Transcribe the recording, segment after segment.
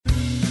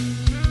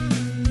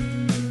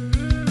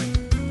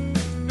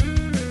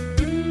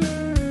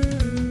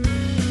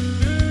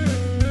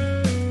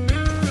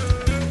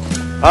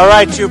All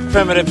right, you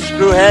primitive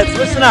screwheads,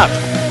 listen up.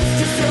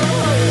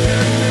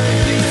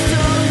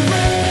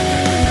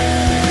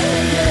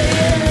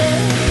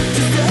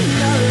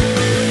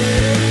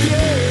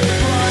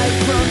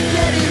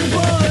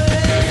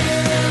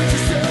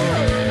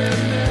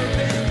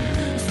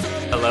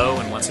 Hello,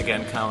 and once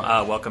again,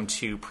 welcome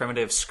to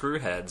Primitive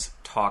Screwheads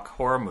Talk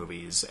Horror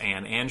Movies.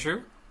 And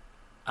Andrew,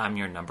 I'm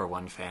your number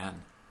one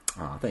fan.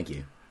 Oh, thank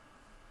you.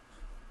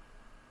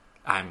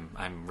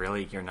 I'm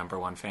really your number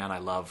one fan. I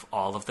love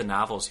all of the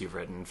novels you've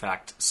written. In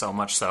fact, so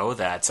much so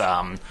that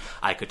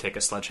I could take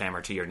a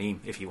sledgehammer to your knee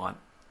if you want.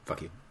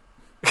 Fuck you.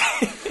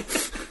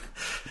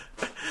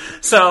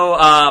 So,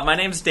 my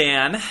name's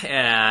Dan,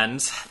 and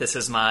this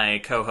is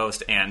my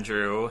co-host,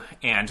 Andrew,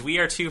 and we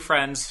are two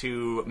friends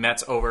who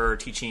met over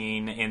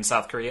teaching in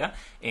South Korea,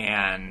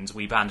 and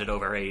we bonded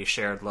over a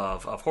shared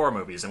love of horror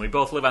movies, and we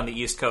both live on the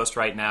East Coast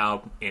right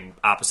now in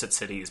opposite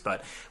cities,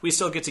 but we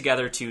still get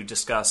together to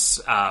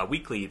discuss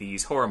weekly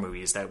these horror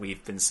movies that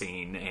we've been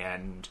seeing,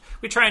 and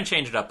we try and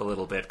change it up a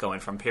little bit, going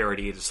from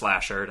parody to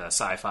slasher to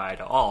sci-fi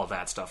to all of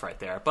that stuff right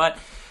there, but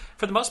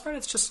for the most part,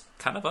 it's just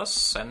kind of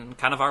us and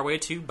kind of our way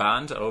to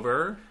bond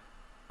over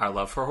our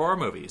love for horror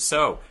movies.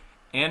 So,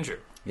 Andrew.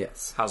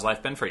 Yes. How's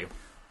life been for you?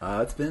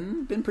 It's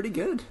been pretty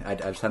good. I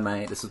just had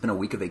this has been a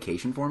week of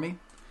vacation for me,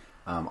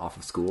 off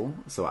of school.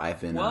 So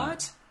I've been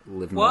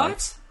living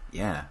life.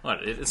 Yeah.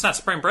 What? It's not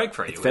spring break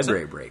for you. It's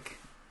February break,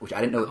 which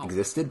I didn't know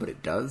existed, but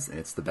it does, and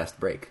it's the best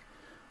break.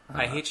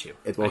 I hate you.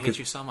 I hate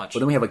you so much. Well,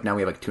 then we have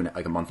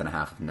a month and a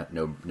half of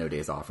no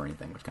days off or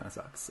anything, which kind of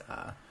sucks.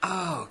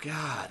 Oh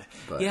God.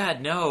 Yeah.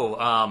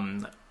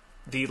 No.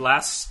 The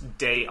last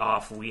day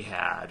off we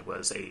had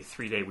was a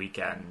 3-day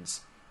weekend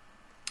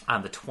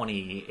on the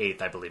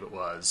 28th, I believe it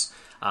was,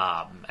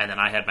 and then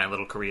I had my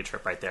little Korea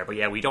trip right there. But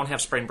yeah, we don't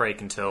have spring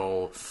break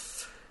until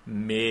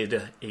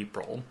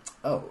mid-April.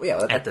 Oh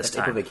yeah, that's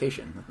April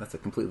vacation. That's a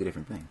completely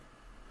different thing.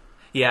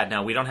 Yeah,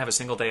 no, we don't have a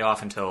single day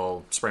off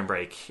until spring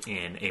break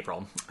in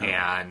April. Oh.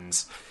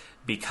 And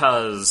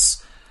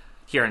because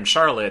here in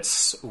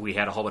Charlotte, we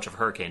had a whole bunch of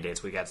hurricane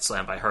dates. We got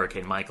slammed by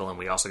Hurricane Michael, and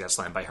we also got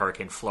slammed by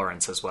Hurricane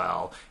Florence as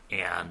well.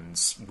 And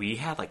we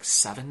had like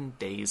 7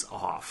 days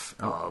off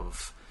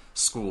of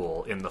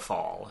school in the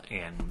fall.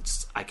 And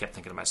I kept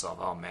thinking to myself,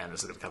 oh man, this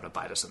is going to come to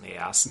bite us in the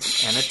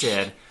ass. And it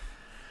did.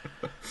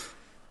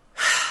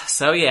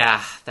 So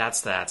yeah,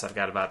 that's that. I've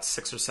got about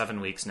 6 or 7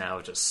 weeks now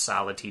of just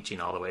solid teaching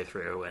all the way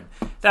through, and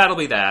that'll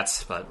be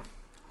that, but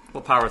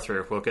we'll power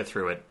through. We'll get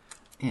through it.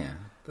 Yeah.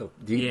 So,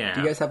 do you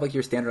guys have like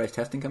your standardized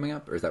testing coming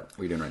up, or is that what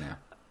you're doing right now?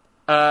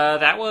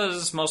 That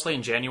was mostly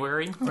in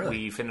January. Oh, really?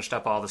 We finished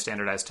up all the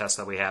standardized tests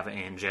that we have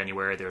in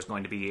January. There's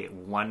going to be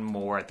one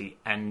more at the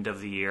end of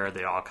the year.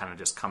 They all kind of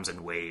just comes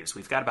in waves.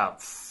 We've got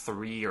about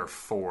 3 or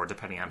 4,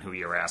 depending on who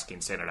you're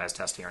asking, standardized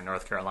tests here in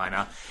North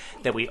Carolina,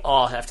 that we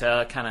all have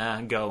to kind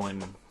of go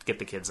and get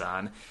the kids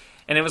on.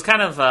 And it was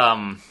kind of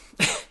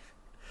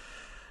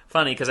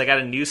funny because I got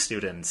a new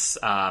student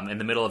in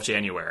the middle of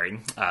January.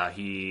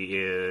 He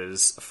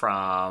is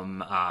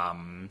from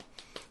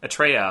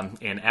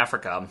Eritrea in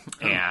Africa,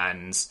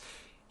 and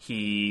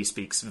he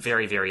speaks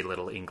very, very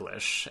little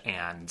English.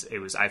 And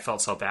I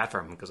felt so bad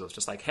for him because it was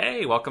just like,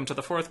 hey, welcome to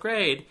the 4th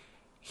grade.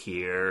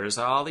 Here's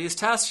all these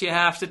tests you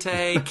have to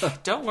take.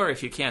 Don't worry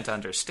if you can't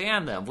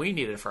understand them. We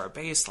need it for a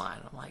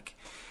baseline. I'm like,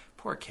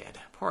 poor kid,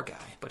 poor guy.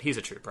 But he's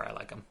a trooper. I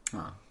like him.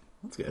 Oh,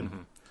 that's good.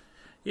 Mm-hmm.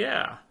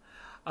 Yeah.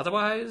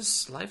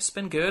 Otherwise, life's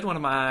been good. One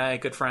of my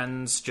good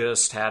friends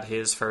just had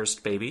his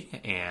first baby,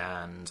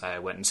 and I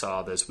went and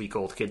saw this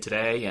week-old kid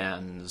today,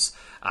 and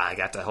I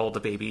got to hold the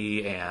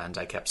baby, and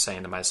I kept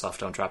saying to myself,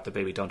 don't drop the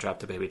baby, don't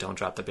drop the baby, don't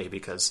drop the baby,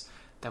 because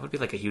that would be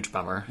like a huge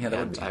bummer. Yeah, that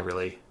and would be. I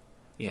really,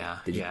 yeah.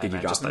 Did you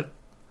drop him?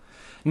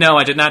 No,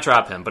 I did not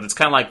drop him, but it's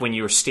kind of like when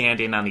you were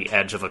standing on the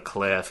edge of a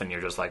cliff, and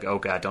you're just like, oh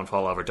God, don't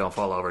fall over, don't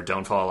fall over,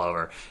 don't fall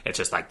over. It's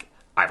just like,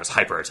 I was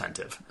hyper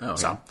attentive. Oh,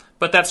 okay. So,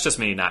 but that's just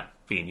me not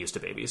being used to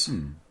babies.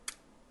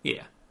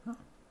 Yeah. Oh.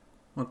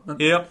 Well,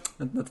 Yep.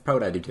 That's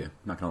probably what I do too.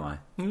 Not gonna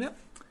lie.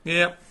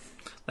 Yep.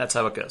 That's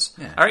how it goes.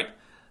 Yeah. All right.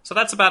 So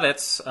that's about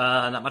it.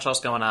 Not much else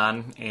going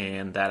on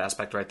in that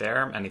aspect right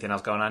there. Anything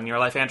else going on in your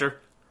life, Andrew?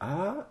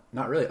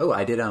 Not really. Oh,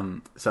 I did.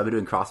 So I've been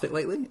doing CrossFit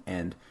lately,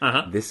 and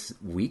this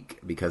week,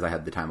 because I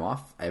had the time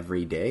off,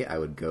 every day I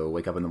would go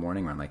wake up in the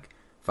morning around like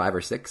 5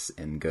 or 6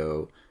 and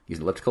go use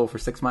an elliptical for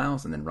 6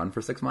 miles, and then run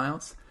for 6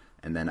 miles,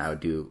 and then I would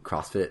do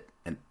CrossFit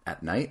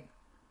at night.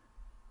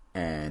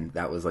 And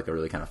that was like a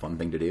really kind of fun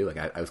thing to do. Like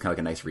I was kind of like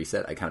a nice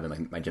reset. I kind of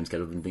been like my gym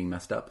schedule had been being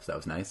messed up, so that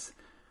was nice.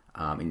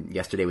 And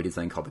yesterday we did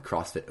something called the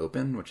CrossFit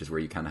Open, which is where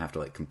you kind of have to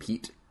like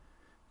compete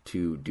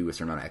to do a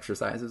certain amount of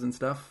exercises and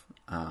stuff.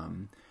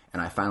 And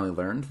I finally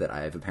learned that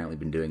I've apparently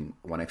been doing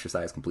one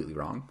exercise completely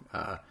wrong.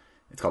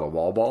 It's called a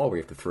wall ball, where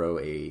you have to throw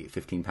a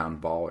 15-pound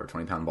ball or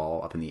 20-pound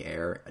ball up in the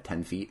air at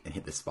 10 feet and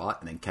hit the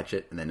spot, and then catch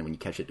it. And then when you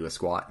catch it, do a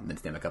squat, and then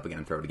stand back up again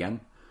and throw it again.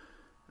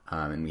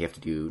 And we have to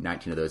do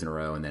 19 of those in a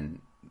row, and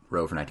then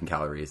row for 19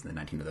 calories, and then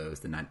 19 of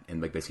those, and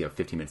like basically you have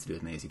 15 minutes to do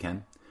as many as you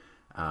can.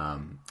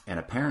 And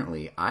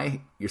apparently,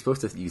 you're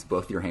supposed to use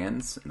both your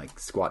hands and like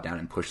squat down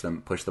and push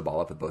the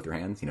ball up with both your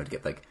hands, to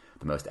get like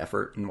the most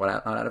effort and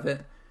whatnot out of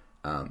it.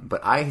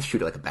 But I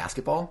shoot it like a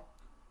basketball,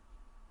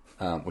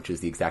 which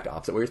is the exact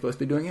opposite way you're supposed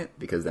to be doing it,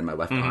 because then my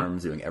left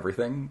arm's doing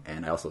everything,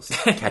 and I also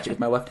catch it with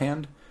my left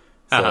hand.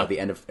 So at the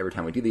end of every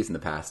time we do these in the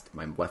past,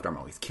 my left arm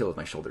always kills.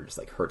 My shoulder just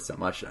like hurts so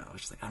much. And I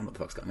was just like, I don't know what the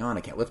fuck's going on.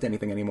 I can't lift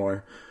anything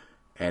anymore.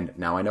 And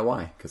now I know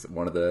why, because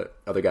one of the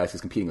other guys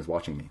who's competing was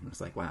watching me and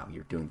was like, wow,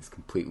 you're doing this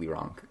completely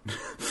wrong.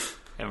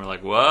 And we're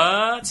like,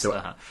 what?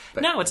 So,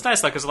 no, it's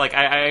nice, because like,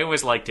 I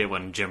always liked it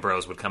when Jim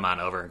Bros would come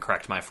on over and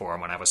correct my form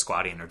when I was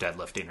squatting or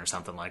deadlifting or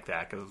something like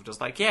that, because it was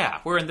just like, yeah,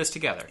 we're in this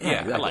together.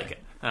 Yeah, exactly. I like it.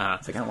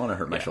 It's like, I don't want to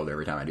hurt my shoulder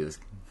every time I do this.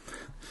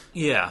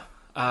 Yeah.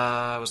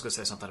 I was going to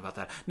say something about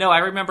that. No, I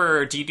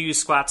remember, do you do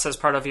squats as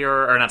part of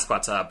your, or not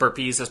squats,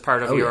 burpees as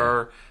part of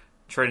your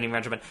training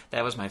regimen?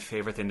 That was my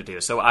favorite thing to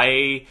do. So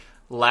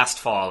last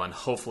fall and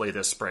hopefully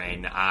this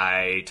spring,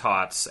 I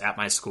taught at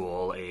my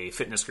school a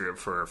fitness group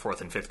for 4th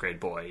and 5th grade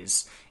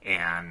boys.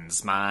 And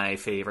my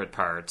favorite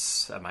part,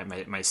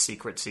 my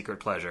secret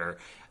pleasure,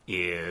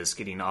 is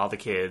getting all the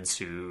kids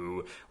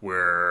who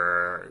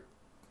were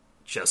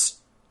just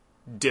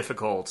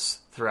difficult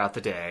throughout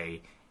the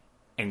day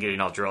and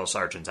getting all drill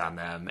sergeants on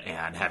them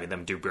and having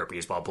them do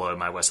burpees while blowing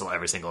my whistle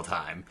every single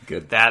time.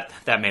 Good. That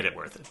made it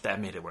worth it.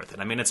 That made it worth it.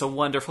 I mean, it's a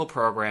wonderful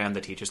program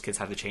that teaches kids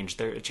how to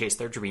chase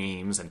their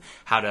dreams and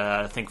how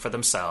to think for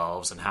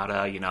themselves and how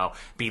to,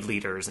 be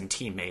leaders and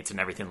teammates and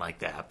everything like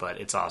that. But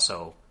it's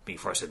also me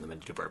forcing them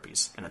to do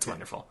burpees, and it's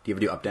wonderful. Do you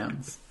ever do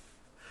up-downs?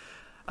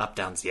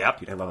 Up-downs, yep.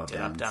 Dude, I love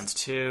up-downs. Did up-downs,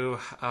 too.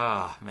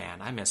 Oh,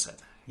 man, I miss it.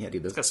 Yeah,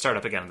 dude. It's going to start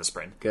up again in the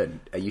spring. Good.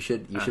 You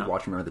should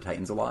watch Remember the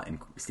Titans a lot and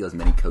steal as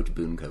many Coach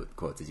Boone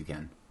quotes as you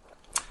can.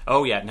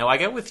 Oh, yeah. No, I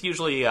go with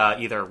usually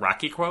either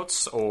Rocky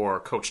quotes or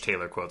Coach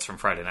Taylor quotes from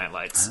Friday Night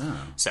Lights.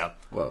 Oh.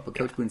 But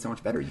Coach Boone's so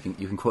much better. You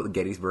can quote the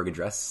Gettysburg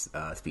Address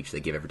speech they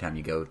give every time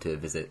you go to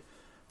visit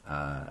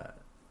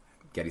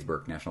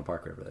Gettysburg National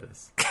Park, whatever that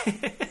is.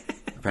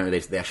 Apparently,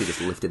 they actually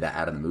just lifted that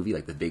out of the movie.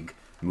 Like the big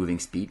moving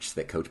speech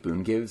that Coach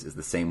Boone gives is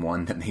the same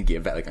one that they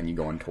give when you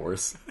go on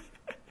tours.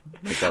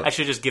 I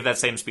should just give that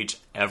same speech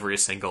every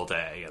single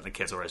day, and the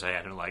kids always say,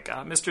 and like,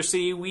 Mr.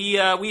 C,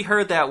 we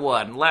heard that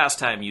one last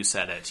time you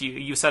said it.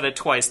 You said it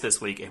twice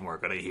this week, and we're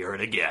going to hear it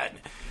again.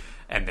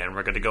 And then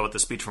we're going to go with the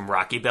speech from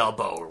Rocky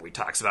Balboa, where he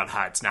talks about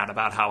how it's not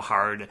about how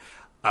hard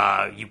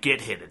you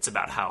get hit; it's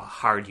about how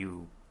hard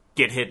you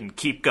get hit and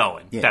keep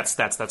going. Yeah.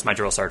 That's my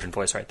drill sergeant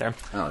voice right there.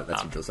 Oh,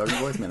 that's your drill sergeant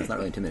voice, man. That's not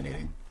really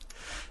intimidating.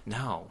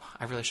 No,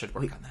 I really should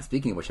work on that.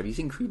 Speaking of which, have you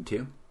seen Creed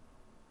 2?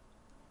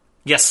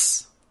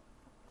 Yes.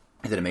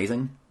 Is it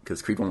amazing?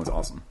 Because Creed 1 was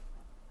awesome.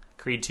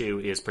 Creed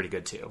 2 is pretty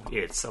good, too.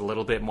 It's a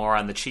little bit more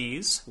on the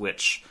cheese,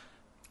 which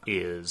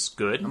is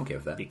good. I'm okay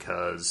with that.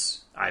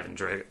 Because Ivan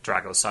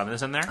Drago's son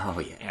is in there. Oh,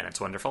 yeah. And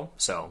it's wonderful.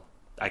 So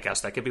I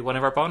guess that could be one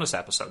of our bonus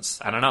episodes.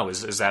 I don't know.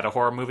 Is that a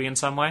horror movie in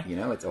some way?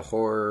 It's a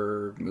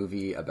horror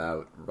movie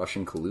about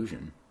Russian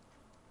collusion.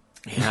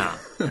 Yeah.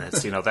 And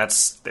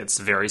it's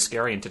very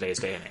scary in today's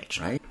day and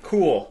age. Right?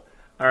 Cool.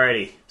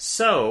 Alrighty.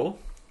 So,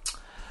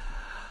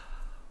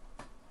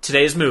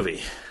 today's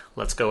movie.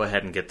 Let's go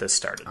ahead and get this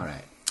started. All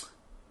right.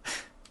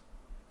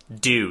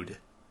 Dude.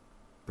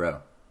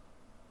 Bro.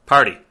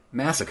 Party.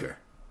 Massacre.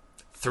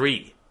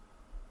 3.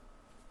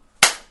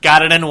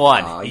 Got it in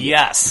 1.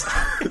 Yes.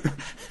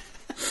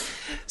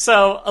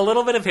 So, a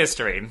little bit of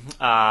history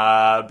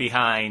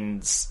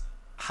behind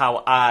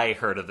how I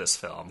heard of this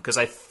film, because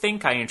I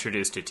think I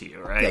introduced it to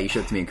you, right? Yeah, you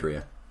showed it to me in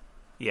Korea.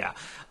 Yeah.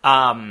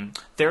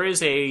 There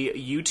is a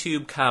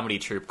YouTube comedy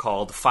troupe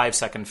called 5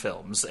 Second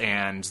Films,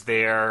 and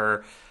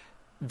they're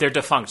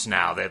defunct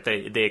now. That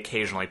they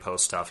occasionally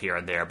post stuff here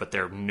and there, but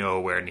they're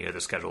nowhere near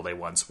the schedule they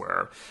once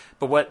were.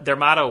 But what their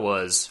motto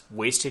was,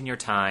 wasting your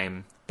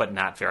time, but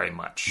not very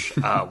much.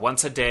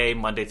 Once a day,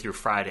 Monday through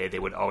Friday, they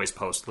would always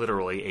post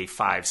literally a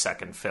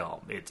 5-second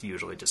film. It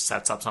usually just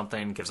sets up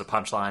something, gives a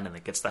punchline, and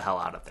it gets the hell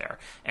out of there.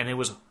 And it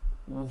was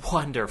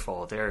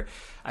wonderful. They're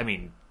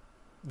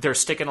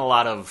sticking a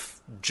lot of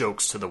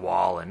jokes to the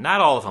wall, and not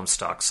all of them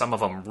stuck. Some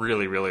of them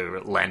really, really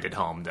landed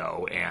home,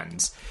 though,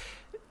 and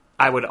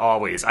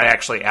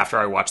after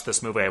I watched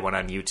this movie, I went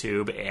on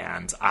YouTube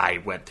and I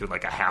went through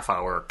like a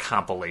half-hour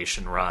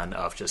compilation run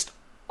of just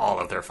all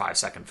of their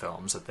 5-second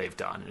films that they've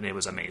done, and it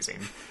was amazing.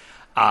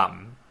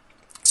 Some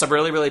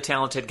really, really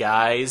talented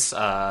guys.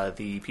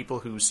 The people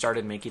who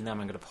started making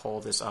them, I'm going to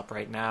pull this up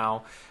right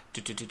now.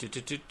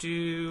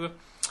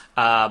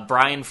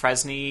 Brian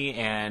Fresney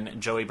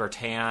and Joey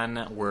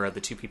Bertan were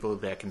the two people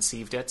that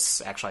conceived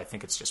it. Actually, I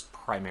think it's just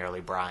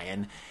primarily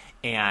Brian.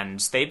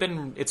 And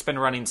it's been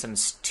running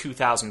since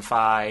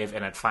 2005,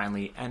 and it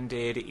finally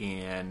ended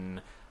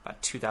in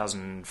about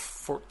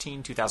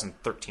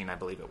 2013, I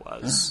believe it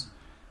was.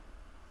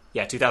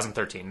 Yeah,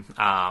 2013.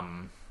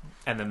 And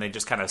then they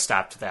just kind of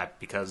stopped that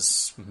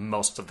because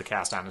most of the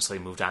cast honestly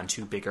moved on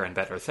to bigger and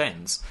better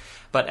things.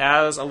 But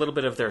as a little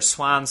bit of their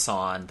swan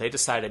song, they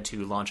decided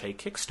to launch a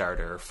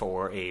Kickstarter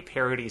for a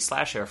parody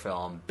slasher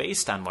film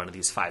based on one of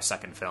these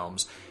 5-second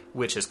films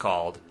which is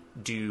called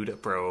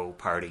Dude Bro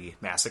Party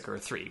Massacre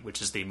 3,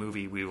 which is the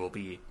movie we will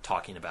be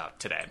talking about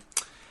today.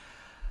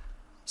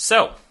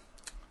 So,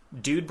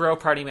 Dude Bro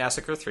Party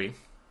Massacre 3.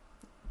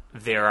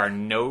 There are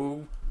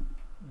no...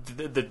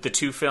 The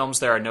two films,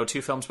 there are no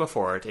two films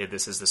before it.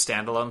 This is the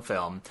standalone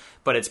film,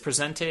 but it's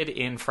presented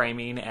in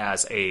framing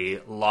as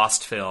a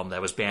lost film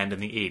that was banned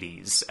in the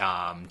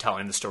 80s,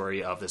 telling the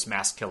story of this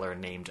mass killer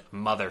named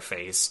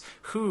Motherface,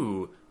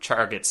 who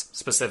targets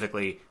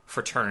specifically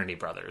fraternity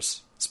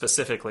brothers,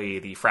 specifically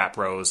the frat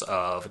bros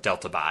of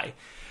Delta Pi.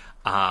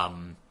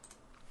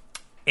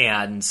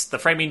 And the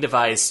framing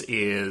device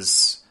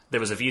is... There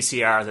was a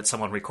VCR that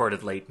someone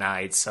recorded late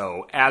night,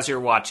 so as you're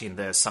watching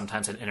this,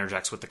 sometimes it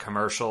interjects with the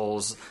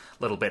commercials,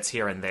 little bits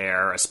here and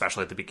there,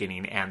 especially at the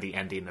beginning and the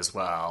ending as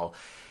well.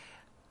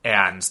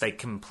 And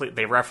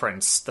they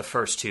reference the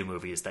first two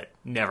movies that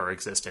never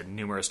existed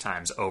numerous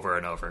times over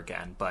and over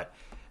again. But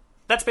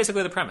that's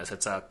basically the premise.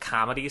 It's a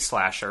comedy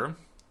slasher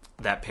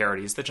that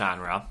parodies the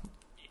genre,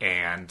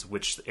 and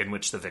in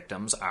which the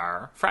victims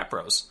are frat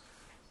bros.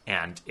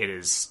 And it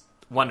is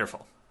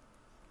wonderful.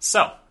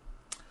 So...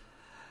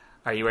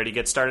 Are you ready to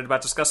get started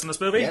about discussing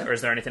this movie? Yeah. Or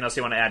is there anything else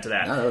you want to add to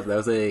that? No, that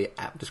was a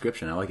apt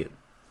description. I like it.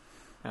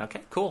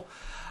 Okay, cool.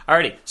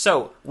 Alrighty,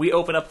 so we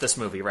open up this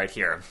movie right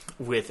here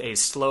with a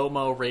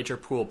slow-mo rager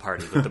pool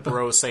party with the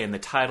bros saying the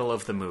title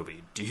of the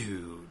movie,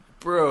 Dude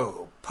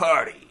Bro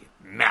Party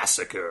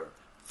Massacre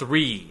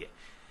 3.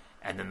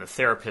 And then the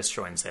therapist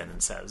joins in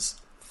and says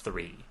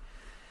 3.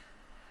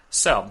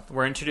 So,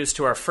 we're introduced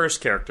to our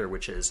first character,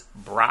 which is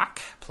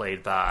Brock,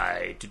 played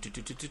by...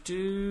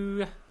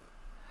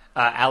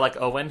 Alec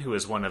Owen, who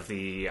is one of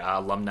the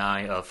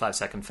alumni of 5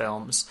 Second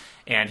Films,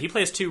 and he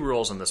plays two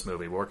roles in this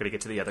movie. We're going to get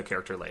to the other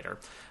character later.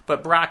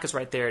 But Brock is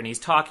right there, and he's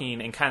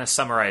talking and kind of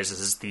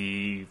summarizes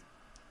the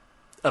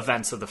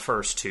events of the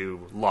first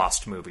two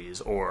Lost movies,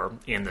 or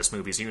in this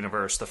movie's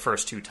universe, the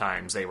first two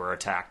times they were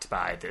attacked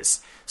by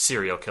this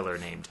serial killer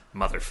named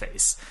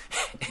Motherface.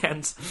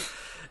 And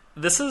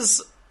this is...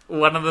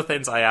 One of the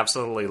things I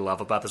absolutely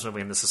love about this movie,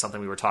 and this is something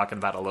we were talking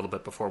about a little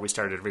bit before we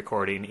started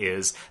recording,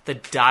 is the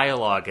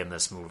dialogue in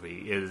this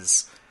movie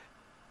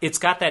it's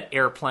got that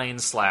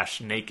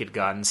Airplane/Naked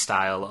Gun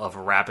style of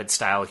rapid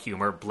style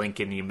humor,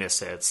 blink and you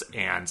miss it,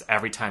 and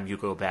every time you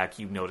go back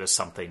you notice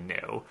something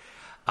new.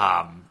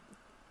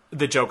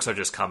 The jokes are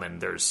just coming.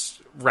 There's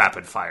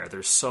rapid fire.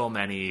 There's so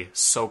many,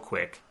 so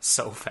quick,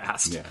 so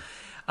fast. Yeah.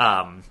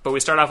 But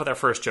we start off with our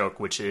first joke,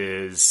 which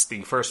is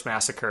the first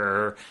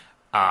massacre...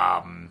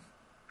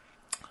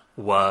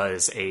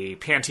 was a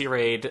panty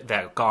raid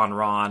that gone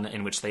wrong,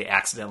 in which they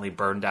accidentally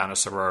burned down a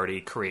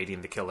sorority,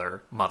 creating the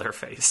killer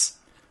Motherface.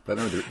 But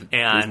remember, the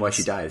reason why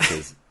she died is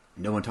because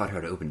no one taught her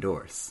how to open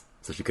doors,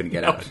 so she couldn't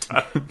get out.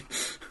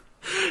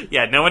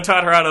 Yeah, no one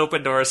taught her how to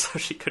open doors, so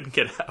she couldn't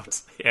get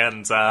out.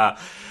 And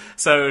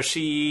so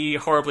she,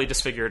 horribly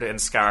disfigured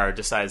and scarred,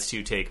 decides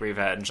to take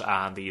revenge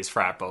on these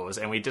frat boys.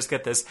 And we just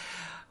get this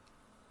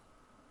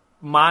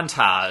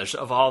montage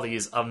of all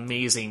these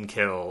amazing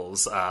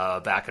kills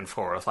back and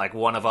forth. Like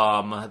one of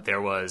them,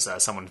 there was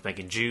someone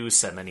making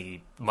juice, and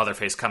then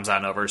Motherface comes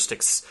on over,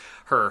 sticks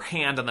her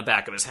hand on the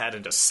back of his head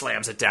and just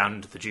slams it down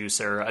into the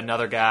juicer.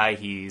 Another guy,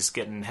 he's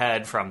getting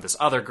head from this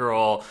other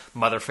girl.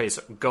 Motherface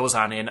goes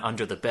on in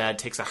under the bed,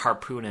 takes a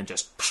harpoon and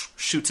just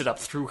shoots it up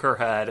through her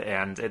head,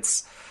 and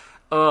it's...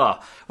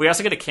 We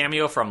also get a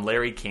cameo from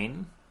Larry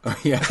King. Oh,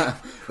 yeah,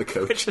 the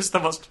coach. Which is the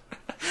most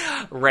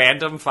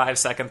random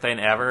 5-second thing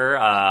ever.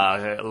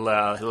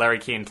 Larry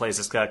King plays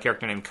this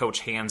character named Coach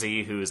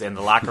Hansy, who's in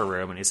the locker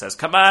room, and he says,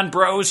 "Come on,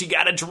 bros, you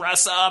gotta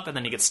dress up," and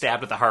then he gets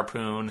stabbed with a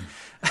harpoon.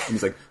 And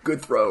he's like,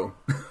 "Good throw."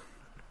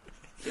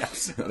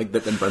 Yes. I think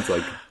that then Brent's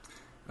like,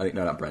 I think,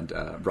 no, not Brent,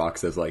 Brock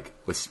says, like,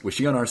 was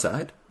she on our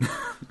side?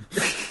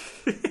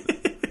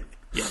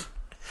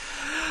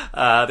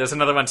 There's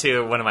another one,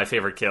 too. One of my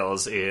favorite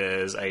kills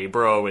is a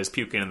bro is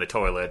puking in the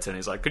toilet, and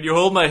he's like, "Could you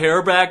hold my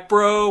hair back,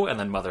 bro?" And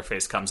then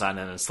Motherface comes on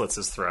in and slits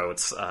his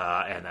throat,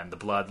 and then the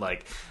blood,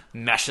 like,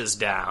 meshes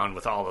down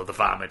with all of the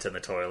vomit in the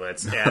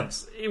toilets. And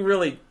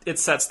it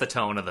sets the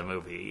tone of the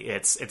movie.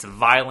 It's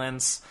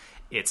violence.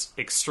 It's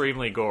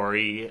extremely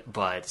gory,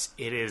 but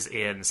it is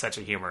in such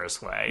a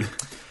humorous way.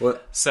 Well,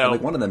 so,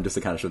 like, one of them, just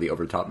to kind of show the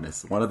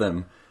over-the-topness, one of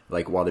them,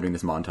 like, while they're doing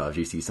this montage,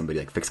 you see somebody,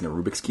 like, fixing a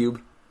Rubik's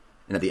Cube.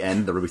 And at the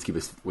end, the Rubik's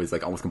Cube was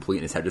like almost complete,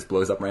 and his head just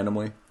blows up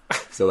randomly.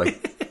 So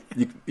like,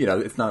 you know,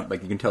 it's not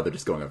like you can tell they're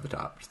just going over the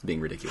top, just being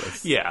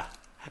ridiculous. Yeah,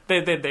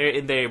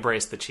 they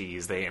embrace the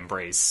cheese. They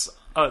embrace.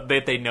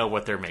 They know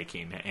what they're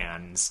making,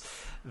 and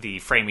the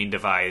framing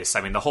device.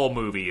 I mean, the whole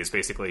movie is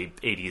basically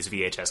 80s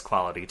VHS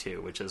quality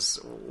too, which is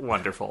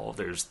wonderful.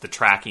 There's the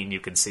tracking you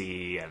can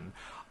see and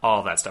all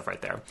of that stuff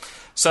right there.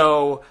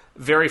 So,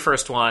 very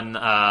first one,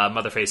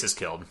 Motherface is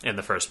killed in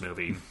the first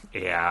movie,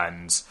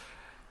 and.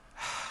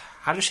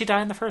 How does she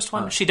die in the first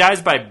one? She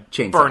dies by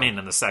chainsaw. Burning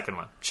in the second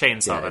one.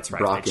 Chainsaw, yeah, that's right.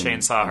 Brock they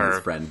chainsaw her.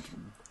 His friend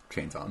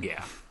chainsaw.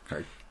 Yeah.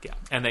 Her. Yeah,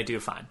 and they do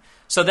fine.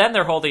 So then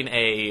they're holding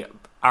a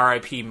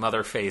R.I.P.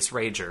 Motherface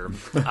Rager.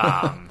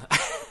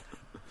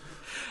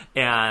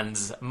 And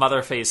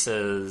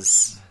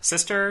Motherface's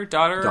daughter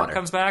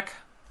comes back.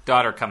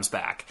 Daughter comes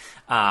back.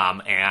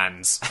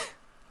 And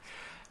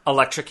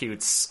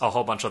electrocutes a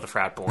whole bunch of the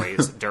frat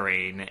boys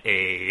during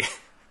a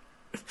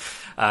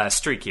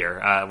streak year,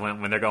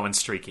 when they're going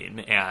streaking.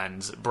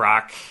 And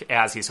Brock,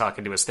 as he's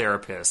talking to his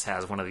therapist,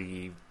 has one of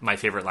my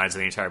favorite lines in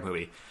the entire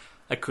movie.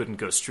 I couldn't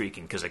go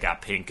streaking because I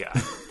got pink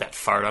eye. That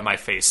fart on my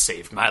face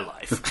saved my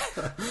life.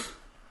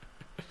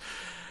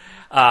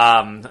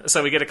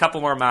 So we get a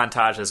couple more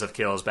montages of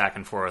kills back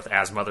and forth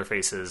as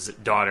Motherface's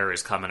daughter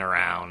is coming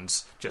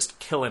around, just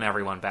killing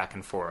everyone back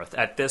and forth.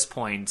 At this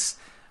point,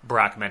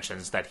 Brock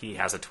mentions that he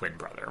has a twin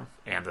brother,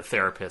 and the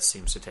therapist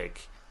seems to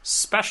take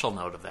special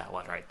note of that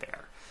one right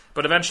there.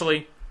 But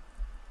eventually,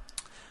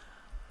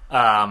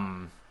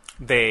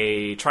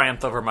 they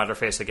triumph over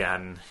Motherface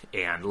again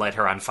and light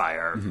her on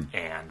fire,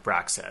 and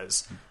Brock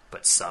says,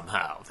 but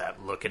somehow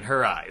that look in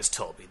her eyes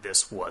told me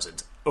this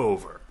wasn't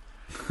over.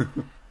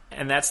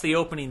 And that's the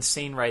opening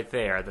scene right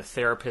there. The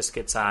therapist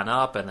gets on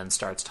up and then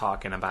starts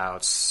talking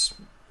about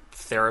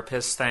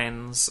therapist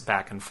things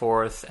back and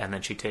forth, and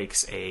then she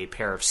takes a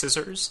pair of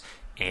scissors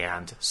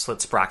and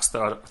slits Brock's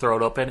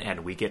throat open,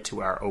 and we get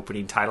to our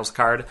opening titles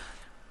card,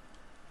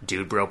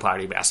 Dude Bro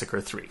Party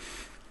Massacre 3.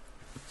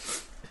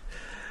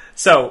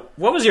 So,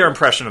 what was your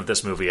impression of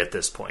this movie at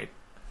this point?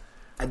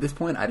 At this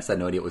point, I just had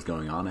no idea what was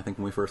going on, I think,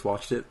 when we first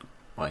watched it.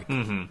 I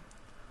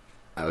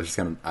was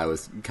kind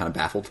of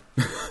baffled.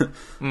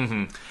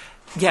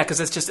 Yeah, because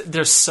it's just,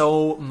 there's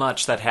so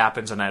much that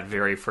happens in that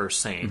very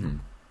first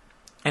scene.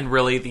 And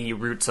really, the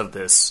roots of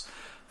this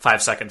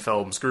 5 Second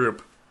Films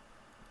group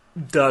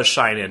does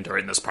shine in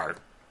during this part.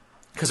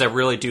 Because I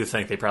really do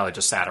think they probably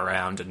just sat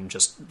around and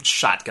just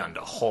shotgunned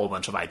a whole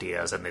bunch of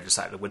ideas, and they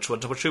decided, what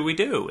should we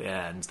do?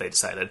 And they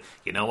decided,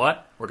 you know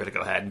what? We're going to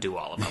go ahead and do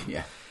all of them.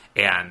 Yeah.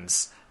 And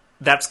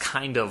that's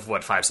kind of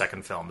what 5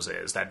 Second Films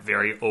is, that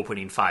very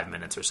opening 5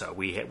 minutes or so.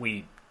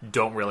 We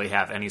don't really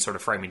have any sort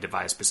of framing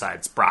device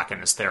besides Brock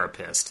and his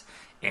therapist.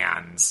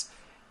 And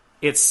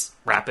it's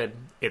rapid,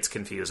 it's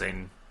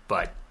confusing,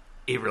 but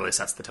it really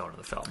sets the tone of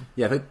the film.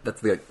 Yeah, I think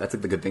that's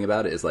the good thing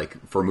about it, is like,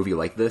 for a movie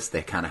like this,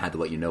 they kind of had to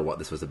let you know what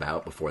this was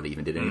about before they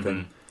even did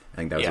anything. I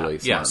think that was a really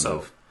smart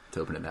move to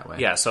open it that way.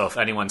 Yeah, so if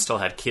anyone still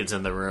had kids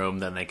in the room,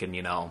 then they can,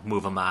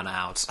 move them on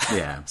out.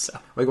 Yeah. So.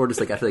 Or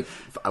just, I feel like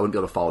I wouldn't be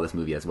able to follow this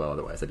movie as well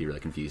otherwise. I'd be really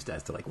confused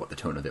as to, what the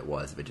tone of it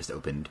was if it just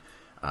opened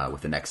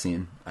with the next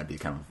scene. I'd be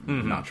kind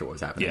of not sure what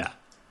was happening.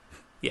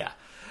 Yeah.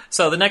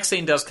 So the next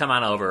scene does come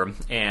on over,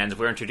 and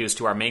we're introduced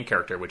to our main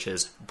character, which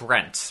is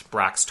Brent,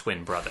 Brock's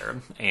twin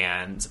brother.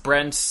 And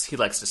Brent, he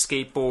likes to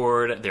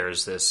skateboard.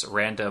 There's this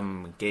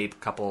random gay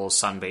couple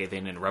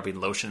sunbathing and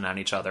rubbing lotion on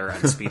each other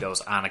on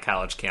Speedos on a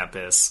college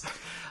campus.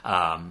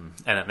 And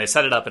then they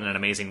set it up in an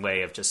amazing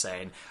way of just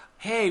saying,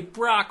 hey,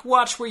 Brock,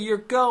 watch where you're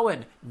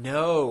going.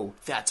 No,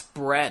 that's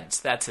Brent.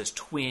 That's his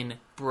twin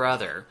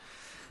brother.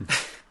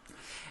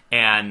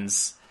 And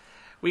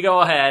we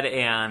go ahead,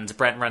 and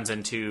Brent runs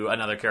into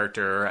another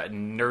character,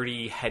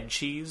 Nedry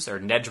Headcheese,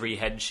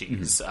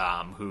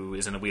 who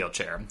is in a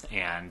wheelchair.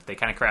 And they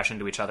kind of crash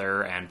into each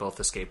other, and both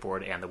the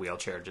skateboard and the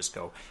wheelchair just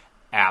go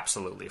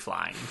absolutely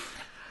flying.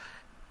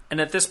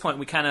 And at this point,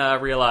 we kind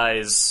of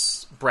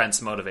realize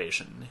Brent's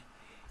motivation.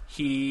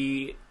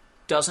 He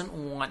doesn't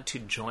want to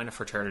join a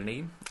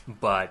fraternity,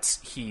 but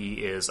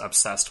he is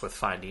obsessed with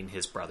finding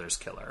his brother's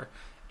killer.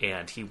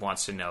 And he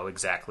wants to know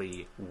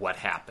exactly what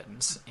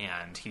happens,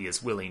 and he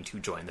is willing to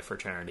join the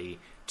fraternity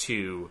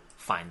to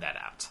find that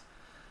out.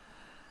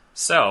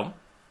 So,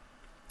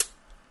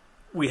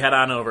 we head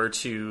on over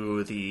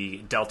to the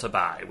Delta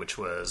Bi, which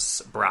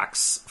was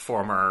Brock's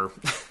former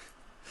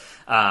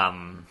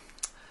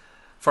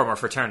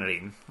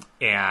fraternity,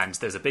 and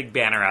there's a big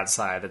banner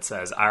outside that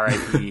says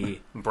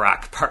R.I.P.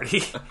 Brock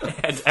Party,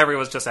 and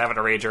everyone's just having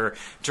a rager,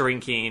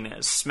 drinking,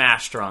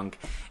 smash drunk,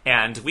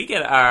 and we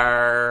get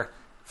our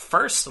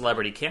first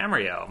celebrity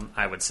cameo,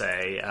 I would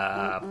say,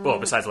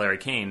 besides Larry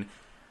King,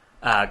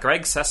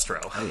 Greg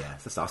Sestero. Oh yeah,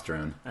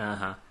 testosterone.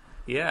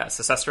 Yeah,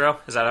 Sestero.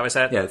 Is that how I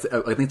said it? Yeah,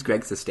 I think it's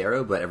Greg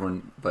Sestero,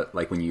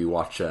 but when you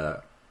watch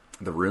The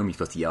Room, you're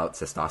supposed to yell out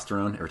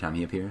testosterone every time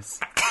he appears.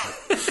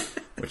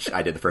 Which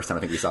I did the first time I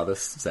think we saw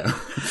this. So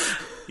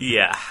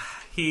yeah,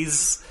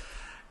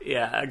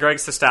 Greg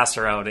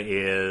Sestero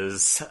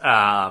is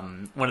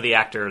one of the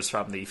actors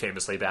from the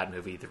famously bad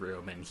movie The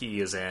Room, and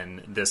he is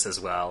in this as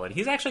well. And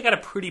he's actually got a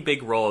pretty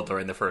big role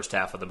during the first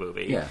half of the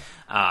movie.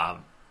 Yeah.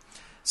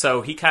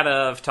 So he kind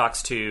of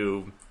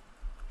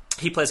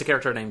he plays a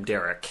character named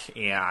Derek,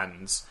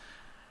 and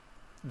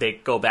they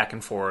go back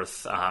and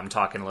forth,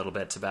 talking a little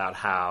bit about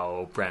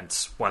how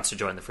Brent wants to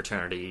join the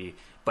fraternity,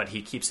 but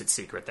he keeps it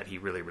secret that he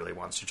really, really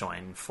wants to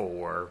join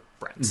for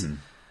Brent.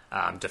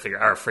 To figure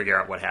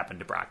out what happened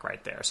to Brock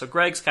right there. So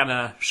Derek's kind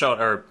of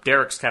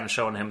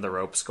showing him the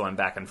ropes, going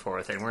back and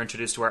forth, and we're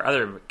introduced to our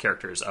other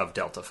characters of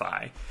Delta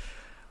Phi.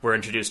 We're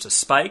introduced to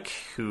Spike,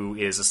 who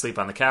is asleep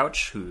on the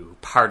couch, who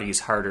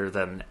parties harder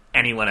than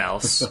anyone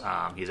else.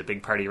 He's a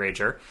big party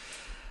rager.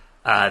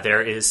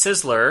 There is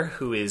Sizzler,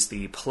 who is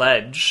the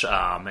pledge,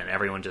 and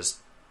everyone just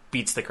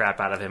beats the crap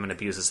out of him and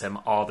abuses him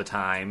all the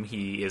time.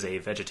 He is a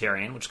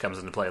vegetarian, which comes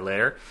into play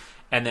later.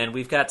 And then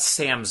we've got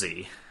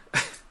Samsey,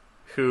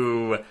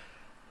 who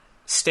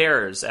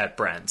stares at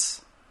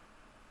Brent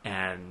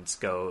and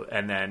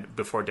then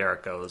before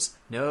Derek goes,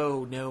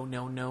 no,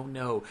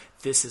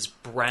 this is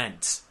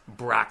Brent,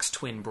 Brock's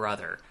twin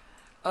brother.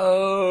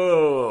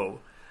 Oh,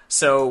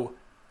 so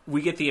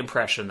we get the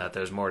impression that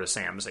there's more to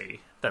Samsey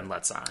than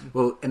lets on.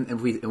 Well, and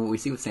what we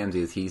see with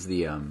Samsey is he's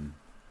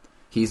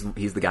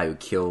the guy who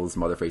kills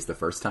Motherface the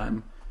first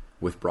time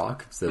with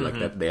Brock. So like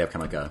that, they have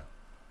kind of like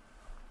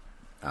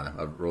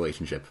a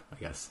relationship, I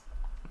guess.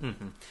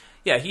 Mm-hmm.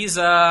 Yeah, he's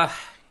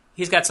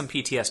got some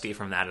PTSD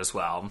from that as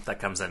well. That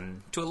comes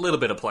in to a little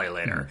bit of play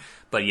later.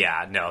 But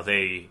yeah, no,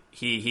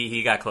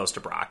 he got close to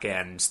Brock,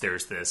 and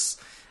there's this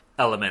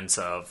element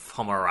of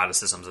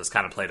homoeroticism that's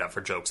kind of played up for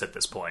jokes at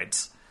this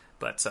point.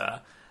 But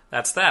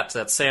that's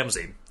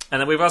Samsey. And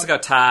then we've also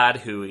got Todd,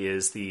 who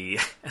is I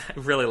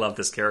really love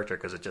this character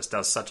because it just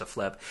does such a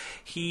flip.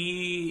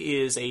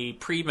 He is a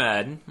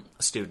pre-med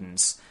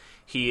student.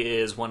 He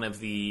is one of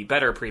the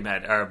better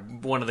pre-med, or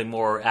one of the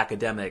more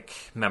academic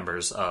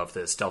members of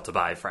this Delta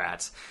Bi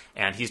frat.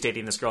 And he's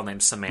dating this girl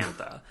named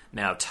Samantha.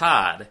 Now,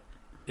 Todd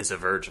is a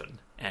virgin,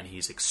 and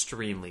he's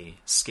extremely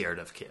scared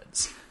of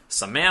kids.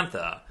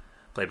 Samantha,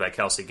 played by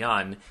Kelsey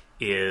Gunn,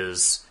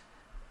 is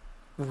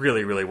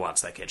really, really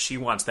wants that kid. She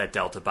wants that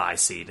Delta Bi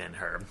seed in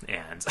her.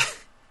 And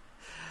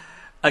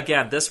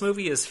again, this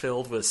movie is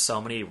filled with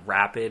so many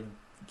rapid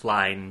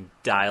line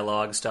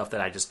dialogue stuff that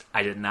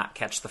I did not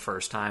catch the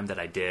first time that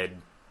I did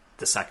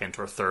the second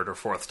or third or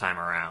fourth time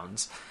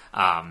around.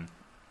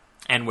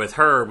 And with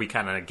her, we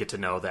kind of get to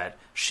know that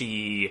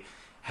she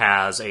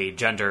has a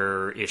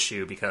gender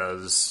issue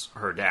because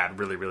her dad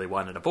really, really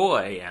wanted a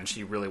boy, and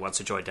she really wants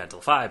to join Dental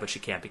 5, but she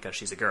can't because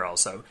she's a girl.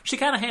 So she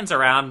kind of hands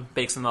around,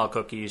 bakes them all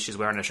cookies. She's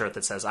wearing a shirt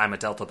that says, "I'm a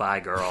Delta Bi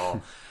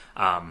girl,"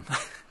 and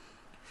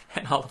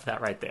all of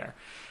that right there.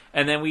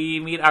 And then we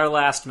meet our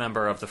last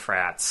member of the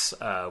frats,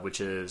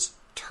 which is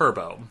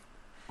Turbo.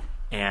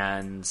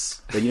 And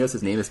then you notice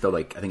his name is spelled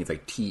like, I think it's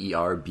like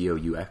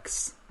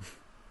Terbaux.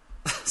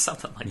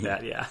 Something like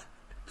that, yeah.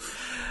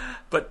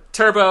 But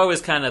Turbo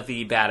is kind of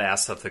the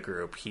badass of the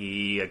group.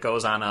 He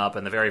goes on up,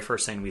 and the very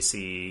first thing we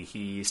see,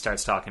 he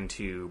starts talking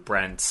to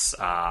Brent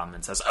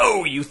and says,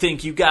 "Oh, you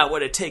think you got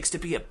what it takes to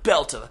be a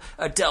Delta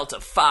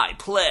Phi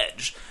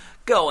pledge?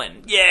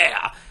 Going,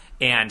 yeah!"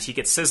 And he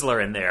gets Sizzler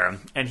in there,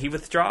 and he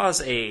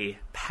withdraws a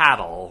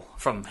paddle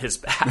from his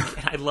back.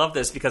 And I love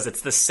this because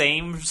it's the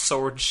same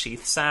sword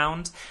sheath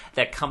sound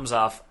that comes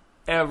off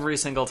every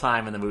single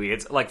time in the movie.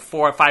 It's like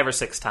 4 or 5 or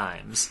 6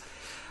 times.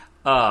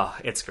 Oh,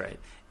 it's great.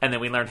 And then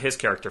we learned his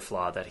character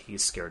flaw, that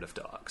he's scared of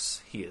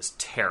dogs. He is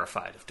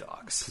terrified of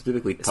dogs.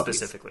 Specifically puppies.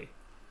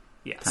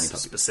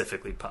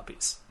 Specifically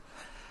puppies.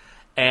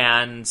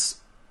 And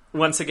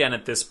once again,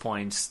 at this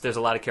point, there's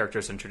a lot of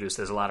characters introduced.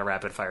 There's a lot of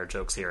rapid-fire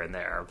jokes here and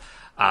there.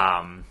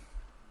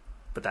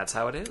 But that's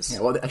how it is. Yeah,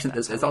 well, actually,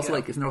 it's also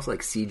like, isn't it also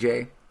like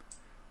CJ,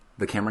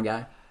 the camera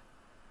guy?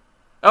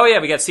 Oh, yeah,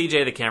 we got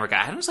CJ, the camera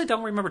guy. I honestly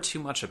don't remember too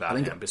much about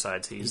him,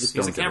 besides he's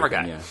a camera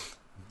guy. Yeah.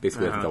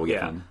 Basically, that's all we get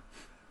from him.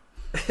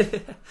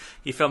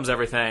 He films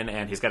everything,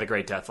 and he's got a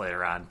great death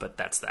later on, but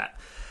that's that.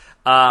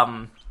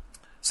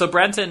 So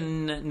Brent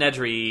and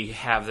Nedry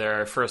have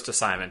their first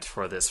assignment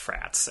for this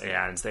frats,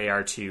 and they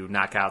are to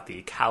knock out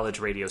the college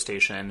radio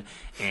station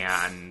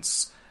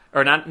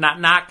or not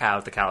knock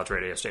out the college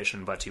radio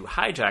station, but to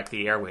hijack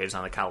the airwaves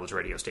on the college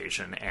radio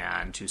station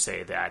and to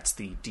say that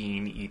the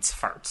dean eats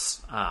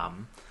farts.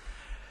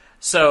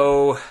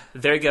 So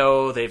there you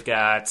go. They've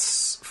got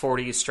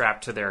 40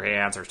 strapped to their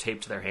hands or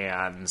taped to their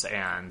hands,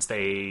 and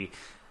they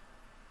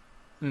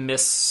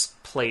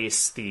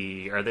misplace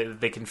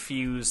they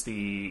confuse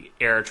the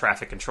air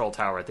traffic control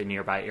tower at the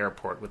nearby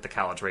airport with the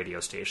college radio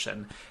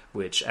station,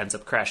 which ends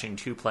up crashing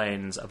 2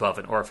 planes above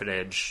an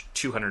orphanage,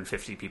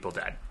 250 people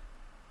dead.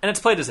 And it's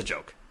played as a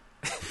joke.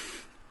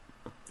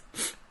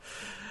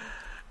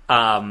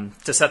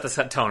 To set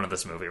the tone of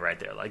this movie right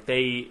there. Like,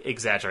 they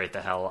exaggerate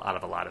the hell out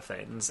of a lot of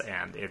things,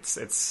 and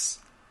it's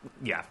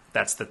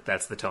that's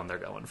the tone they're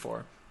going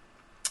for.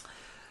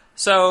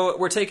 So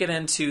we're taken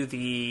into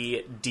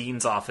the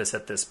dean's office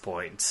at this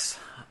point,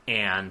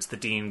 and the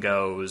dean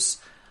goes,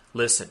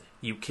 "Listen,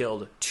 you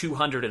killed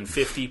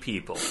 250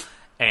 people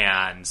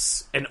and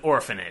an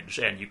orphanage,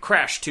 and you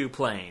crashed 2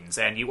 planes,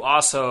 and you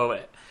also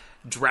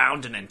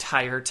drowned an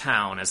entire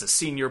town as a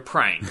senior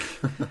prank."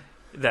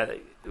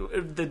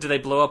 Did they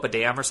blow up a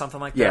dam or something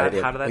like that?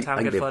 Yeah, how did that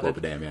town get flooded? Blow up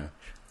a dam, yeah.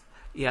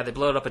 Yeah, they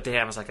blew it up a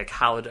dam as like a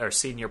college or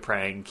senior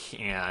prank,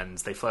 and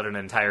they flooded an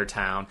entire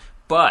town.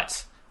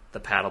 But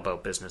the paddle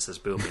boat business is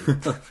booming. And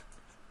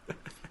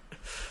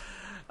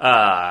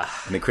one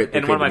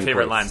of my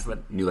favorite lines,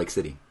 but New Lake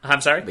City. I'm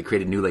sorry? They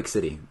created New Lake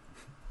City.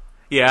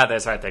 Yeah,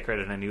 that's right. They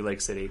created a New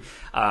Lake City.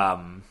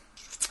 And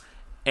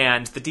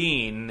the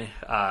dean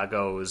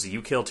goes,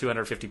 "You killed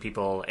 250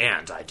 people,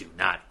 and I do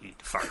not eat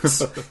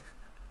farts."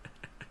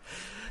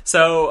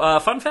 So,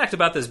 fun fact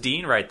about this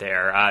dean right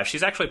there,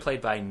 she's actually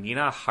played by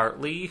Nina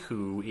Hartley,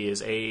 who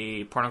is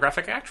a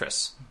pornographic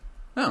actress.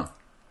 Oh.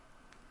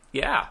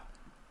 Yeah.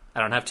 I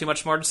don't have too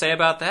much more to say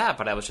about that,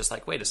 but I was just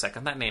like, wait a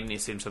second, that name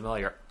seems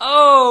familiar.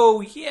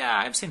 Oh,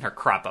 yeah, I've seen her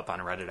crop up on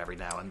Reddit every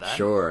now and then.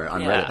 Sure,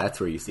 on Reddit, that's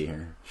where you see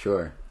her.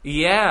 Sure.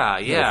 Yeah.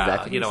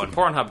 Exactly in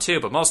Pornhub too,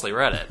 but mostly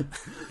Reddit.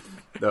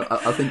 No,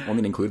 I think one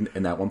thing included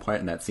in that one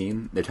part in that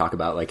scene, they talk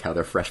about like how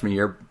their freshman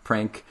year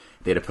prank,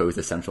 they'd oppose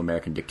the Central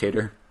American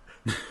dictator.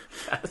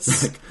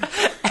 Yes.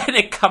 And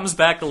it comes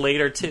back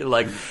later too.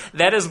 Like,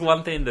 that is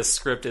one thing the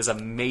script is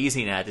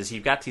amazing at, is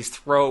you've got these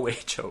throwaway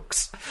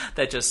jokes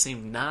that just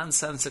seem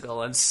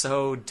nonsensical and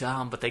so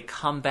dumb, but they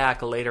come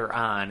back later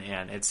on,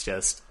 and it's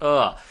just,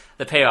 the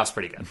payoff's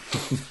pretty good.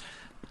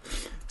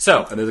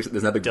 So, and there's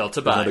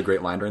another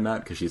great line during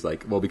that, because she's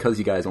like, well, because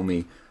you guys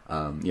only,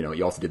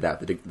 you also did that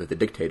with the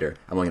dictator,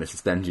 I'm only going to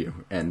suspend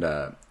you. And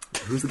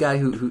who's the guy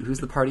who's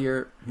the party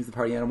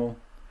animal?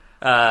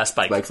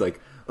 Spike. Spike's like,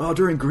 oh,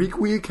 during Greek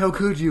week? How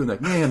could you? And like,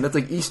 man, that's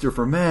like Easter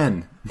for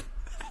men.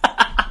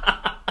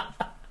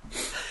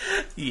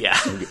 Yeah.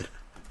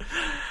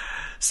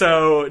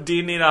 So,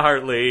 Dean Nina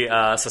Hartley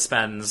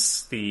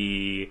suspends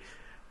the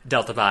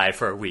Delta Vi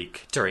for a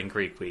week during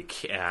Greek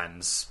week,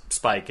 and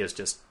Spike is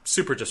just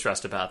super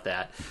distressed about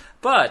that.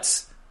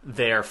 But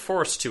they're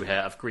forced to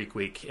have Greek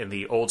week in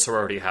the old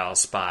sorority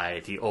house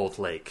by the old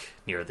lake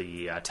near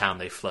the town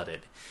they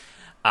flooded.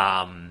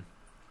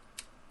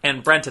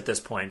 And Brent at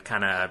this point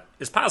kind of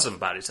is positive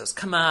about it. He says,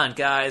 come on,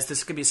 guys,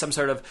 this could be some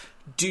sort of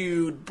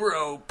dude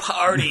bro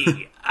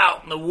party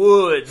out in the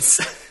woods.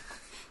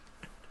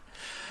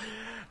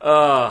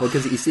 Well,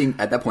 because he's seeing,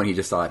 at that point he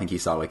saw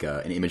like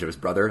an image of his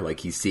brother.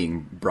 Like, he's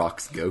seeing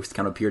Brock's ghost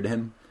kind of appear to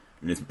him.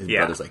 And his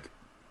brother's like,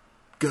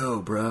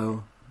 go,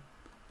 bro.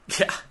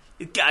 Yeah,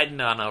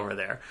 guiding on over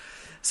there.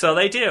 So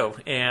they do,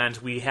 and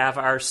we have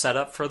our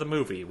setup for the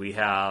movie. We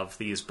have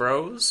these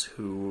bros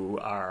who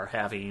are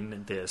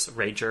having this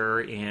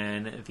rager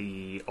in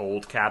the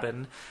old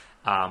cabin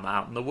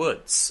out in the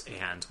woods,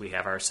 and we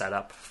have our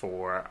setup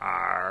for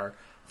our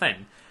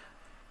thing.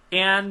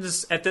 And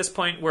at this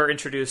point, we're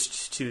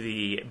introduced to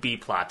the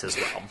B-plot as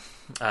well.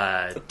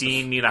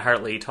 Dean Nina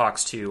Hartley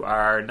talks to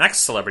our next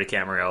celebrity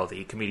cameo,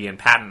 the comedian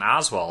Patton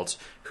Oswalt,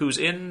 who's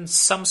in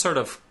some sort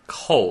of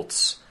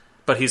cult,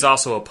 but he's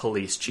also a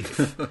police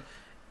chief.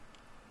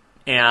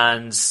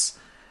 And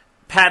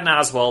Patton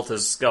Oswalt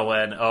is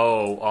going,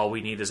 all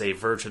we need is a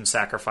virgin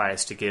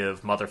sacrifice to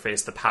give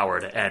Motherface the power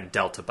to end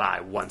Delta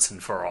Bi once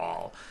and for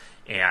all.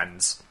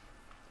 And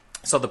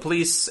so the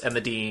police and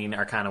the Dean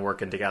are kind of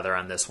working together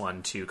on this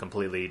one to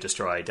completely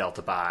destroy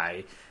Delta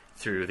Bi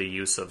through the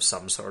use of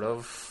some sort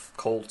of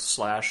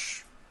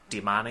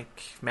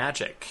cult/demonic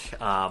magic.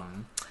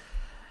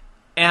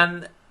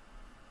 And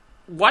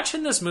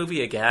watching this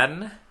movie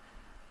again,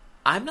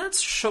 I'm not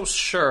so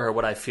sure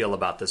what I feel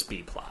about this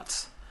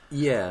B-plot.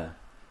 Yeah.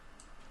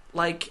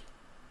 Like,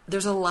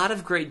 there's a lot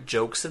of great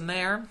jokes in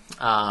there,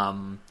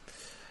 and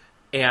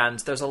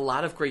there's a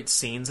lot of great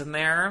scenes in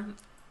there,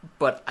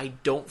 but I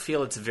don't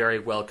feel it's very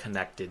well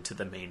connected to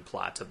the main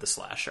plot of the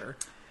slasher.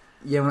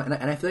 Yeah, and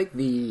I feel like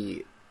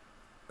the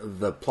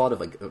plot of,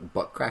 like,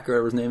 Buttcracker,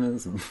 whatever his name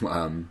is,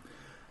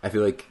 I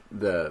feel like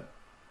the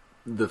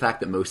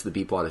fact that most of the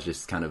B-plot is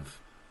just kind of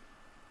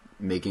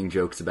making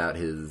jokes about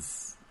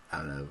his, I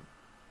don't know,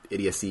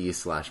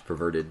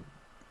 idiocy/perverted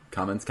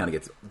comments kind of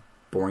gets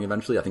boring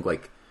eventually. I think,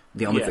 like,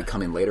 the elements that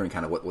come in later and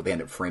kind of what they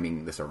end up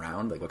framing this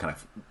around, like what kind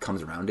of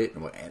comes around it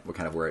and what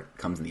kind of where it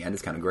comes in the end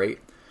is kind of great.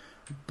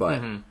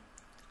 But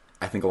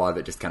I think a lot of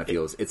it just kind of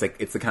feels, it's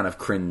the kind of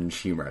cringe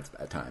humor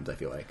at times, I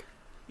feel like.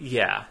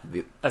 Yeah,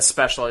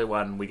 especially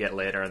when we get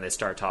later and they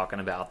start talking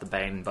about the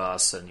bang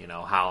bus and,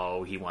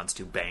 how he wants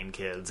to bang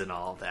kids and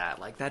all that.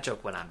 Like, that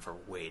joke went on for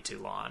way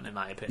too long, in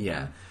my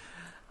opinion.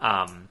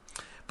 Yeah.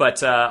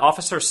 But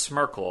Officer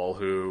Smirkle,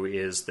 who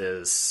is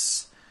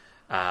this...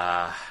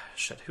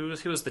 who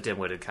was the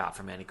dim-witted cop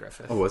from Andy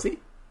Griffith? Oh, was he?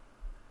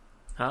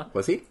 Huh?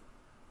 Was he?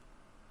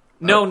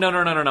 No.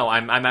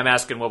 I'm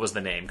asking what was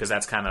the name, because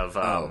that's kind of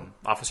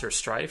Officer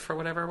Strife or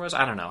whatever it was.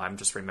 I don't know. I'm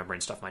just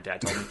remembering stuff my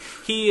dad told me.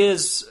 He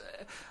is...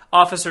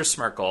 Officer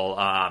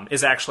Smirkle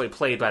is actually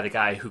played by the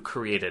guy who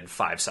created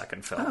 5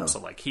 Second Film. Oh. So,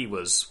 like, he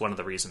was one of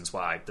the reasons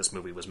why this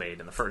movie was made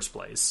in the first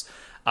place.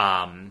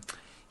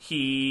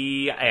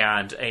 He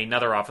and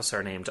another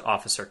officer named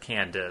Officer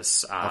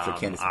Candace, Officer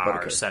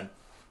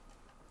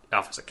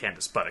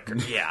Candace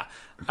Buttiker, yeah,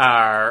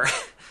 are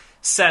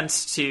sent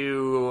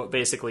to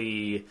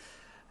basically...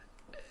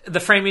 The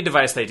framing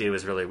device they do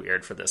is really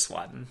weird for this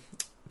one.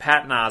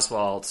 Patton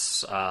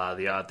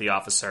Oswalt, the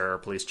officer,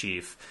 police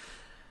chief,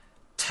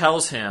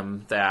 tells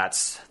him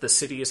that the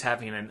city is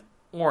having an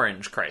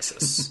orange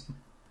crisis.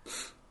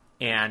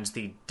 And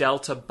the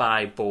Delta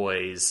Bi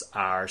boys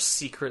are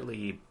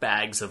secretly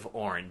bags of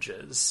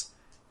oranges.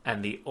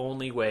 And the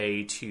only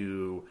way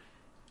to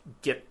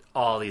get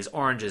all these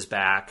oranges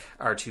back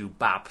are to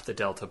bop the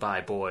Delta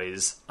Bi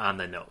boys on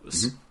the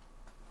nose. Mm-hmm.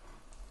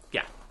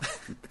 Yeah.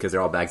 Because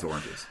they're all bags of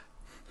oranges.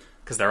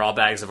 Because they're all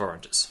bags of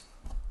oranges.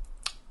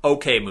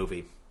 Okay,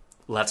 movie.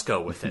 Let's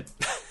go with it.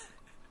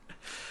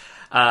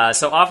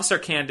 So Officer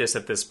Candace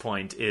at this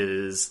point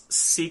is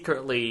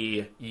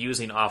secretly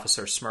using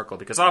Officer Smirkle,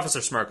 because Officer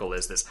Smirkle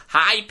is this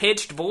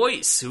high-pitched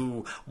voice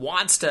who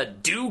wants to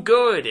do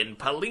good in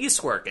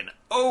police work, and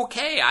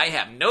okay, I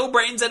have no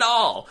brains at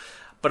all.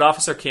 But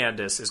Officer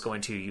Candace is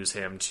going to use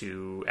him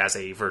as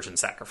a virgin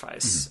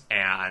sacrifice,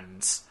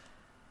 and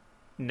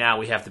now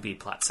we have the B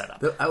plot set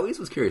up. I always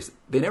was curious.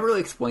 They never really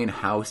explain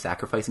how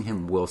sacrificing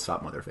him will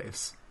stop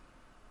Motherface.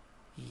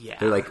 Yeah.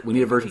 They're like, we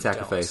need a virgin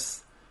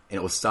sacrifice, and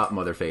it will stop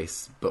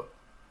Motherface, but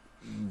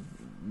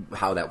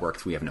how that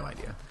works, we have no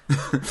idea.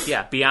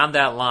 Yeah, beyond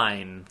that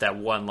line, that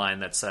one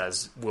line that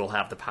says, we'll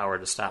have the power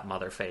to stop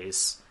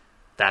Motherface,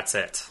 that's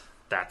it.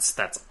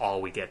 That's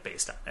all we get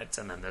based on it.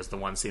 And then there's the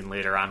one scene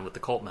later on with the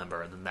cult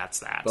member, and then that's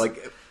that. But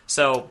like,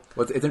 so...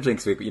 Well, it's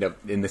interesting, because,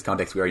 in this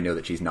context, we already know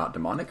that she's not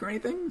demonic or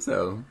anything,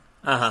 so...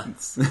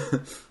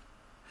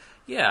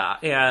 Yeah,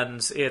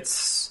 and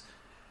it's...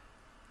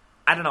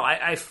 I don't know,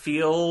 I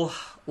feel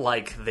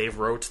like they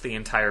wrote the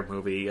entire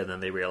movie and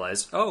then they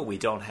realized, oh, we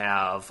don't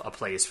have a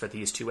place for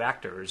these two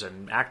actors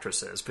and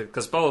actresses,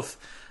 because both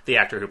the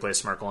actor who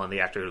plays Smirkle and the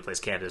actor who plays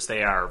Candace,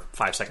 they are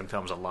 5 Second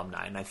Films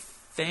alumni, and I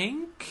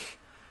think,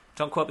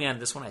 don't quote me on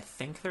this one, I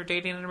think they're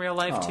dating in real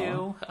life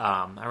too.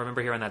 I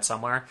remember hearing that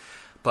somewhere,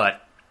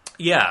 but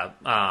yeah,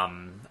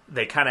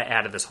 they kind of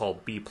added this whole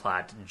B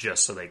plot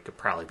just so they could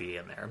probably be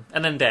in there,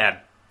 and then Dad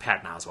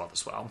Patton Oswalt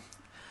as well.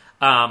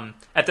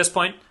 At this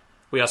point,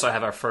 we also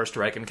have our first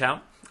Reagan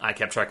count. I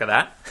kept track of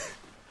that.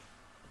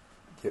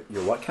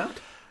 Your what count?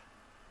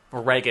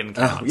 Reagan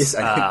count. Oh, yes,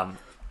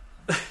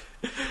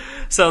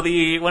 So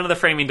one of the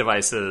framing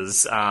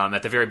devices,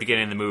 at the very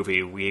beginning of the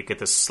movie, we get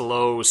this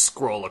slow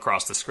scroll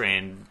across the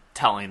screen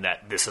telling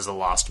that this is a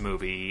lost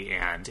movie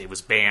and it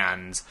was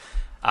banned,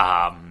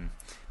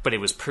 but it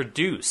was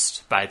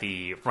produced by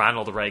the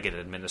Ronald Reagan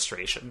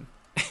administration.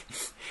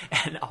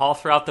 And all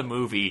throughout the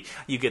movie,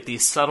 you get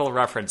these subtle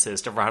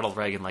references to Ronald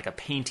Reagan, like a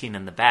painting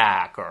in the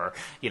back or,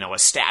 a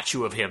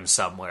statue of him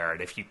somewhere.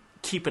 And if you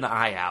keep an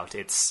eye out,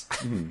 it's...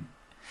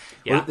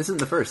 Yeah. Well, this isn't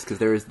the first,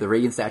 because the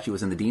Reagan statue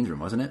was in the Dean's room,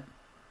 wasn't it?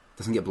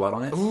 Doesn't get blood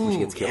on it when she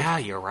gets killed? Yeah,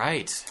 you're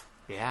right.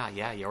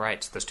 Yeah, you're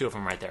right. There's 2 of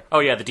them right there. Oh,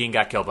 yeah, the Dean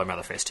got killed by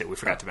Motherface, too. We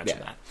forgot to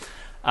mention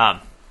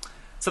that.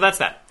 So that's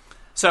that.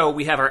 So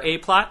we have our A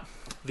plot.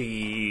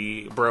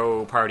 The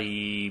bro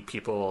party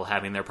people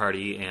having their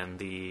party in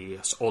the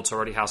old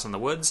sorority house in the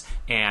woods,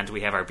 and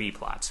we have our B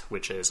plot,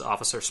 which is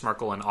Officer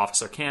Smirkle and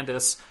Officer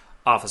Candace.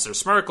 Officer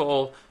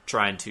Smirkle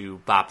trying to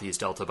bop these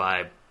Delta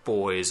Bi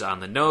boys on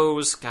the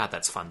nose. God,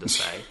 that's fun to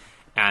say.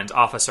 And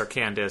Officer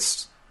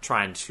Candace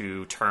trying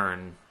to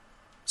turn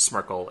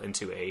Smirkle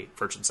into a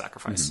virgin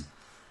sacrifice.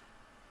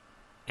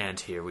 And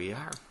here we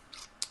are.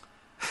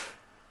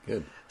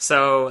 Good.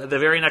 So the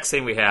very next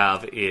thing we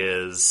have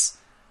is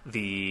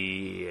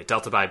the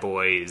Delta Bi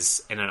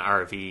boys in an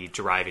RV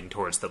driving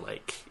towards the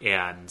lake.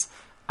 And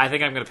I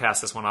think I'm going to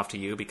pass this one off to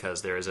you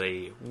because there is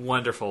a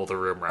wonderful The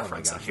Room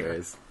reference in here. There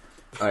is.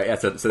 All right, yeah.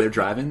 So they're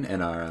driving,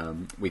 and our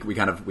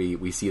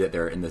we see that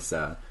they're in this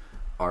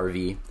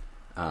RV,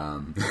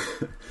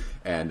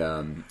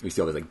 and we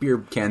see all these like beer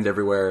cans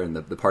everywhere, and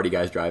the party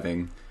guy's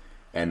driving,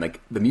 and like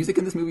the music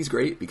in this movie is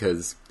great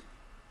because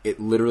it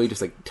literally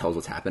just like tells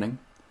what's happening.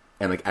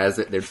 And like as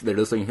they're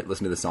listening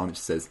to the song, it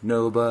just says,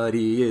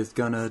 "Nobody is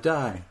gonna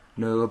die.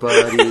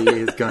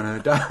 Nobody is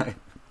gonna die."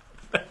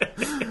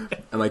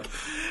 And like,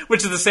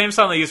 which is the same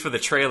song they used for the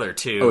trailer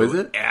too. Oh, is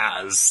it?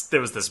 As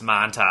there was this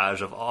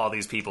montage of all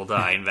these people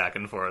dying back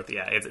and forth.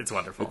 Yeah, it's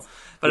wonderful.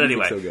 But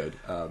anyway, so good.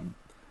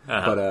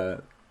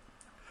 And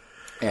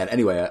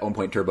anyway, at one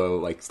point, Turbo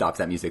like stops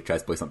that music,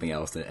 tries to play something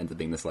else, and it ends up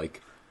being this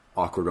like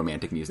awkward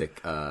romantic music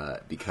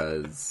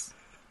because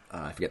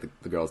I forget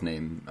the girl's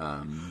name.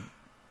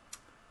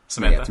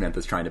 Samantha. Yeah,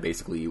 Samantha's trying to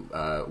basically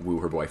woo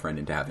her boyfriend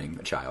into having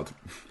a child.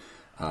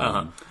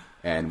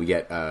 And we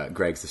get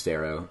Greg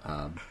Sestero,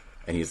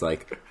 and he's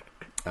like,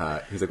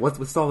 what's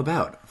it all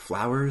about?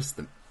 Flowers,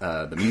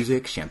 the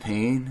music,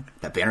 champagne,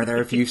 that banner that I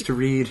refused to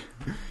read,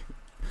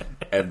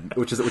 and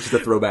which is a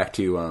throwback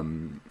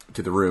to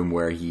The Room,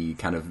 where he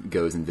kind of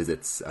goes and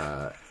visits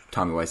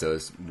Tommy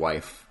Wiseau's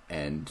wife,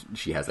 and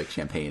she has like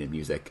champagne and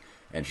music.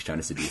 And she's trying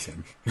to seduce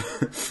him.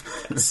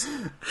 Yes.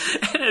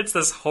 And it's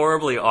this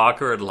horribly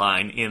awkward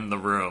line in The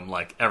Room,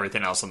 like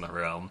everything else in The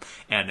Room.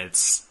 And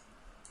it's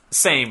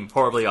same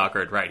horribly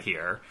awkward right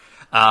here.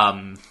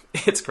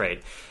 It's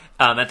great.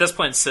 At this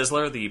point,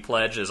 Sizzler, the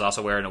pledge, is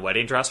also wearing a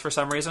wedding dress for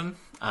some reason.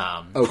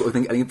 I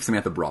think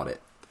Samantha brought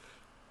it.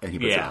 And he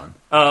puts it on.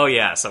 Oh,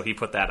 yeah, so he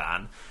put that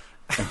on.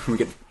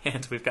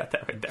 And we've got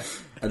that right there.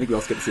 I think we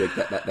also get to see like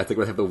that. That's like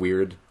they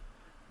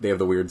have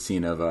the weird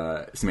scene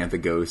of Samantha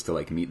goes to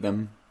like meet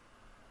them.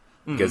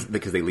 Because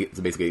they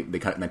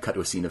cut to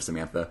a scene of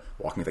Samantha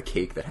walking with a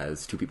cake that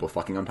has 2 people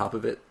fucking on top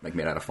of it, like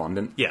made out of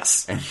fondant.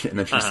 Yes, and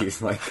then she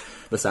sees like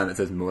the sign that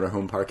says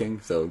motorhome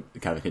parking, so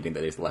kind of hinting that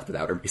they just left it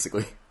out her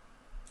basically.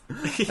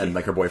 And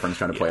like her boyfriend's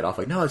trying to play it off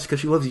like, no, it's because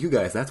she loves you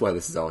guys. That's why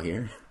this is all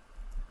here.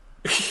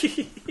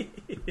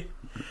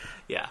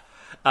 Yeah.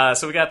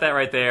 So we got that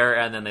right there,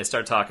 and then they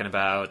start talking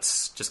about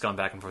just going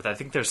back and forth. I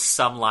think there's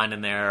some line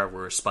in there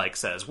where Spike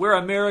says, "We're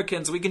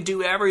Americans, we can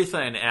do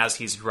everything," as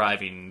he's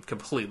driving,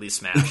 completely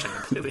smashed. And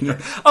completely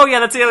Oh, yeah,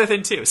 that's the other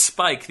thing, too.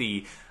 Spike,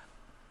 the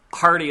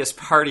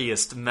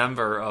partiest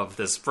member of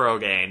this bro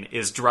gang,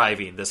 is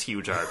driving this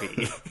huge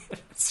RV.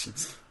 It's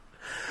just...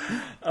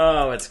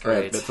 Oh, it's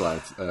great. That's why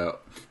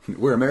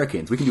we're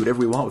Americans. We can do whatever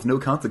we want with no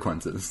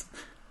consequences.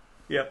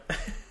 Yep.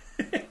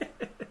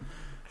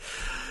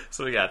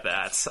 So we got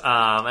that.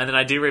 And then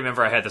I do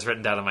remember I had this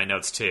written down in my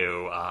notes,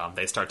 too.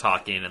 They start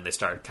talking, and they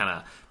start kind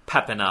of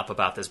pepping up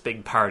about this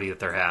big party that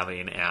they're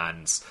having,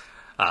 and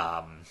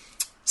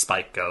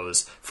Spike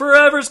goes,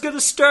 "Forever's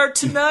gonna start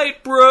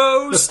tonight,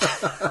 bros!"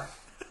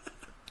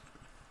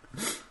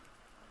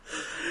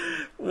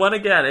 One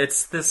again,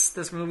 it's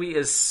this movie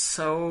is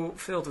so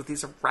filled with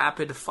these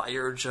rapid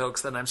fire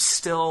jokes that I'm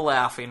still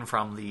laughing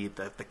from the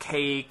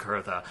cake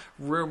or the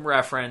room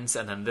reference,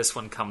 and then this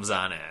one comes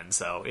on in,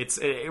 so it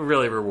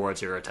really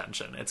rewards your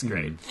attention. It's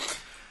great.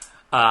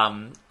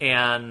 And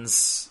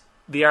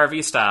the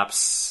RV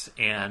stops,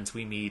 and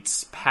we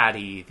meet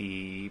Patty,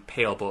 the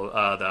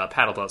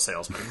paddle boat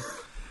salesman,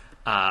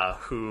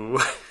 who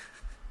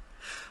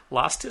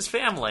lost his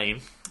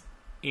family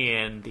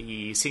in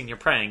the senior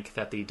prank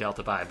that the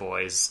Delta Pi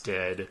boys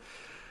did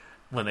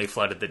when they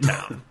flooded the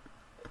town.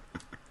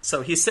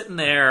 So he's sitting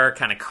there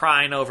kind of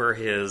crying over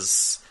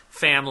his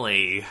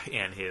family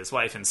and his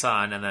wife and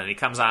son, and then he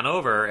comes on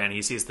over and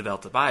he sees the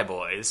Delta Pi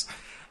boys,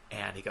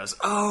 and he goes,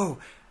 "Oh,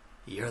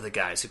 you're the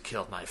guys who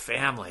killed my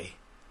family,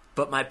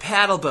 but my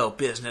paddle boat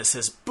business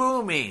is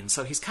booming."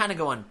 So he's kind of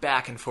going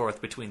back and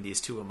forth between these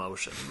two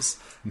emotions.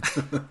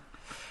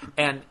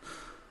 And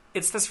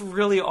it's this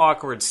really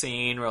awkward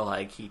scene where,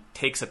 like, he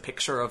takes a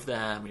picture of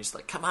them. He's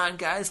like, "Come on,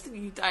 guys,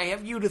 I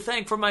have you to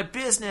thank for my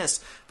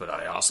business, but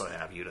I also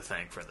have you to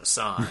thank for the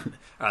son,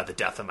 the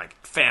death of my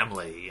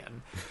family."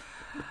 And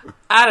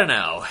I don't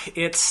know.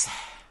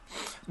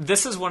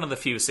 This is one of the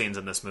few scenes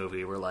in this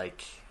movie where,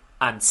 like,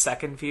 on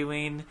second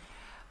viewing,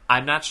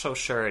 I'm not so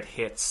sure it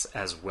hits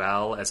as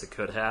well as it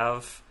could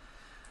have.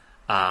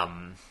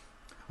 Well,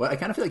 I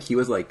kind of feel like he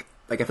was like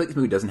I feel like this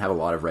movie doesn't have a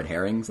lot of red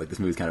herrings. Like, this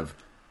movie's kind of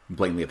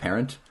blatantly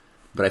apparent.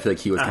 But I feel like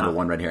he was kind of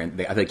one red herring.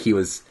 I feel like he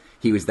was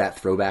that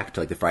throwback to,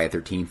 like, the Friday the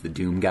 13th, the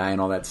Doom guy and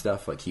all that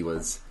stuff. Like, he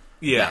was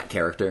that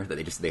character that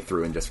they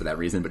threw in just for that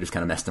reason, but just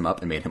kind of messed him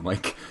up and made him,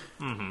 like,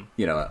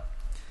 a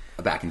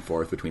back and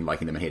forth between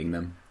liking them and hating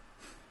them.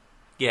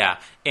 Yeah,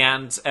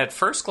 and at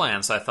first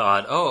glance I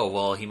thought, oh,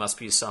 well, he must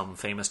be some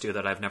famous dude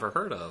that I've never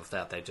heard of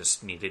that they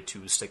just needed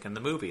to stick in the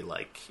movie,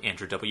 like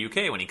Andrew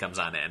WK when he comes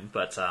on in.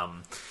 But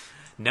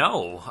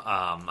no,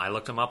 I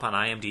looked him up on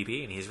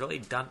IMDb, and he's really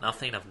done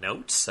nothing of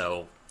note,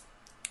 so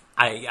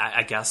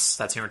I guess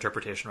that's your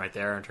interpretation right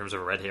there in terms of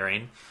a red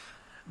herring.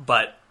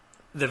 But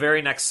the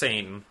very next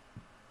scene,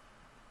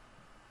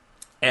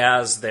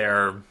 as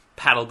they're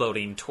paddle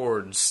boating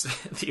towards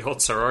the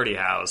old sorority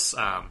house,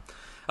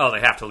 they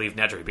have to leave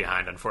Nedry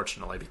behind,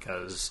 unfortunately,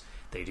 because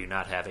they do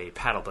not have a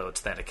paddle boat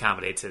that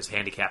accommodates his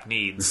handicap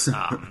needs.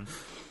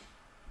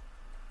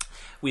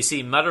 We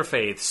see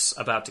Mutterfaith's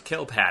about to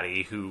kill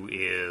Patty, who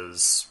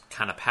is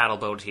kind of paddle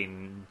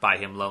boating by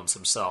him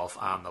lonesome self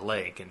on the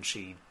lake, and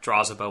she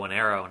draws a bow and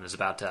arrow and is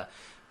about to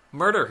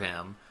murder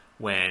him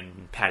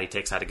when Patty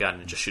takes out a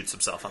gun and just shoots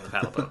himself on the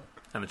paddle boat.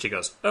 And then she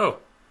goes, "Oh,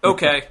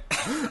 okay."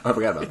 I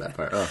forgot about that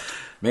part. Oh,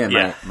 man,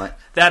 yeah.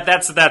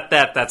 That's a good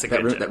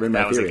joke.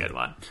 That was a good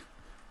one.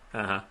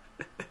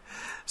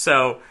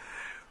 So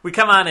we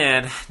come on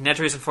in.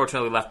 Nedry's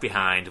unfortunately left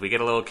behind. We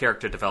get a little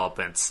character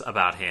development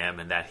about him,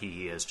 and that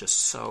he is just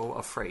so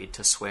afraid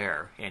to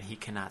swear, and he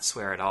cannot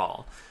swear at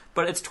all.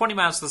 But it's 20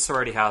 miles to the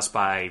sorority house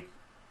by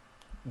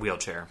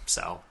wheelchair,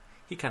 so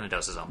he kind of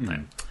does his own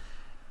thing.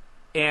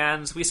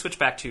 And we switch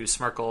back to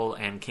Smirkle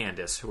and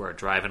Candace, who are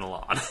driving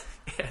along.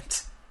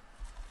 And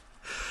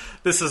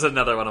this is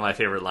another one of my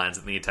favorite lines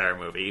in the entire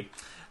movie.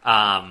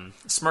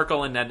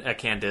 Smirkle and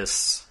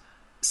Candace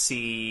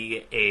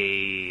see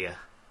a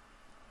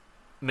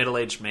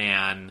middle-aged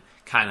man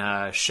kind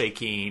of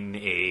shaking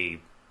a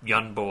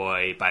young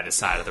boy by the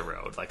side of the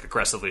road, like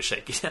aggressively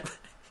shaking him.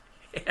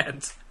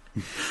 And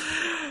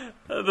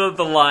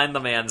the line the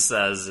man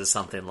says is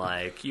something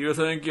like, "You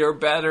think you're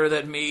better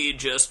than me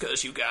just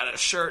because you got a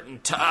shirt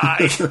and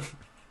tie."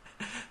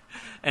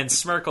 And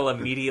Smirkle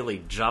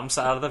immediately jumps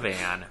out of the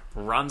van,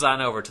 runs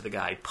on over to the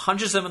guy,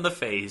 punches him in the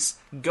face,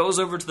 goes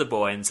over to the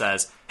boy and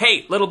says,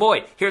 "Hey, little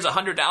boy, here's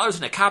 $100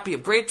 and a copy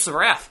of Grapes of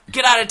Wrath.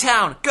 Get out of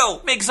town.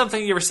 Go, make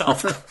something of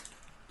yourself."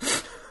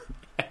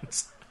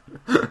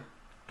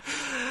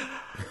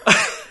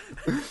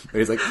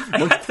 He's like,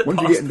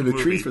 once you get into the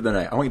trees for the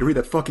night, I want you to read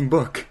that fucking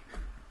book.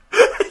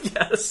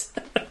 Yes.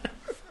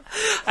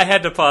 I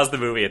had to pause the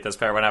movie at this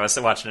part when I was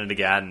watching it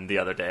again the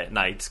other day at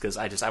night, because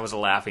I was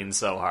laughing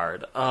so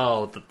hard.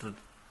 Oh,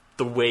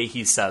 the way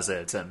he says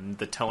it and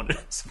the tone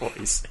of his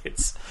voice.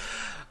 It's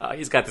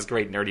he's got this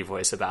great nerdy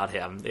voice about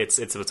him.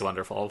 It's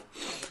wonderful.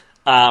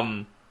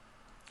 But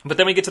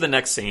then we get to the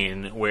next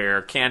scene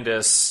where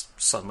Candace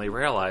suddenly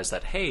realized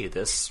that, hey,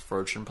 this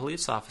virgin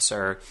police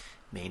officer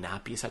may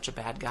not be such a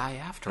bad guy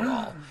after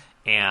all.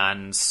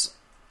 And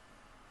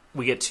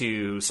we get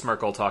to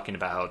Smirkle talking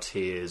about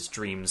his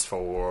dreams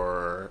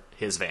for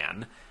his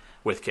van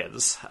with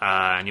kids.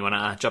 And you want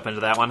to jump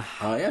into that one?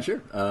 Yeah,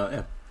 sure.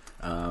 Yeah.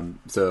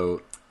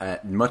 So,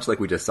 much like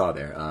we just saw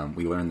there,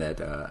 we learned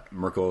that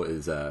Merkel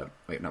is not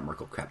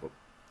Merkel. Crap,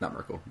 not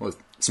Merkel. What was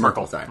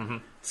Smirkle? Sorry, Mm-hmm.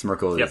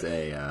 Smirkle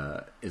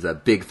Yep. is a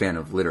big fan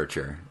of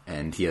literature,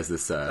 and he has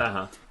this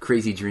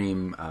crazy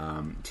dream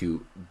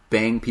to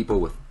bang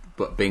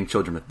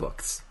children with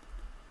books.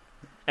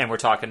 And we're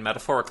talking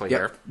metaphorically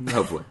here.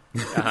 Hopefully.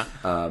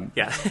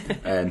 Yeah.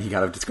 And he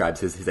kind of describes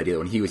his idea that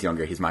when he was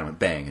younger, his mind went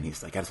bang, and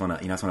he's like, I just want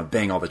to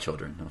bang all the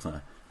children. I just want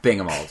to bang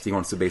them all. So he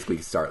wants to basically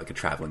start like a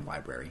traveling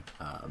library.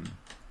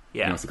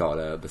 He wants to call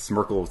it the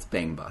Smirkle's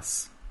Bang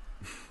Bus.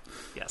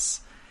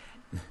 Yes.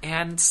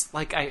 And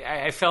like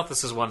I felt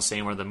this is one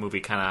scene where the movie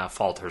kind of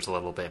falters a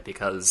little bit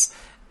because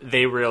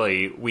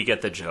we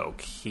get the joke.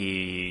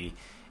 He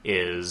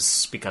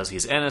is, because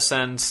he's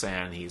innocent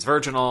and he's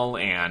virginal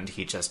and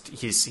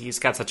he's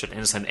got such an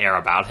innocent air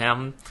about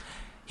him.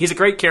 He's a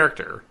great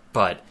character,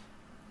 but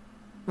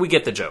we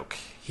get the joke.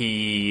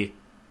 He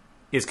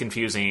is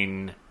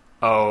confusing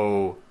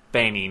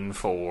banging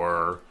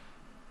for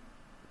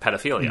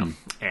pedophilia.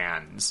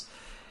 And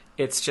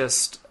it's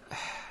just,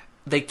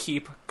 they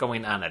keep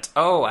going on it.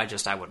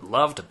 I would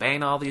love to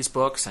bang all these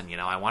books and,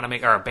 I want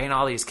to bang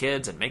all these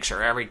kids and make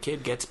sure every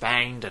kid gets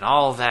banged and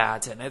all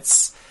that. And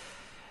it's,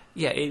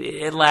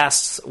 it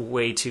lasts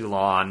way too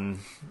long,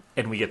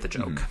 and we get the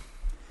joke.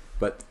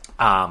 But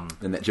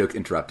then that joke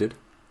interrupted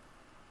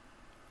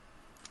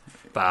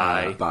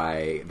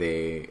by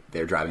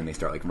they're driving. They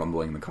start like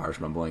rumbling. The car's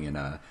rumbling,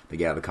 and they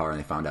get out of the car and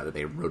they found out that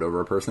they rode over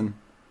a person.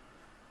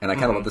 And I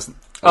kind of love this.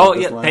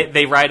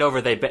 They ride over.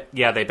 They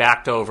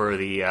backed over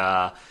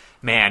the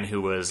man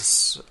who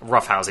was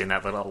roughhousing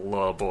that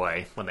little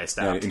boy when they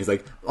stopped. And he's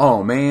like,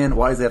 "Oh man,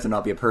 why does it have to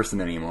not be a person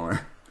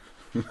anymore?"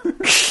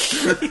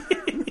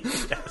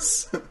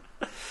 Yes.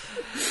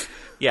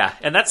 Yeah,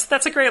 and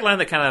that's a great line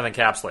that kind of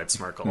encapsulates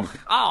Smirkle.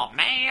 Oh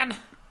man.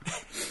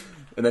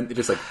 And then it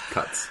just like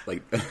cuts,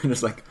 like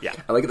just like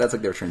I like it. That's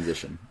like their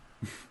transition.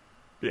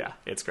 Yeah,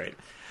 it's great.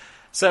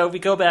 So we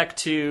go back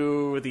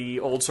to the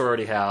old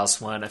sorority house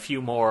when a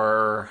few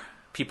more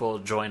people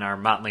join our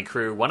motley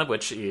crew. One of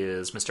which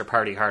is Mr.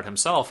 Party Hard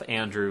himself,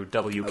 Andrew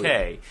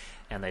WK,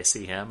 and they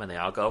see him and they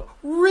all go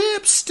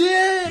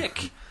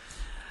Ripstick.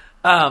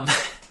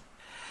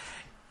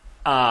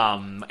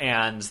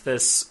 And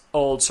this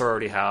old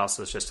sorority house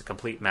is just a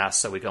complete mess,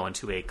 so we go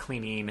into a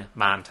cleaning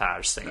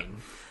montage scene,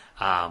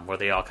 where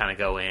they all kind of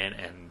go in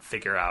and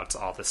figure out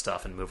all this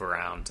stuff and move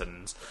around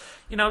and,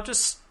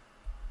 just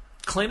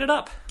clean it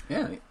up.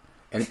 Yeah.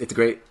 And it's a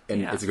great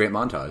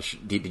montage.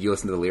 Did you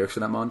listen to the lyrics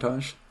for that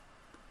montage?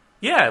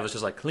 Yeah, it was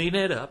just like, clean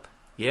it up.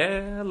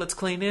 Yeah, let's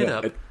clean it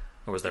up.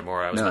 Or was there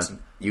more I was missing?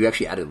 You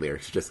actually added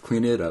lyrics. Just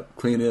clean it up,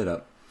 clean it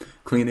up,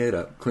 clean it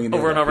up, clean it up.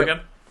 Over and over again?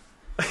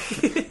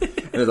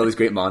 And there's all these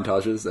great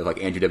montages of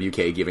like Andrew WK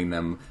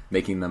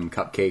making them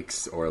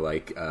cupcakes, or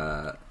like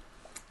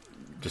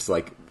just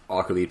like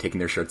awkwardly taking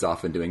their shirts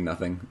off and doing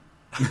nothing.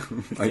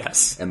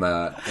 Yes. And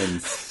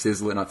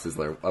Sizzler, not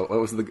Sizzler.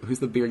 Who's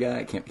the beer guy?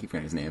 I can't keep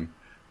forgetting his name.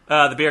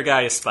 The beer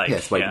guy is Spike. Yeah,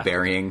 Spike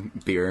burying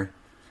beer.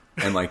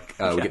 And like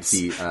we get to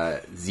see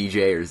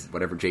ZJ or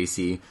whatever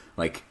JC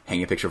like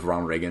hang a picture of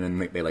Ronald Reagan,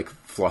 and they like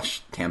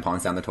flush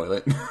tampons down the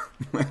toilet.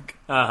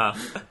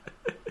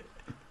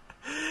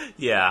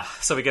 Yeah,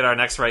 so we get our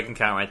next Reagan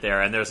count right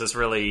there, and there's this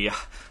really...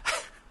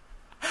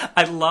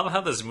 I love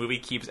how this movie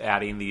keeps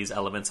adding these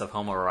elements of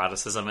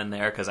homoeroticism in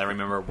there, because I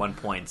remember at one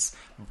point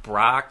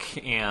Brock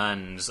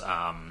and...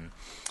 I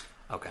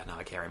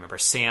can't remember.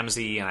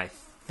 Samsey, and I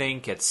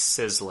think it's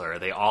Sizzler.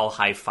 They all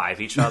high-five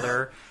each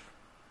other,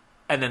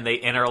 and then they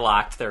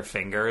interlocked their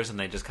fingers, and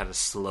they just kind of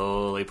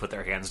slowly put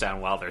their hands down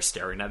while they're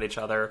staring at each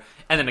other,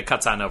 and then it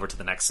cuts on over to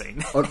the next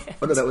scene. Who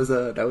was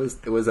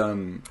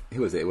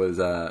it?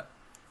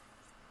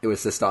 It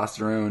was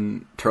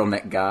Testosterone,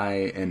 Turtleneck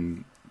Guy,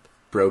 and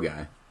Bro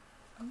Guy.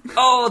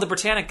 Oh, the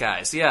Britannic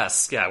guys,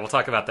 yes. Yeah, we'll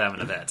talk about them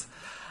in a bit.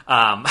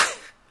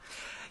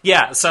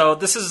 Yeah, so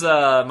this is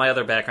my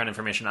other background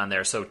information on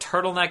there. So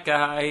Turtleneck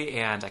Guy,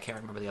 and I can't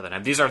remember the other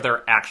name. These are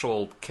their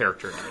actual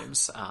character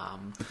names.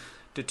 Come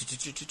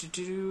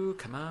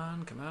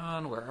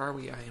on, where are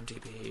we?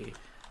 IMDb.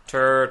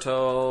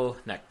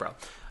 Turtleneck Bro.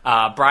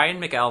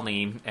 Brian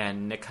McElney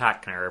and Nick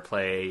Hockner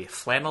play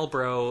Flannel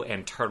Bro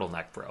and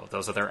Turtleneck Bro.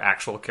 Those are their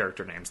actual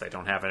character names. They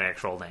don't have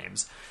actual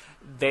names.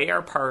 They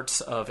are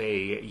parts of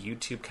a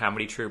YouTube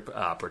comedy troupe,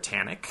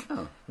 Britannic,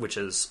 which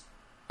is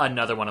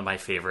another one of my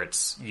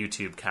favorites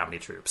YouTube comedy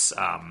troupes.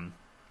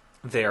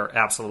 They're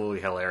absolutely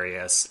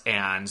hilarious,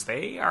 and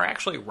they are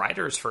actually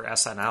writers for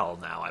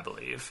SNL now, I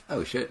believe.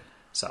 Oh, shit.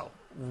 So,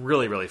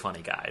 really, really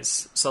funny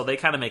guys. So they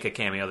kind of make a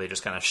cameo. They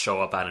just kind of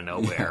show up out of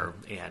nowhere,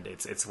 and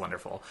it's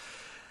wonderful.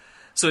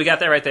 So we got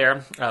that right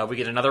there. We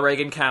get another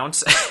Reagan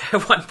count.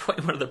 At one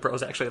point, one of the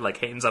bros actually like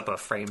hangs up a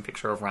framed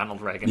picture of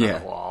Ronald Reagan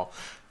on the wall.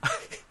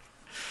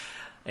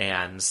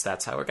 And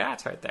that's how it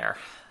got right there.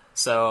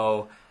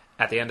 So,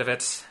 at the end of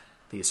it,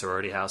 The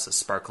sorority house is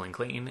sparkling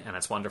clean, and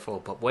it's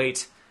wonderful. But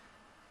wait,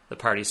 the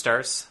party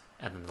starts,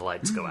 and then the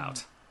lights go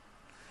out.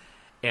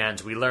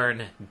 And we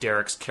learn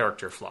Derek's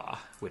character flaw,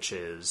 which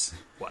is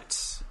what?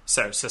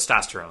 So,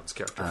 Testosterone's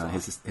character flaw.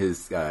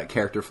 His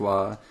character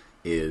flaw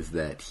is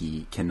that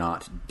he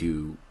cannot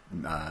do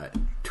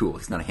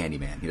tools. He's not a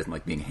handyman. He doesn't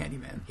like being a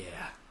handyman.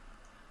 Yeah.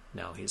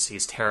 No,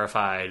 he's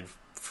terrified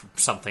from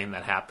something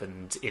that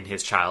happened in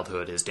his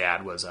childhood. His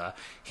dad was a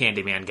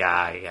handyman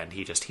guy, and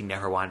he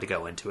never wanted to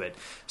go into it.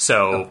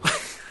 So,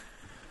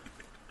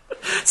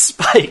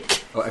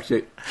 Spike. Oh,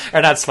 actually,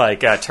 or not Spike.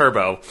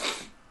 Turbo.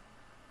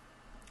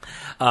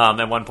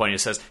 At one point, he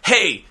says,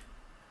 "Hey,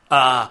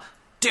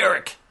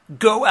 Derek,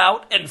 go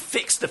out and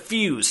fix the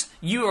fuse.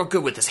 You are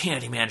good with this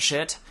handyman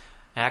shit."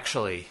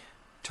 Actually,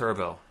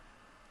 Turbo,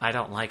 I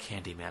don't like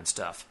handyman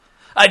stuff.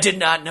 I did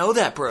not know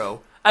that,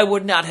 bro. I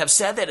would not have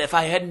said that if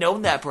I had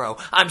known that, bro.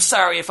 I'm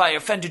sorry if I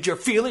offended your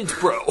feelings,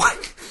 bro.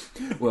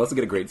 We also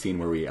get a great scene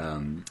where we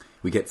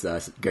get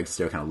Greg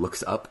Sestero kind of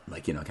looks up,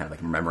 like, you know, kind of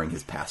like remembering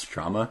his past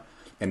trauma,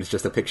 and it's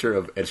just a picture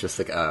of, it's just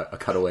like a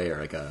cutaway or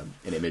like an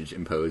image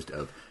imposed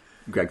of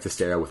Greg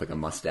Sestero with like a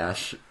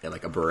mustache and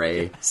like a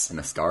beret and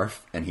a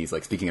scarf, and he's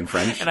like speaking in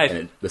French,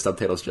 and the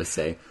subtitles just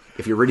say,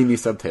 "If you're reading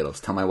these subtitles,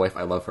 tell my wife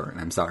I love her,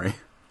 and I'm sorry."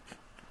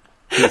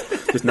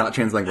 just not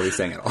translating what he's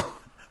saying at all.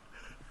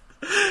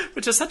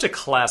 Which is such a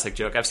classic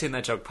joke. I've seen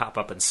that joke pop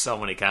up in so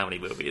many comedy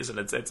movies, and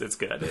it's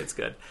good. It's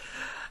good.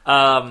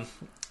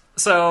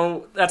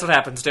 So that's what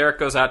happens. Derek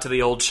goes out to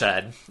the old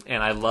shed,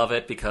 and I love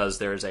it because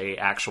there's a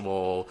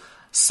actual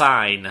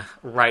sign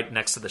right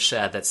next to the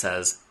shed that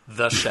says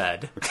 "The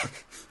Shed."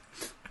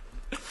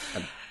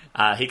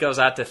 He goes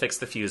out to fix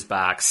the fuse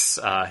box.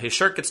 His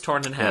shirt gets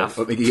torn in half.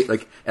 And I feel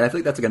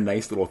like that's like a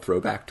nice little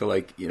throwback to,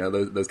 like, you know,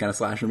 those kind of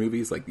slasher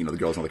movies. Like, you know, the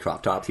girls on the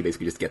crop tops. He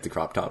basically just gets a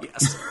crop top.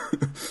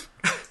 Yes.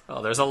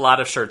 Oh, there's a lot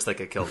of shirts that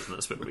get killed in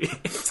this movie.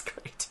 It's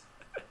great.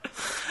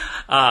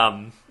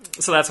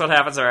 So that's what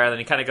happens there. Then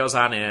he kind of goes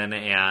on in,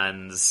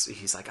 and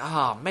he's like,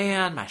 "Oh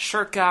man, my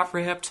shirt got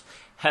ripped."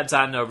 Heads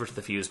on over to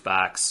the fuse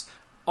box.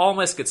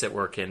 Almost gets it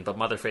working, but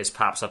Motherface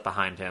pops up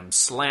behind him,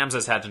 slams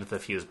his head into the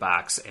fuse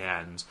box,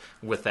 and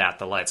with that,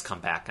 the lights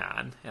come back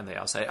on. And they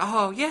all say,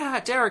 "Oh,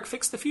 yeah, Derek,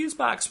 fix the fuse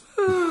box.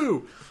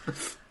 Woo!"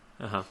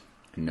 And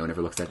no one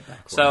ever looks at it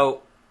back.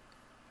 So,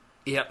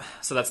 yep.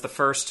 So that's the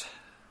first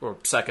or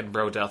second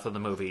bro death of the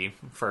movie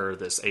for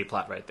this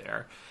A-plot right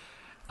there.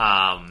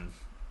 And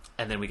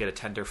then we get a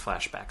tender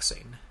flashback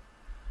scene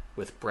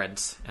with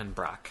Brent and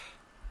Brock.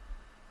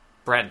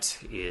 Brent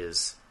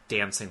is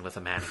dancing with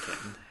a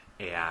mannequin.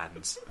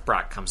 And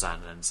Brock comes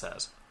on and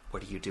says,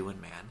 "What are you doing,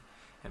 man?"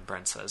 And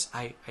Brent says,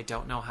 I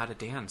don't know how to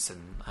dance,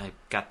 and I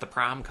got the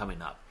prom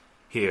coming up.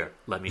 "Here,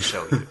 let me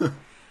show you."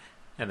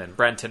 And then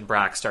Brent and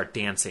Brock start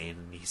dancing,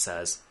 and he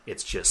says,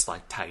 "It's just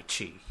like Tai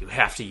Chi. You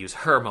have to use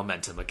her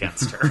momentum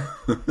against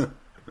her."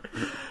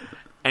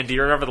 And do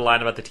you remember the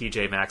line about the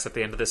TJ Maxx at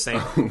the end of this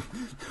scene?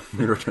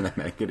 We return that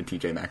mannequin to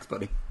TJ Maxx,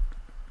 buddy.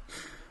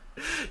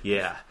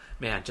 Yeah.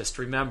 Man, just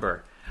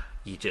remember,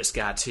 you just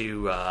got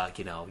to,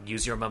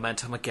 use your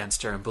momentum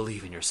against her and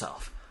believe in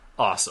yourself.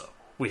 Also,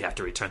 we have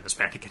to return this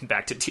mannequin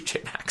back to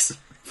TJ Maxx.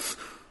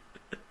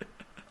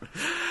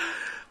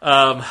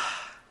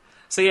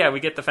 So yeah, we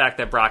get the fact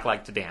that Brock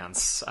liked to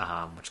dance,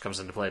 which comes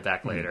into play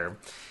back later.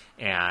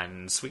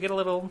 And we get a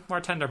little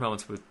more tender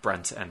moments with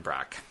Brent and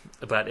Brock.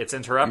 But it's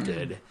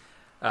interrupted.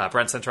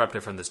 Brent's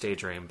interrupted from this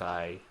daydream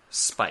by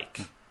Spike,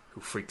 who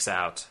freaks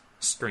out,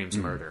 screams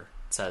murder,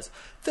 says,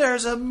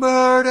 "There's a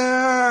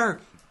murder!"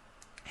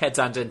 Heads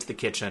on into the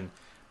kitchen,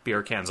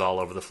 beer cans all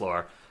over the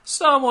floor.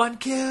 "Someone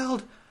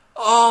killed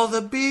all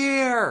the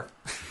beer!"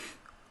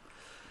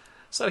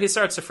 So he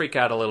starts to freak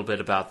out a little bit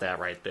about that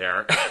right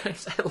there. I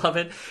love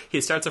it.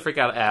 He starts to freak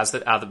out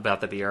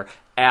about the beer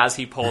as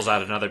he pulls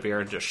out another beer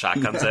and just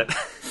shotguns it.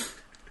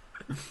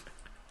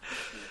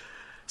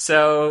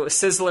 So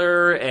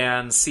Sizzler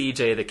and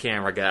CJ, the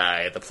camera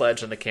guy, the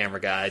Pledge and the camera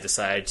guy,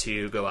 decide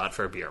to go out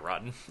for a beer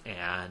run.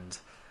 And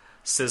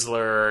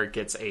Sizzler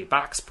gets a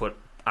box put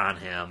on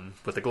him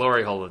with a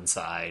glory hole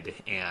inside,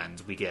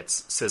 and we get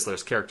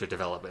Sizzler's character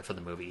development for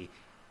the movie.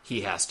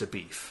 He has to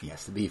beef. He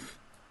has to beef.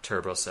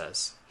 Turbo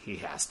says he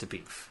has to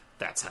beef.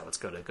 That's how it's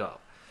going to go.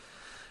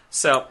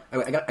 So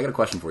I got a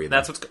question for you.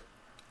 That's what's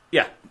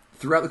yeah.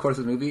 Throughout the course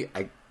of the movie,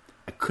 I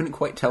couldn't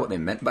quite tell what they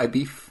meant by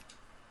beef.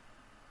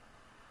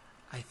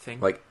 I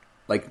think like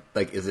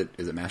is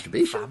it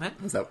masturbation? Vomit?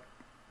 Is that?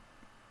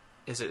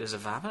 Is it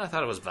vomit? I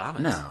thought it was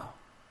vomit. No.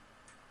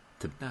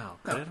 Could it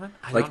have been?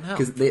 I like, don't know.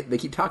 Because they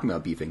keep talking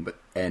about beefing,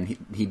 and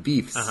he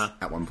beefs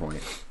at one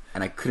point,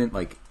 and I couldn't,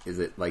 like, is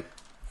it like?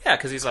 Yeah,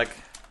 because he's like.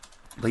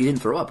 But he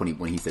didn't throw up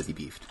when he says he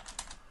beefed.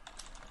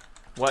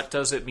 What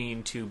does it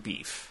mean to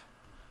beef?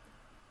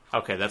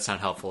 Okay, that's not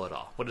helpful at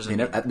all. What does it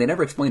mean? They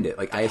never explained it.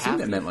 Like, I assumed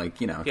it meant, like,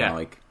 kind of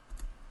like,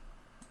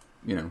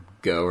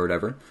 go or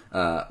whatever.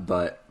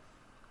 But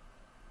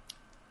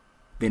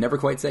they never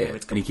quite say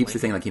it. And he keeps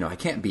saying, like, I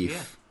can't beef.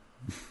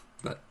 Yeah.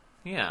 But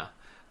yeah,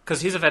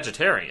 because he's a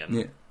vegetarian.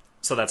 Yeah.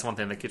 So that's one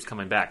thing that keeps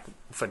coming back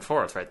and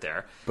forth right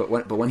there. But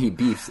when he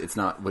beefs, it's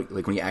not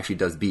like when he actually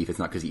does beef. It's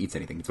not because he eats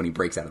anything. It's when he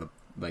breaks out of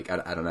the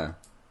I don't know.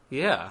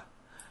 Yeah.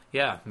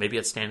 Maybe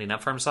it's standing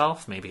up for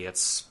himself. Maybe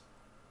it's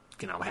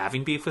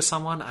having beef with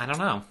someone. I don't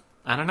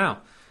know.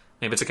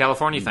 Maybe it's a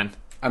California thing.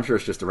 I'm sure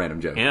it's just a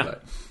random joke. Yeah.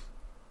 But.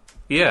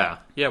 Yeah.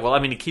 Well, I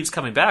mean, he keeps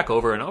coming back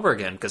over and over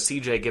again because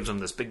CJ gives him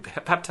this big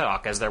pep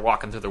talk as they're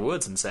walking through the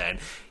woods and saying,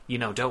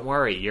 don't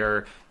worry,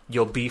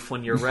 you'll beef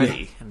when you're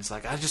ready. And it's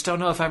like, I just don't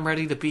know if I'm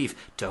ready to beef.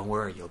 Don't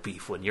worry, you'll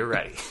beef when you're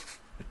ready.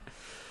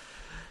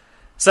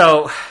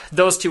 So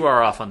those two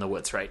are off on the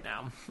woods right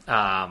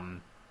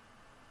now.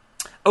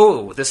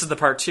 This is the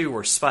part 2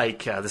 where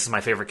Spike, this is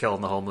my favorite kill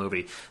in the whole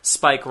movie,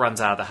 Spike runs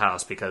out of the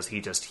house because he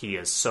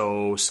is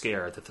so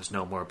scared that there's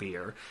no more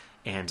beer.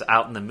 And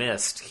out in the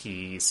mist,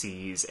 he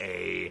sees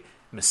a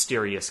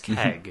mysterious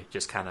keg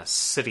just kind of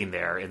sitting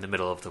there in the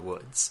middle of the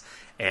woods.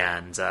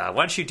 And why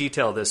don't you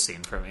detail this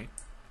scene for me?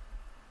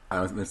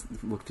 Let's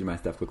look through my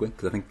stuff quickly,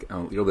 because I think you're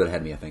a little bit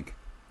ahead of me, I think.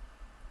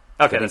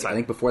 Okay, I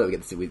think before that we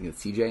get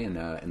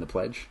CJ in the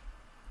pledge.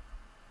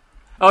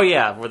 Oh,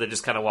 yeah, where they're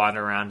just kind of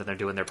wandering around and they're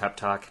doing their pep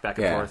talk back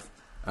and forth.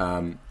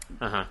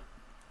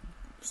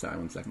 Sorry,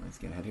 1 second. Let's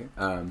get ahead here.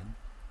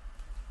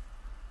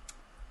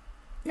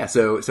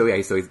 So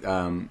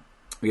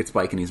we get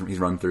Spike and he's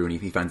run through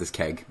and he finds this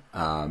keg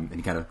and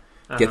he kind of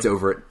gets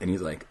over it and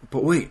he's like,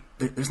 but wait,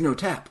 there's no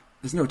tap.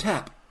 There's no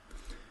tap.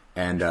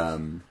 And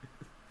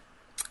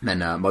then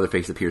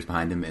Motherface appears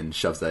behind him and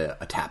shoves a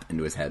tap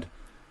into his head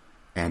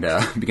and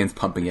begins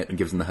pumping it and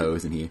gives him the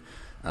hose and he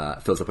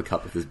fills up a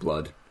cup with his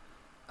blood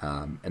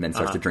and then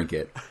starts to drink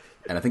it.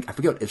 And I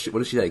forget,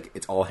 what is she like?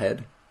 It's all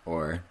head?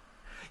 Or...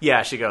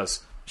 Yeah, she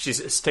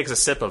takes a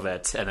sip of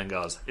it and then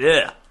goes,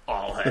 yeah,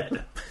 all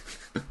head.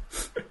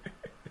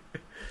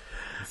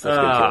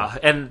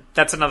 And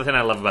that's another thing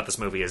I love about this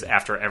movie is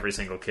after every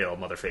single kill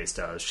Motherface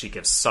does, she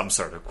gives some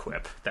sort of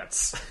quip.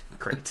 That's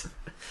great.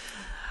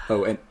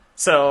 And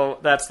so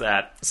that's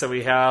that. So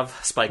we have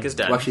Spike is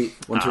dead. Well, actually,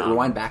 want to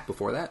rewind back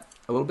before that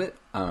a little bit.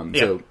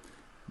 So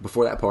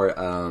before that part,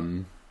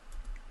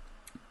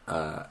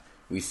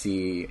 we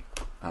see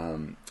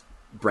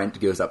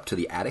Brent goes up to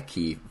the attic.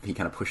 He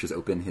kind of pushes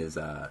open his.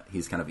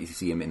 You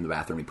see him in the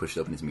bathroom. He pushes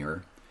open his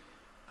mirror,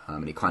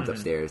 and he climbs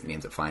upstairs and he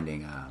ends up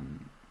finding.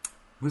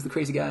 Who's the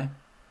crazy guy?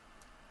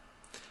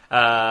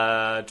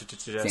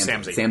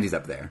 Samsy. Samsy's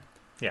up there.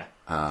 Yeah.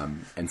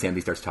 And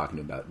Samsy starts talking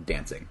to him about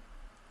dancing,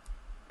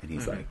 and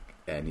he's like,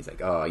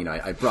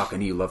 oh, Brock, I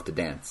knew you love to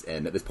dance.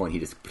 And at this point, he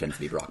just pretends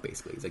to be Brock.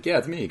 Basically, he's like, yeah,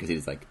 it's me, because he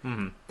just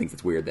thinks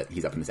it's weird that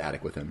he's up in this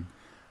attic with him.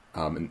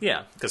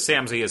 Yeah, because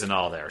Samsy isn't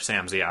all there.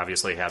 Samsy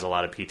obviously has a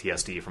lot of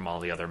PTSD from all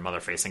the other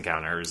Motherface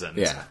encounters, and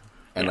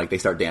they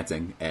start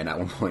dancing. And at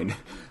one point,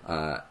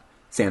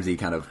 Samsy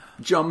kind of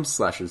jumps,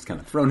 is kind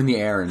of thrown in the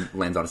air and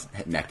lands on his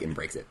neck and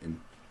breaks it and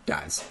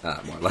dies,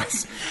 more or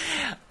less.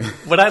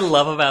 What I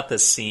love about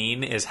this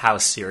scene is how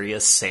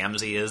serious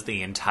Samsy is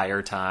the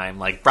entire time.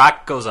 Like,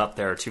 Brock goes up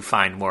there to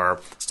find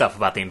more stuff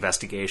about the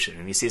investigation,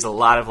 and he sees a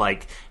lot of,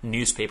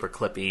 newspaper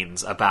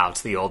clippings about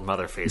the old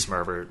Motherface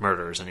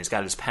murders, and he's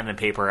got his pen and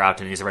paper out,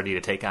 and he's ready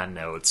to take on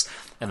notes.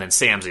 And then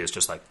Samsy is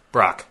just like,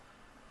 Brock,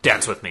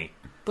 dance with me.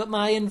 But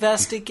my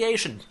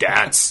investigation.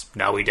 Dance.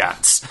 Now we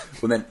dance.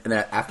 Well, and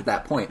then after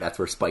that point, that's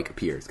where Spike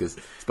appears, because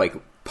Spike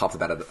pops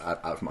up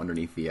out from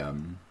underneath the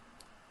stairs.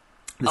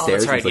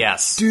 That's right, like,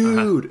 yes.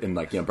 Dude! And,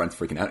 Brent's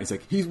freaking out. He's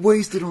like, he's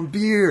wasted on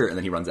beer! And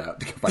then he runs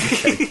out to go find the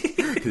keg,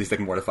 because he's,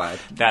 mortified.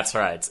 That's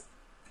right.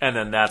 And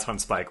then that's when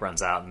Spike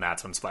runs out, and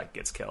that's when Spike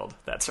gets killed.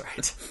 That's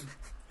right.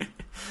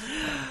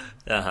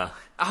 Oh,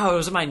 it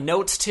was in my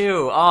notes,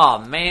 too. Oh,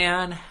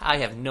 man. I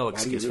have no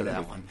excuse for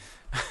that one.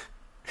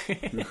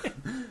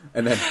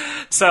 And then,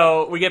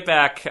 so we get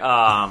back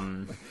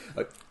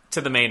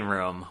to the main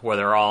room where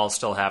they're all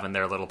still having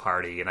their little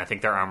party, and I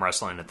think they're arm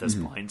wrestling at this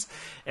point.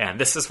 And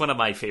this is one of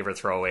my favorite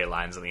throwaway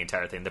lines in the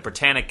entire thing. The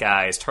Britannic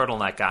guys,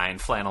 turtleneck guy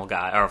and flannel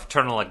guy, or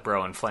turtleneck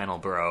bro and flannel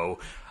bro,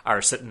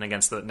 are sitting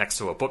next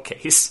to a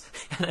bookcase.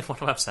 And then one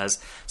of them says,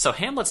 "So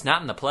Hamlet's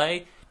not in the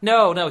play?"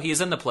 No,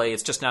 he's in the play.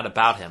 It's just not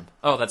about him.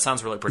 Oh, that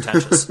sounds really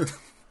pretentious.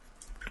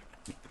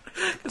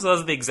 Because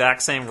those are the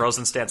exact same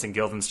Rosenstantz and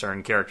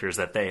Guildenstern characters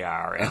that they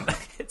are, and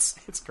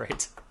it's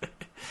great.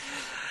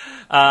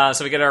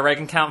 So we get our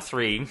Reagan count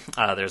 3.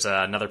 There's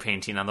another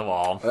painting on the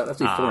wall. That's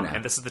 4 now.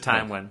 And this is the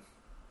time when...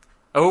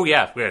 Oh,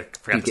 yeah, we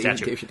forgot the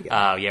statue.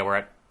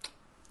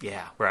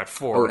 We're at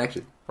 4. Oh,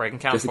 actually, Reagan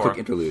count just 4. Just a quick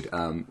interlude.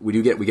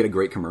 We get a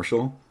great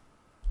commercial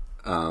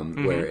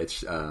where it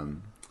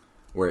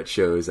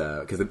shows...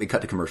 Because they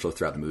cut to commercials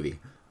throughout the movie.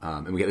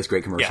 And we get this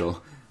great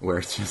commercial where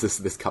it's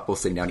just this couple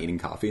sitting down eating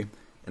coffee,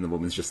 and the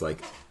woman's just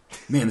like,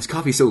 man, this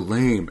coffee's so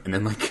lame. And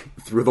then,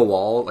 through the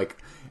wall,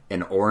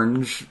 an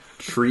orange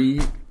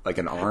tree,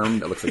 an arm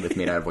that looks like it's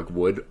made out of,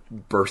 wood,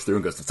 bursts through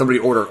and goes, did somebody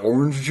order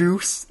orange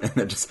juice? And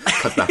then just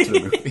cuts back to the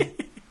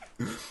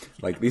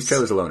movie. These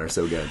trailers alone are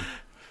so good.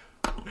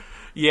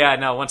 Yeah,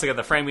 no, once again,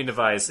 the framing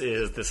device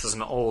this is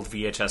an old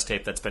VHS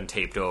tape that's been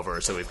taped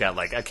over, so we've got,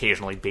 like,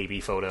 occasionally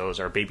baby photos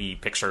or baby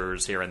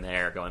pictures here and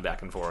there going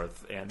back and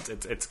forth, and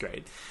it's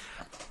great.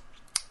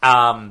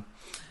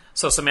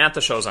 So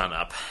Samantha shows on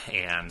up,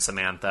 and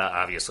Samantha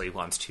obviously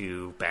wants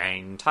to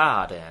bang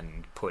Todd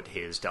and put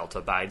his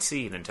Delta Bide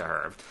seed into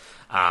her.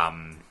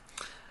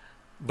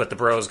 But the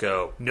bros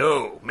go,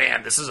 no,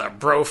 man, this is a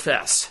bro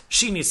fest.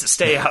 She needs to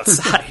stay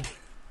outside.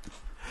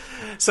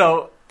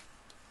 So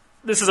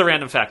this is a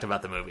random fact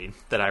about the movie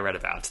that I read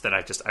about that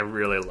I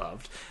really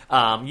loved.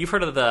 You've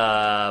heard of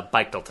the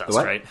Bechtel test,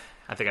 right?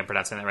 I think I'm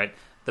pronouncing that right.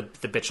 The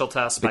Bechtel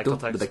test? Bechtel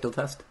test? The Bechtel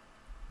test?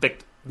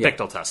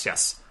 Bechtel test,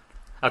 yes.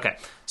 Okay.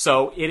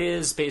 So it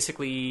is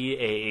basically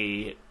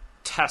a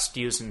test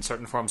used in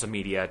certain forms of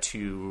media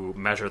to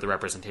measure the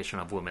representation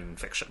of women in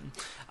fiction.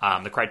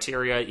 The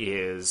criteria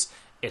is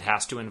it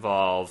has to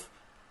involve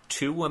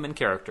two women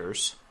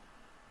characters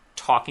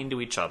talking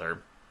to each other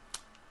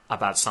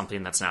about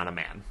something that's not a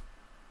man.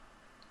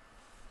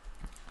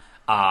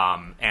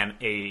 And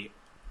a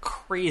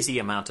crazy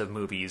amount of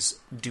movies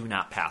do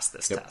not pass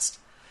this test.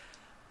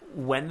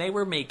 When they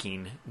were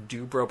making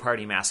Do Bro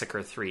Party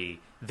Massacre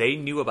 3, they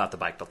knew about the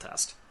Bechtel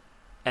test,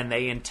 and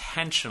they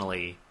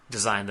intentionally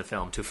designed the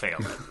film to fail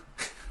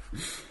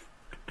it.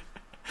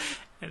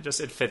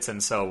 It fits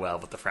in so well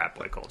with the frat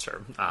boy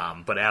culture.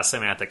 But as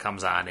Samantha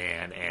comes on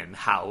in and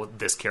how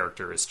this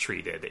character is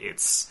treated,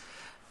 it's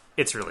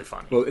really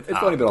funny. Well, it's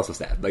funny, but also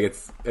sad. Like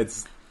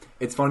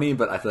it's funny,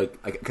 but I feel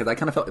like because I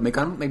kind of felt it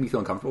kind of made me feel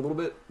uncomfortable a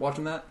little bit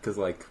watching that because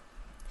like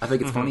I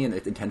think it's funny and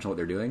it's intentional what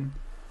they're doing,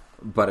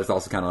 but it's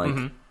also kind of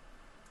like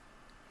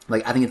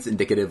like I think it's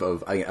indicative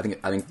of I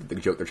think the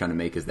joke they're trying to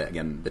make is that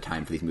again the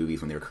time for these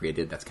movies when they were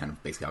created, that's kind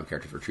of basically how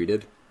characters were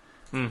treated.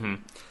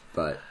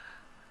 But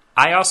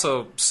I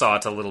also saw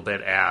it a little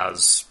bit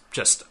as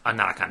just a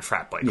knock on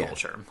frat boy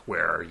culture,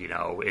 where, you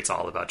know, it's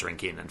all about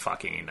drinking and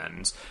fucking,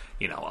 and,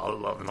 you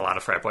know, in a lot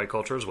of frat boy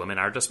cultures, women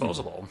are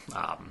disposable,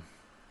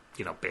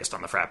 you know, based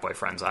on the frat boy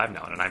friends I've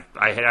known. And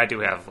I do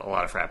have a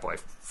lot of frat boy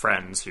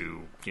friends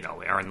who, you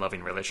know, are in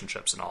loving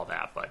relationships and all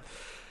that, but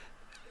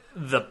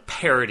the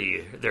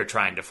parody they're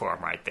trying to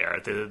form right there,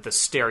 the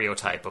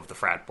stereotype of the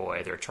frat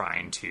boy they're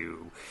trying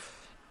to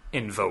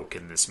invoke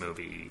in this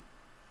movie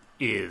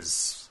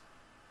is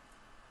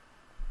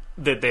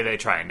that they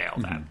try and nail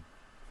that.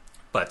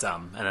 But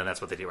and then that's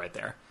what they do right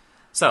there.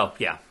 So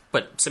yeah,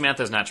 but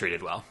Samantha's not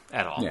treated well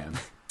at all. Yeah.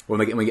 Well,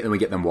 we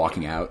get them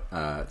walking out.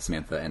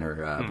 Samantha and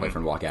her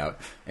boyfriend walk out,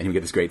 and we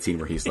get this great scene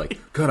where he's like,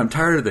 "God, I'm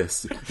tired of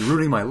this. You're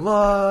ruining my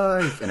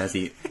life." And as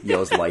he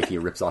yells "life," he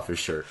rips off his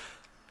shirt,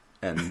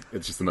 and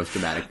it's just the most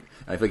dramatic.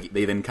 I feel like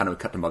they then kind of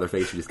cut to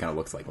Motherface, who just kind of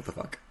looks like, "What the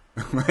fuck?"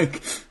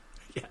 Like,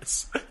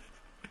 yes.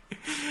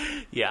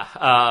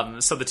 Yeah,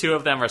 so the two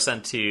of them are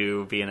sent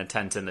to be in a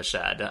tent in the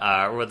shed.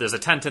 Where there's a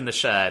tent in the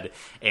shed,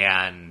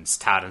 and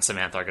Todd and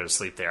Samantha are going to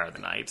sleep there the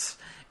night.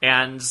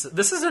 And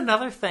this is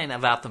another thing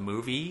about the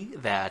movie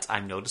that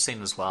I'm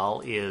noticing as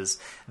well, is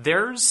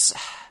there's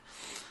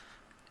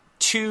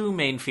two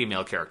main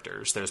female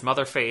characters. There's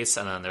Motherface,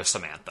 and then there's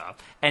Samantha.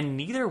 And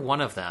neither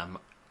one of them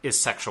is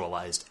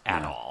sexualized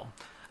at all.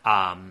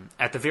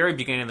 At the very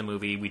beginning of the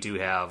movie, we do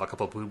have a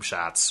couple boob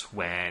shots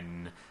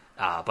when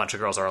a bunch of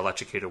girls are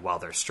electrocuted while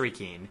they're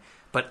streaking,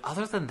 but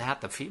other than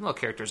that, the female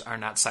characters are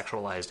not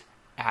sexualized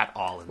at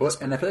all in this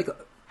movie. And I feel like,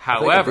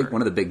 however,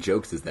 one of the big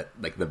jokes is that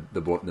like the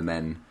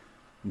men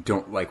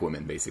don't like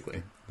women,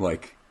 basically.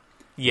 Like,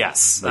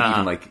 yes,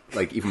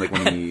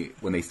 even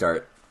when they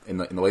start in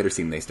the later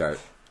scene, they start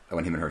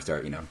when him and her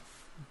start, you know,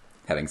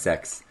 having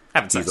sex.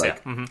 He's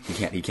like,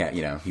 he can't,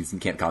 you know, he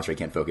can't concentrate,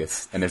 can't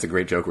focus. And there's a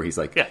great joke where he's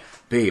like,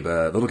 "Babe,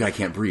 the little guy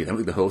can't breathe. I don't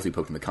think the holes he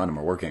poked in the condom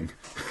are working."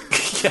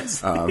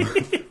 Yes.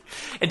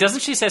 And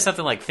doesn't she say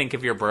something like, "Think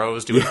of your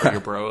bros, do it for your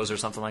bros," or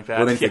something like that?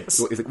 Well, then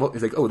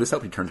he's like, "Oh, this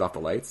helped." He turns off the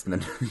lights, and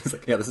then he's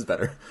like, "Yeah, this is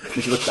better."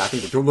 And she looks back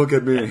and he's like, "Don't look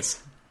at me."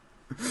 Yes.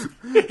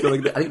 So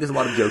like, I think there's a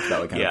lot of jokes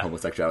about like kind of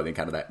homosexuality and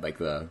kind of that like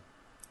the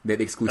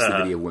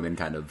exclusivity of women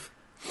kind of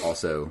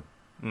also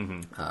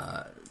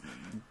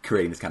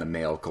creating this kind of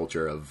male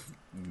culture of,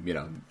 you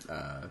know,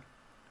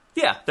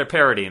 yeah, they're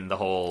parodying the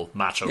whole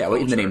macho culture. Well,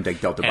 even the name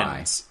like Delta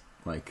Bi,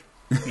 like,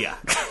 yeah.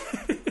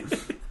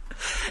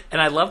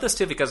 And I love this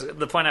too because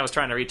the point I was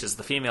trying to reach is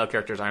the female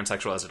characters aren't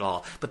sexualized at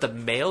all, but the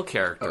male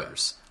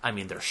characters, I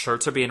mean, their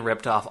shirts are being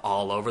ripped off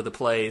all over the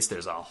place.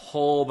 There's a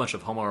whole bunch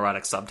of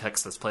homoerotic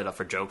subtext that's played up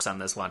for jokes on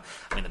this one.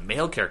 I mean, the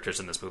male characters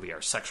in this movie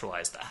are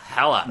sexualized the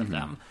hell out of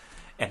them,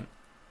 and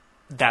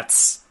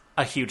that's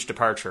a huge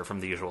departure from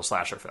the usual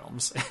slasher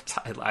films.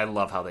 I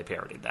love how they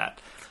parodied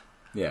that.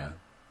 Yeah.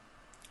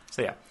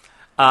 So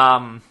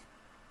yeah.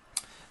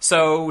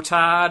 So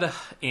Todd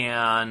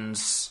and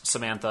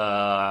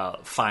Samantha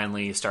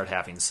finally start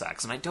having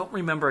sex, and I don't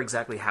remember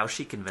exactly how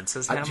she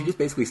convinces him. She just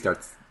basically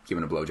starts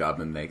giving a blowjob,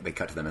 and they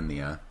cut to them in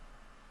the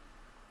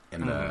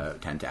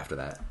tent after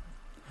that.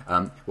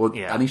 I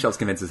think Shells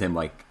convinces him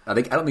like I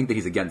don't think that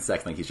he's against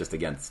sex. I think he's just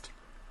against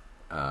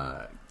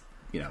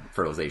you know,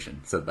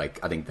 fertilization. So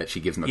like I think that she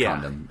gives him a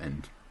condom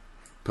and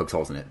pokes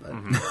holes in it. But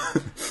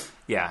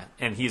Yeah,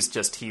 and he's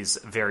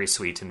very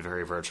sweet and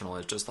very virginal.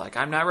 It's just like,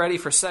 I'm not ready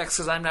for sex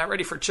because I'm not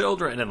ready for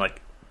children. And,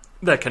 like,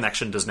 that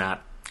connection does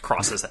not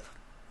cross his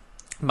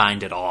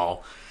mind at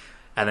all.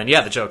 And then,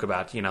 the joke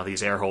about,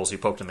 these air holes you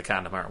poked in the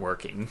condom aren't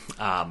working.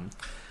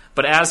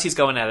 But as he's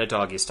going at it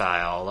doggy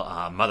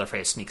style,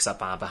 Motherface sneaks up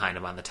behind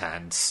him on the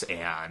tent,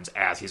 and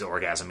as he's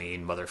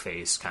orgasming,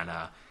 Motherface kind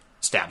of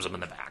stabs him in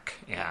the back.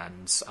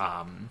 And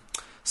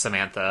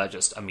Samantha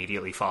just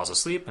immediately falls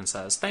asleep and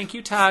says, "Thank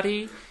you,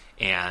 Toddy."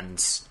 And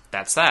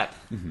that's that.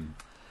 Mm-hmm.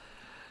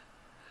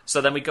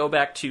 So then we go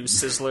back to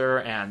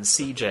Sizzler and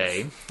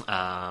CJ,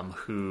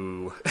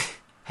 who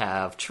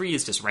have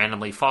trees just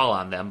randomly fall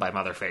on them by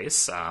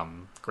Motherface.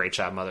 Great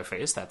job,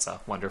 Motherface. That's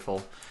a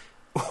wonderful,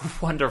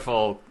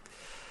 wonderful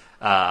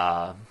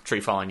tree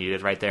falling you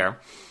did right there.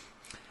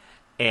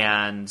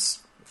 And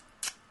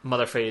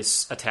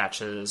Motherface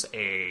attaches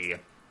a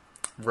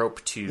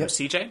rope to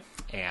CJ,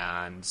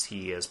 and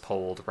he is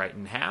pulled right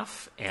in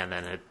half. And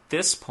then at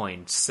this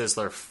point,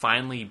 Sizzler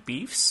finally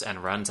beefs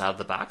and runs out of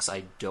the box.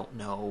 I don't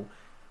know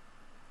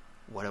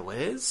what it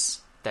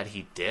was that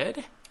he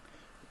did.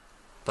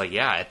 But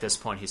at this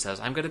point he says,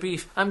 I'm gonna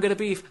beef, I'm gonna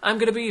beef, I'm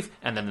gonna beef.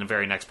 And then the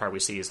very next part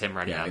we see is him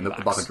running out of the box.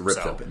 The box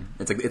rips open.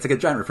 It's like a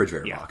giant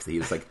refrigerator box that he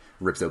just, like,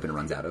 rips open and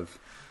runs out of.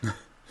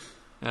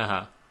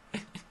 Uh-huh.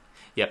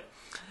 Yep.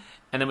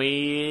 And then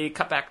we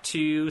cut back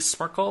to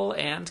Smirkle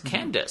and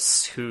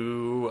Candace,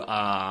 who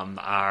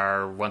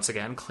are once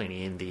again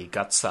cleaning the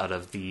guts out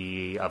of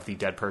the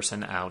dead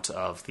person out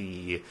of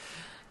the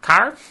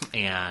car,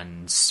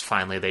 and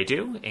finally they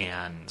do,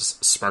 and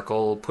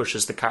Smirkle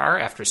pushes the car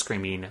after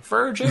screaming,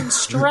 "Virgin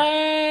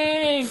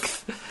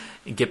strength!"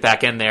 and get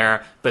back in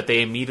there, but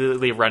they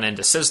immediately run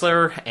into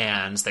Sizzler,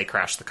 and they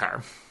crash the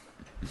car.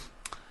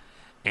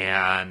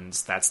 And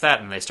that's that,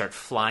 and they start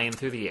flying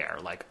through the air,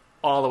 like,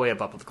 all the way up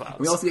the clouds.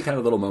 We also get kind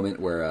of a little moment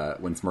where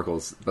when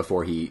Smirkle's,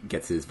 before he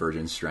gets his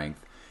virgin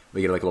strength,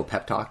 we get like a little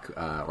pep talk,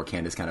 or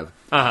Candace kind of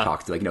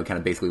talks to, like, kind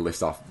of basically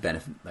lists off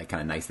like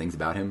kind of nice things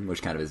about him,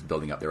 which kind of is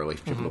building up their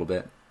relationship a little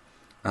bit.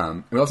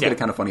 And we also get a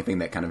kind of funny thing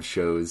that kind of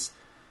shows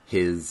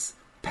his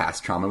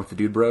past trauma with the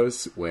Dude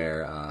Bros,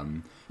 where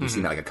you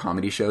see like a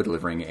comedy show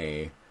delivering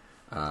a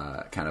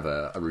kind of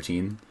a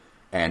routine,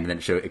 and then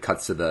it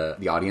cuts to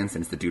the audience,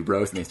 and it's the Dude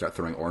Bros, and they start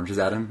throwing oranges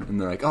at him, and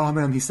they're like, "Oh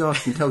man, he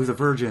sucks. You can tell he's a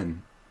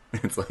virgin."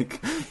 It's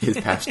like his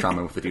past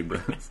trauma with the Dude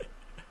Bros.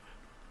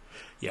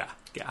 Yeah.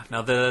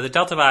 Now the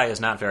Delta Vi is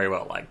not very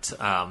well liked,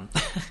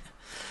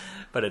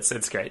 but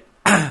it's great.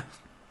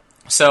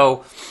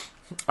 So,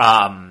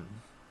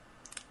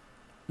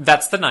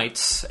 that's the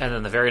night, and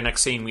then the very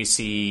next scene we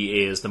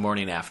see is the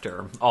morning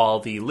after. All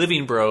the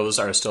living bros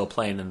are still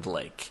playing in the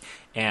lake,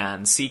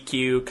 and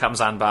CQ comes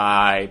on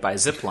by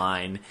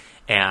zipline,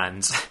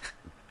 and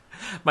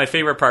my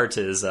favorite part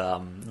is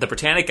the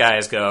Britannic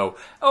guys go,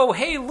 "Oh,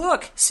 hey,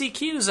 look,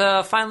 CQ's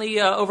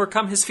finally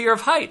overcome his fear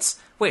of heights.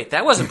 Wait,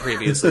 that wasn't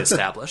previously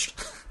established."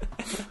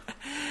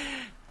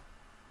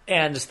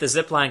 And the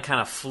zipline kind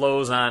of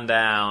flows on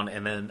down,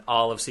 and then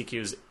all of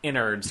CQ's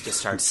innards just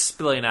start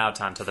spilling out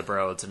onto the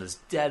Broads, and his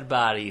dead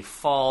body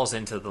falls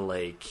into the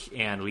lake,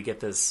 and we get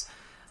this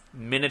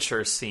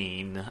miniature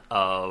scene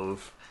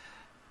of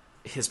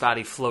his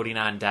body floating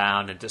on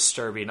down and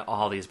disturbing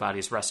all these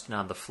bodies resting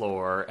on the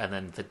floor, and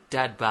then the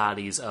dead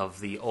bodies of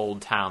the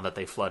old town that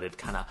they flooded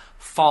kind of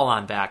fall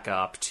on back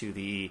up to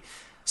the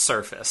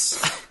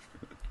surface.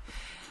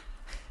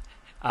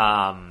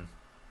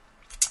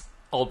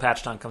 Old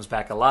Patchtown comes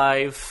back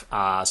alive.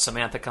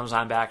 Samantha comes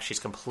on back. She's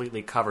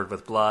completely covered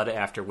with blood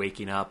after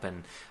waking up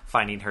and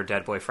finding her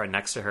dead boyfriend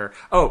next to her.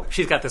 Oh,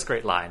 she's got this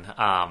great line.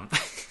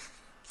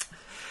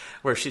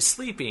 Where she's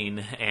sleeping,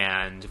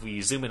 and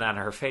we zoom in on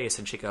her face,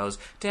 and she goes,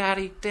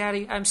 Daddy,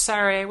 I'm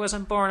sorry I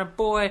wasn't born a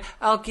boy.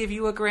 I'll give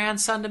you a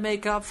grandson to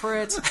make up for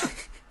it."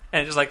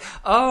 And it's like,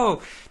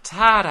 "Oh,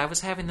 Todd, I was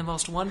having the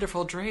most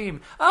wonderful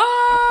dream."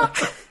 Ah!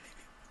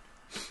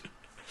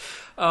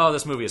 Oh,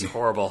 this movie is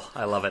horrible.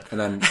 I love it. And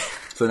then,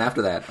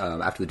 after that,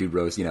 after the Dude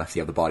Bros, see how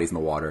the body's in the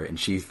water, and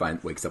she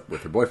wakes up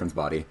with her boyfriend's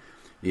body.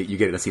 You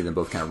get to see them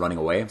both kind of running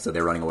away. So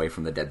they're running away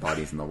from the dead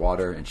bodies in the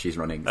water, and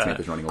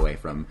Samantha's running away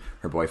from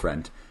her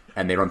boyfriend.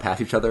 And they run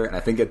past each other, and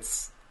I think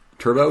it's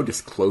Turbo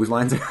just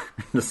clotheslines her,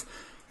 just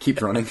keeps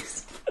running.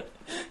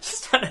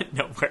 Just out of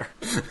nowhere.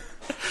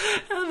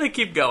 And they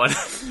keep going.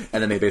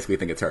 And then they basically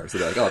think it's her. So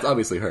they're like, "Oh, it's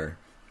obviously her."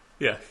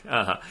 Yeah,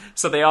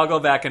 So they all go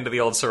back into the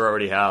old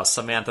sorority house.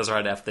 Samantha's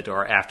right after the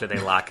door after they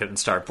lock it and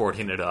start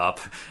boarding it up.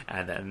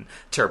 And then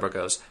Turbo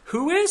goes,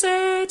 "Who is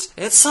it?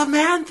 It's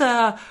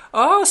Samantha.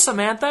 Oh,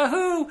 Samantha,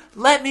 who?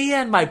 Let me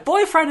in. My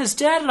boyfriend is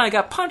dead and I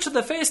got punched in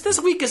the face. This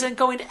week isn't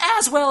going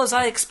as well as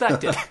I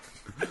expected."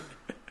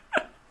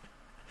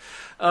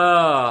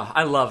 Oh,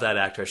 I love that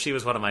actress. She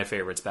was one of my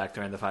favorites back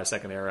during the 5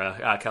 Second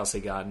era.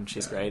 Kelsey Gunn.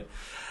 She's great.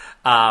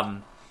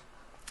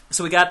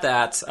 So we got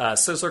that.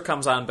 Sizzler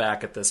comes on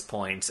back at this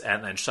point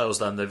and then shows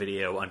them the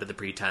video under the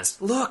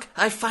pretense, "Look,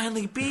 I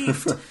finally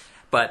beefed."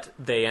 But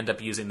they end up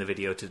using the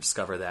video to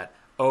discover that,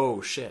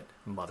 oh shit,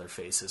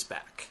 Motherface is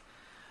back.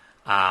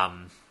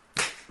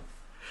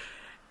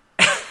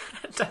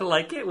 I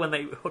like it when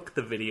they hook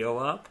the video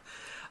up.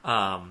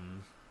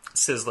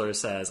 Sizzler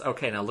says,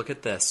 okay, now look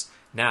at this.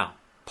 Now,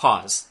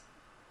 pause.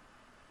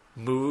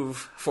 Move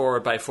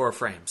forward by 4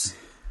 frames.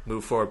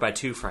 Move forward by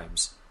 2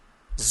 frames.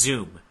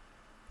 Zoom.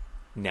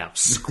 Now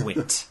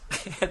squint.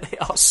 And they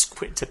all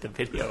squint at the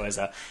video as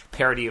a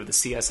parody of the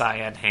CSI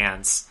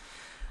Enhance.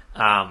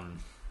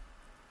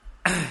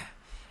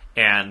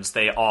 And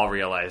they all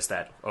realize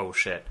that, oh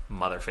shit,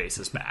 Motherface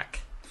is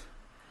back.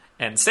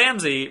 And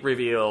Samsey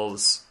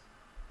reveals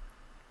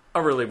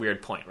a really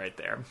weird point right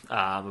there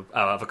of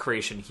a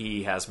creation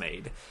he has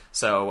made.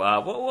 So,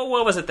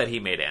 what was it that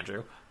he made,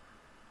 Andrew?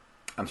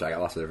 I'm sorry, I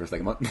got lost there for a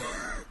second. What?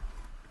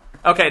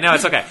 Okay, no,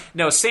 it's okay.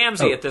 No,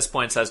 Samsey at this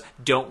point says,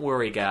 don't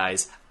worry,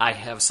 guys. I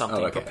have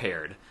something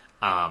prepared.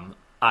 I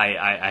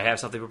have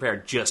something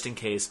prepared just in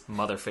case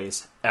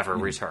Motherface ever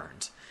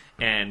returns.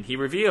 And he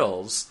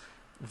reveals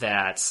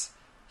that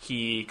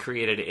he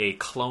created a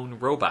clone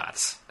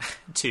robot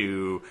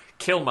to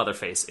kill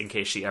Motherface in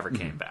case she ever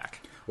came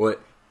back.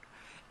 What?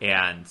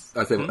 And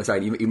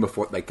sorry, even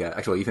before,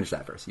 actually, you finish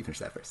that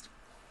first.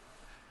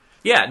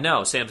 Yeah,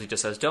 no, Samsey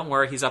just says, don't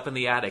worry, he's up in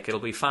the attic, it'll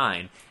be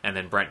fine. And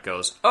then Brent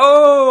goes,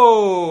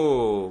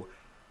 oh,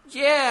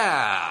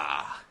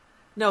 yeah.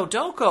 No,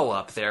 don't go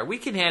up there. We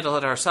can handle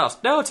it ourselves.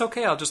 No, it's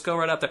okay, I'll just go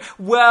right up there.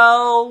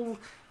 Well...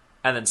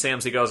 And then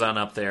Samsey goes on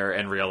up there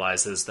and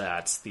realizes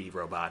that the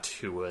robot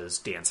who was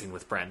dancing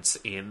with Brent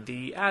in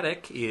the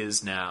attic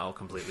is now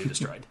completely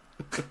destroyed.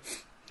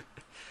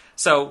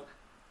 So,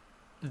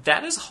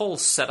 that is a whole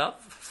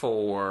setup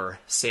for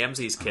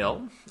Samsey's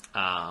kill.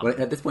 Well,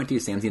 at this point,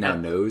 too, Samsey now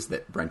knows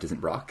that Brent isn't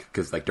Brock,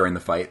 because, during the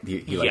fight,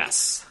 he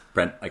yes.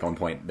 Brent, at one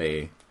point,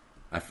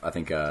 I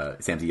think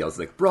Samsey yells,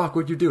 Brock,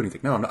 what'd you do? And he's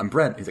like, no, I'm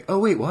Brent. He's like, oh,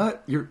 wait,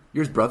 what? You're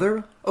his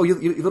brother? Oh, you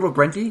little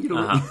Brenty?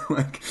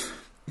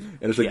 And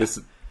it's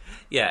this...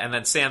 Yeah, and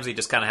then Samsey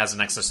just kind of has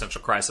an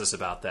existential crisis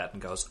about that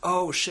and goes,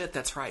 oh shit,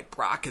 that's right,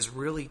 Brock is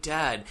really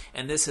dead,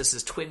 and this is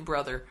his twin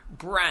brother,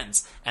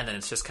 Brent. And then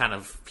it's just kind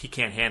of, he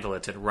can't handle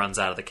it and runs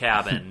out of the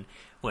cabin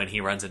when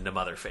he runs into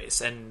Motherface.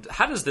 And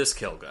how does this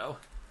kill go?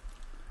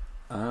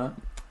 I'm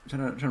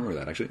trying to remember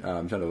that, actually.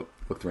 I'm trying to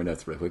look through my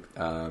notes real quick.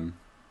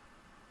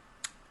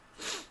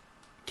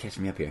 Catch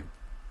me up here.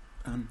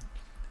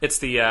 It's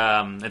the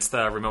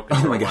remote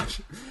control. Oh my gosh!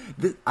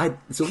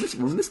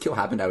 When this kill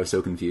happened, I was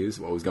so confused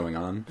what was going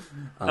on.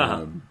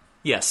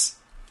 Yes.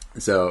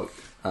 So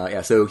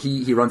so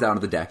he runs out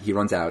onto the deck. He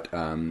runs out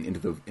into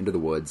the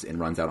woods and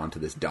runs out onto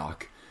this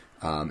dock.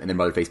 And then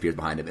Motherface appears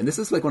behind him. And this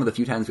is one of the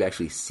few times we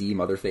actually see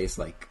Motherface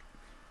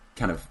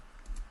kind of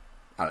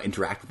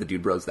interact with the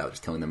Dude Bros without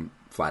just killing them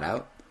flat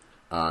out.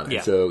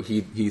 And so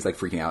he's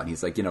freaking out, and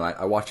he's like,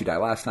 I watched you die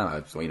last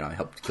time. I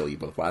helped kill you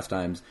both last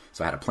times,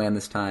 so I had a plan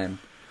this time.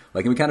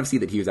 And we kind of see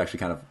that he was actually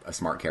kind of a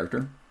smart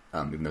character,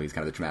 even though he's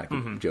kind of the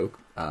dramatic joke.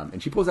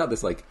 And she pulls out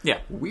this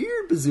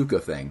weird bazooka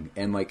thing,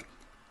 and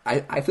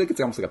I feel like it's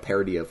almost like a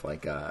parody of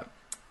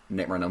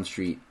Nightmare on Elm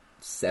Street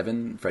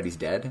 7, Freddy's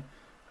Dead.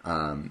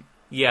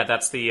 Yeah,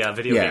 that's the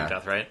video game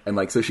death, right?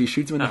 And so she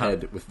shoots him in the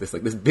head with this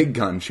this big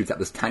gun, shoots out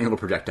this tiny little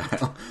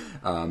projectile,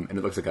 and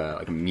it looks like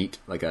a meat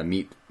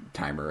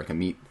timer, like a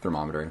meat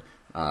thermometer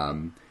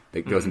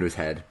that goes into his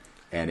head,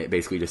 and it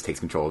basically just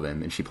takes control of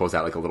him. And she pulls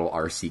out a little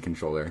RC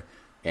controller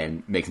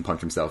and makes him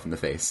punch himself in the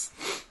face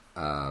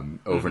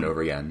over and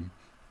over again.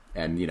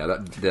 And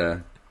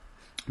the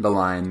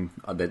line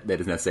that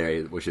is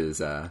necessary, which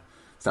is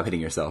 "Stop hitting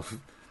yourself,"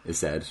 is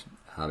said.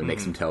 It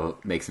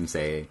makes him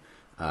say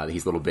that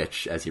he's a little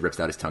bitch as he rips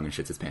out his tongue and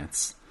shits his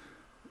pants.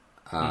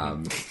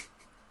 And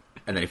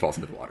then he falls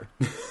into the water.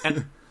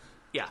 And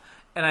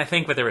I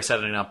think what they were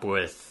setting up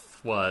with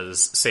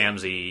was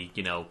Samsey,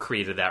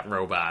 created that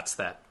robot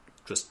that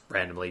just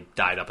randomly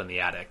died up in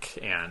the attic,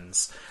 and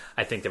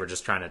I think they were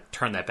just trying to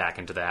turn that back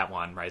into that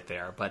one right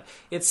there. But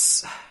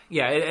it's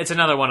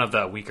another one of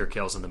the weaker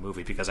kills in the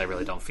movie, because I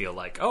really don't feel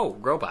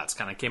robots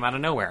kind of came out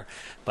of nowhere.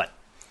 But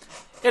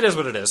it is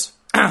what it is.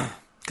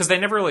 Because they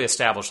never really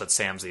established that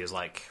Samsey is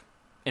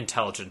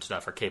intelligent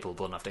enough or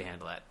capable enough to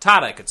handle that.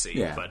 Todd I could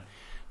see, but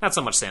not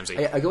so much Samsey.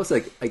 I guess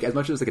as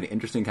much as an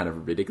interesting kind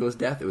of ridiculous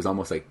death, it was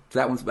almost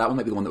that one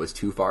might be the one that was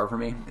too far for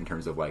me in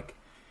terms of the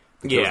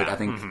kills. I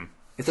think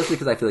especially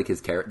because I feel like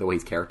the way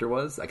his character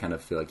was, I kind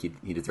of feel like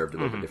he deserved a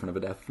little bit different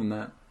of a death from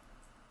that.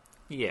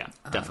 Yeah,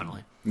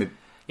 definitely.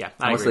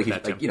 I agree with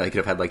that too. He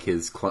could have had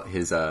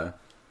his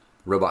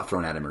robot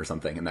thrown at him or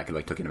something, and that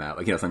could took him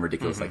out. Something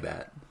ridiculous like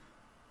that.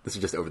 This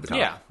is just over the top.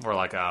 Yeah, or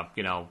a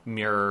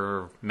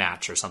mirror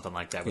match or something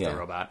like that with the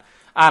robot.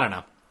 I don't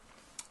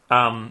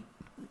know.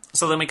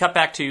 So then we cut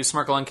back to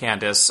Smirkle and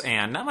Candace,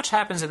 and not much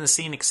happens in the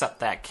scene except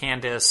that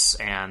Candace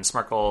and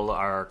Smirkle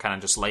are kind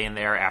of just laying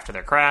there after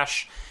their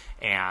crash,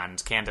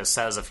 and Candace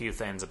says a few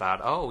things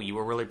about, oh, you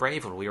were really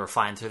brave when we were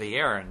flying through the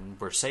air and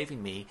were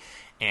saving me,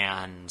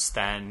 and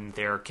then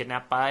they're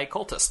kidnapped by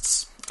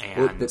cultists.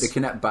 And they're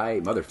kidnapped by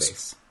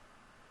Motherface.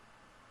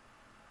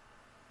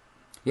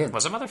 Yeah.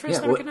 Was it Motherface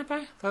they were kidnapped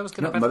by? That was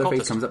kidnapped by the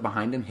Motherface cultist. comes up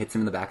behind him, hits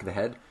him in the back of the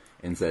head,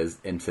 and says,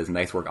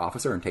 "Nice work,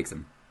 officer," and takes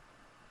him.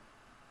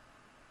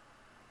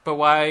 But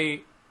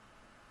why?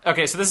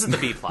 Okay, so this is the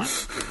B plot,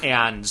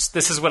 and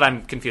this is what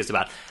I'm confused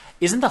about.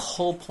 Isn't the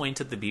whole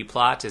point of the B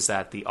plot is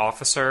that the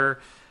officer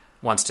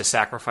wants to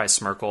sacrifice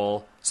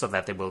Smirkle so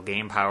that they will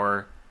gain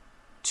power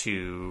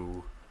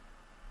to...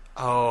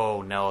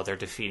 Oh, no, they're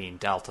defeating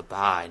Delta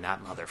Bi,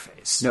 not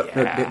Motherface. No,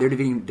 they're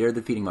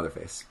defeating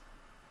Motherface.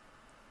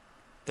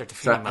 They're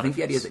defeating Motherface. I think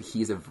the idea is that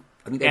he's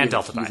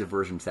a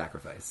virgin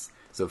sacrifice.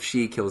 So if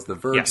she kills the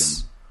virgin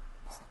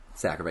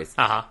sacrifice,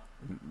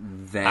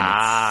 then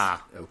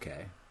it's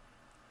okay.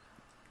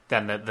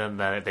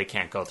 Then they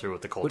can't go through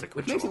with the cultic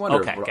which makes you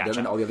wonder, gotcha.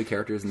 Doesn't all the other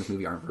characters in this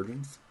movie aren't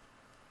virgins?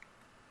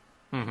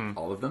 Mm-hmm.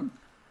 All of them?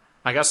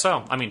 I guess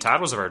so. I mean,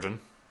 Todd was a virgin.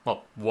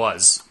 Well,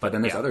 was. But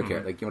then there's other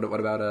characters. Like, what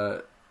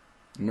about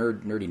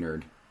Nerd?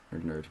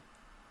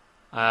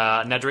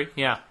 Nedry,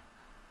 yeah.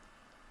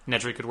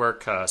 Nedry could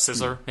work.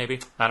 Sizzler, maybe.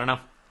 I don't know.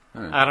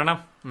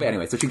 But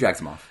anyway, so she drags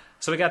him off.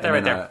 So we got that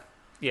right there.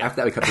 Yeah. After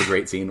that, we cut to a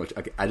great scene, which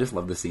I just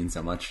love this scene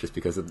so much, just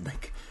because of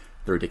like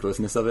the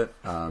ridiculousness of it.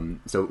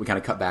 So we kind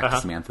of cut back to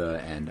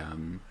Samantha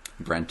and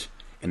Brent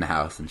in the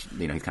house, and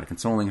he's kind of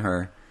consoling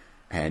her,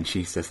 and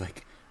she's just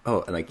like,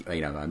 "Oh," and like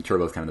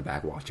Turbo's kind of in the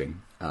back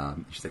watching.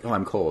 She's like, "Oh,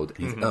 I'm cold,"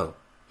 and he's like, "Oh,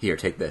 here,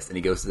 take this," and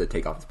he goes to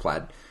take off his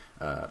plaid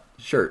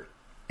shirt.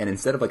 And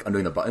instead of like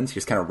undoing the buttons, he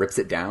just kind of rips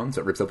it down,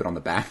 so it rips open on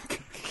the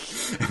back,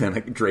 and then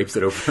like drapes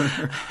it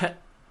over.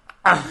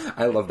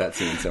 I love that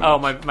scene so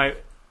much. Oh,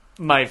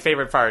 my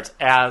favorite part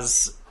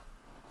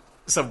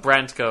so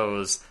Brent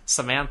goes,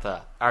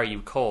 "Samantha, are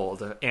you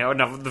cold?"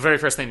 No, the very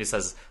first thing he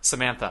says,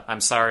 "Samantha,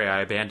 I'm sorry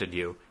I abandoned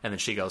you," and then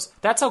she goes,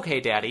 "That's okay,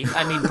 Daddy.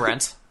 I mean,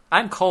 Brent,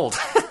 I'm cold."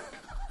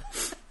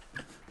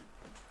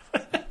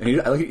 And he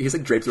just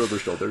like drapes it over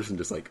his shoulders and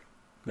just like,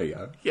 there you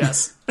go.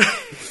 Yes.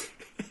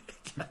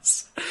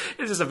 Yes.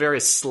 It's just a very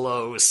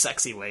slow,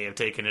 sexy way of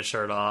taking his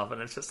shirt off,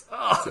 and it's just,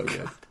 so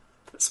good.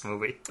 This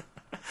movie.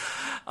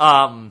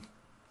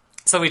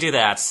 So we do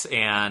that,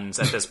 and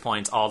at this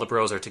point, all the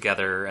bros are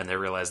together, and they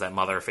realize that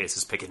Motherface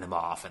is picking them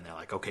off, and they're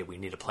like, okay, we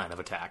need a plan of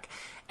attack.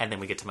 And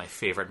then we get to my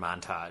favorite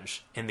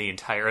montage in the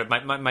entire...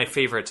 My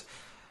favorite...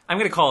 I'm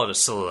going to call it a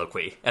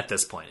soliloquy at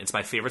this point. It's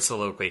my favorite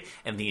soliloquy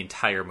in the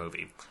entire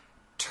movie.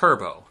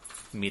 Turbo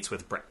meets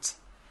with Brent,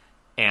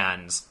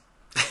 and...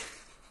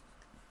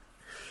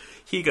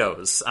 He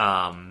goes,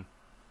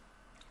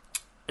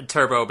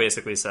 Turbo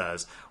basically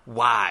says,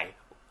 why?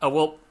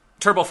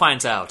 Turbo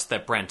finds out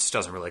that Brent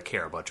doesn't really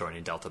care about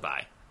joining Delta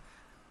Bi.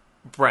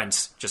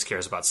 Brent just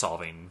cares about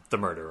solving the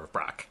murder of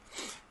Brock.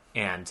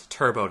 And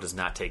Turbo does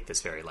not take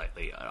this very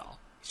lightly at all.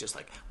 He's just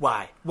like,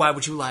 why? Why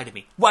would you lie to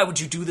me? Why would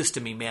you do this to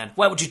me, man?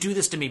 Why would you do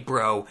this to me,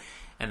 bro?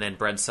 And then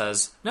Brent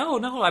says,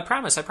 no, I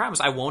promise.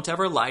 I won't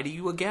ever lie to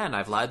you again.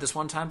 I've lied this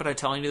one time, but I'm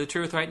telling you the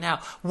truth right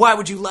now. Why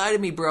would you lie to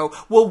me, bro?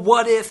 Well,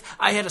 what if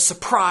I had a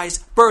surprise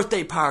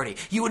birthday party?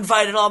 You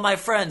invited all my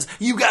friends.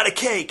 You got a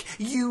cake.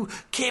 You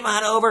came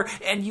on over,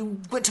 and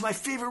you went to my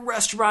favorite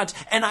restaurant,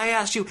 and I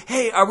asked you,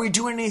 hey, are we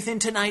doing anything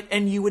tonight?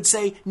 And you would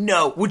say,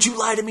 no. Would you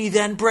lie to me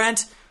then,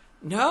 Brent?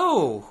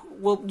 No.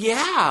 Well,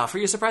 yeah, for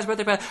your surprise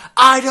birthday party.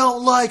 I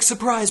don't like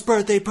surprise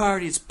birthday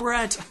parties,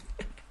 Brent.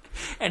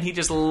 And he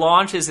just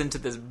launches into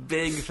this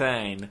big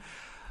thing.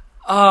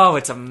 Oh,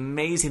 it's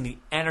amazing, the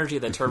energy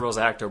that Turbo's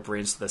actor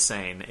brings to the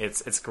scene.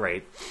 It's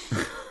great.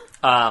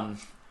 And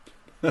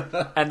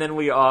then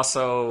we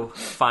also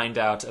find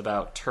out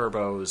about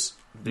Turbo's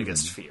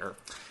biggest fear.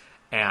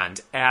 And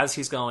as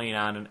he's going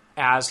on, and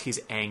as he's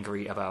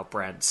angry about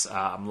Brent's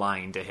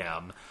lying to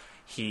him,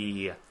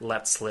 he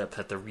lets slip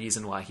that the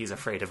reason why he's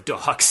afraid of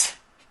dogs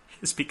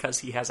is because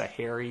he has a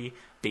hairy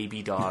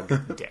baby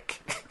dog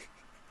dick.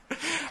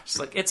 She's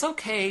like, it's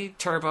okay,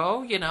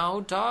 Turbo,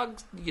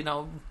 dogs,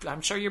 I'm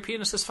sure your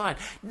penis is fine.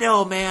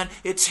 No, man,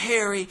 it's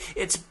hairy,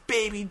 it's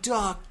baby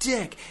dog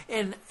dick,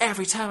 and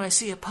every time I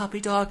see a puppy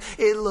dog,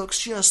 it looks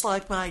just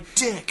like my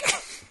dick.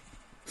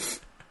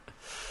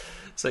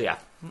 So yeah,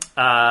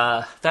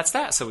 that's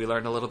that. So we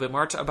learned a little bit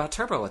more about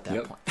Turbo at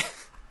that point.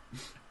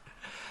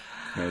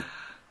 Right.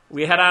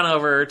 We head on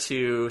over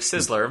to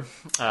Sizzler,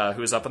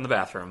 who's up in the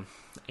bathroom,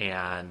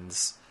 and...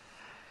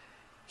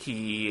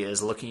 he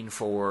is looking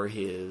for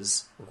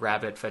his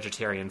rabbit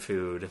vegetarian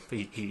food.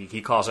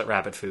 He calls it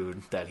rabbit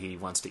food that he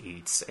wants to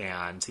eat,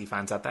 and he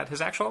finds out that his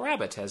actual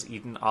rabbit has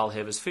eaten all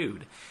of his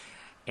food.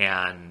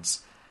 And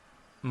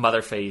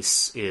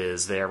Motherface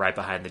is there right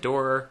behind the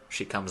door.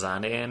 She comes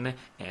on in,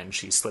 and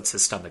she slits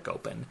his stomach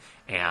open.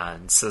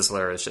 And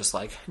Sizzler is just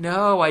like,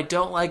 no, I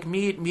don't like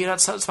meat. Meat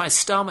upsets my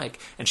stomach.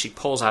 And she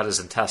pulls out his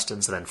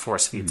intestines and then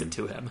force feeds it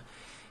to him.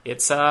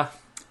 It's,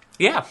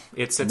 yeah,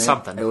 it's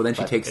something. Well, then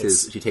she takes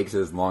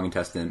his long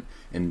intestine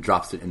and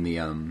drops it in the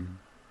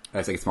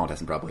I think it's small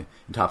intestine probably,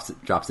 and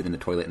drops it in the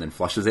toilet and then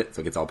flushes it so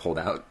it gets all pulled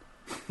out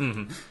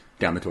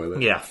down the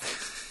toilet. Yeah,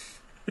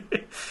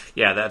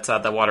 yeah. That's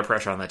the water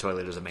pressure on that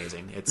toilet is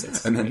amazing.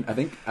 It's and then I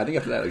think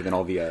after that, then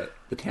all the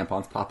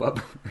tampons pop up.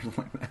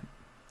 Like that.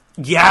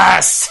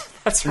 Yes,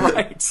 that's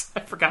right. I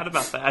forgot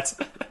about that.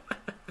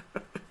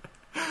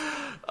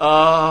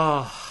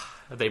 Oh.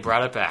 They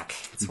brought it back.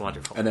 It's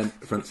wonderful. And then,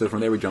 from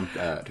there we jumped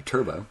to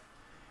Turbo.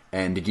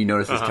 And did you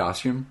notice his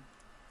costume?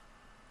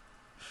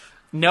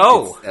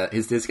 No,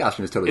 his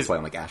costume is totally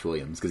playing like Ash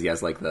Williams because he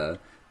has like the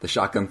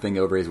shotgun thing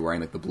over. He's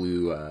wearing like the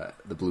blue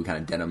kind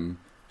of denim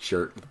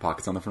shirt with the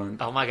pockets on the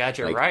front. Oh my god,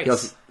 you're like, right.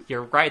 Also,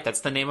 you're right.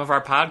 That's the name of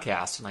our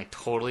podcast, and I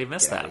totally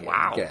missed that.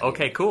 Wow.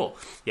 Okay, cool.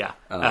 Yeah.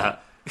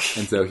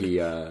 And so he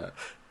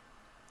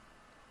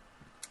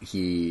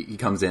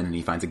comes in and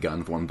he finds a gun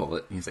with one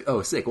bullet. And he's like,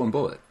 "Oh, sick, one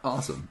bullet,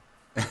 awesome."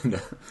 And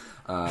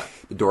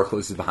the door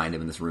closes behind him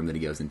in this room that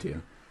he goes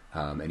into,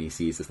 and he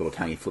sees this little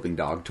tiny flipping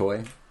dog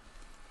toy.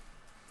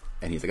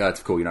 And he's like, "Oh,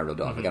 it's cool. You're not a real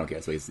dog. Like, I don't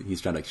care." So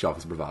he's trying to show off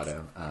his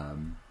bravado.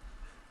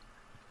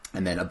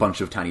 And then a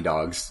bunch of tiny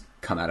dogs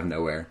come out of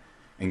nowhere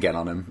and get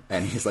on him.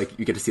 And he's like,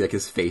 you get to see like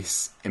his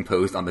face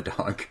imposed on the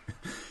dog.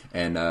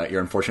 And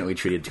you're unfortunately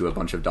treated to a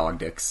bunch of dog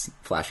dicks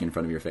flashing in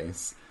front of your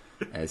face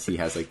as he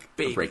has like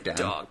a breakdown.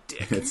 Dog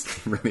dick.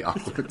 It's really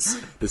awkward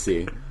to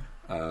see.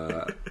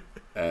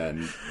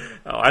 And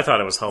I thought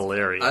it was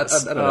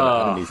hilarious. I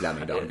don't need that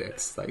many dog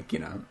dicks. Like, you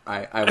know,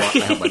 I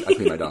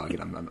clean my dog,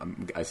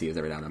 and I see his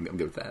every now and then. I'm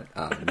good with that.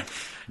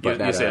 But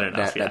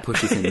that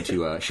pushes him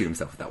to shoot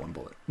himself with that one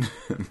bullet,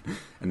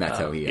 and that's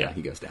how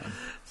he goes down.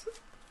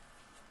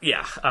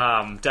 Yeah,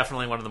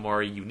 definitely one of the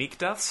more unique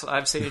deaths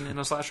I've seen in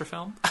a slasher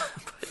film.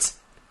 But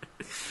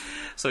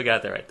so we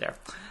got that right there.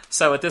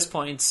 So at this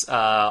point,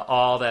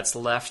 all that's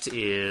left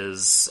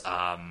is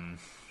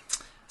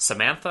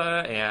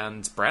Samantha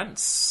and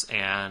Brent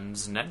and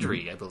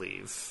Nedry, I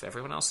believe.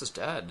 Everyone else is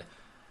dead.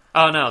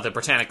 Oh, no, the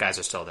Britannic guys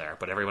are still there,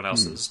 but everyone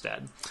else is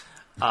dead.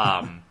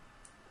 And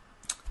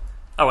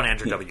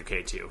Andrew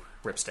WK, too.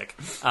 Ripstick.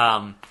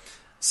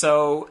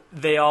 So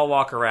they all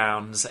walk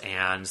around,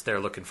 and they're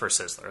looking for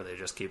Sizzler. They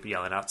just keep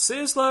yelling out,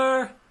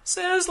 "Sizzler!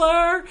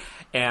 Sizzler!"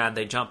 And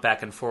they jump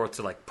back and forth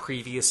to, like,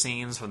 previous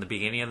scenes from the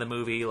beginning of the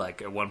movie.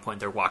 Like, at one point,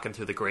 they're walking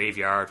through the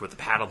graveyard with the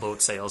paddle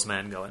boat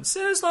salesman going,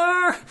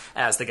 "Sizzler!"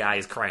 as the guy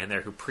is crying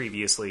there who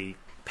previously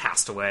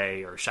passed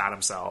away or shot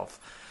himself.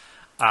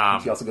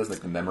 He also goes, like,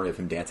 the memory of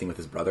him dancing with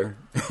his brother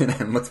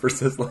and looks for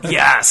Sizzler.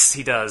 Yes,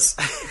 he does.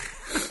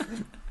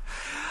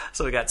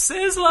 So we got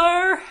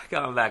Sizzler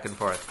going back and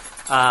forth.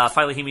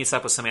 Finally, he meets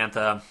up with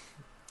Samantha,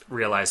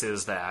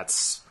 realizes that,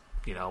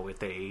 you know, if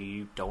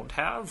they don't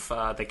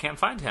have, they can't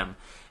find him.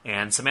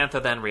 And Samantha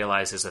then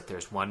realizes that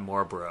there's one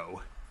more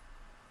bro.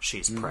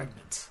 She's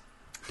pregnant.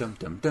 Dum,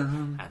 dum,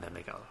 dum. And then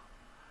they go,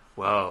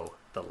 whoa,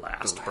 the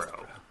last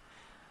bro.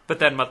 But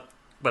then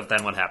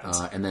what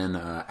happens? And then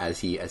as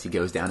he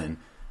goes down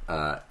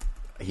and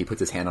he puts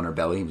his hand on her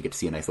belly, and we get to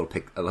see a nice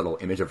a little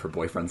image of her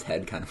boyfriend's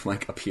head kind of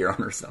like appear on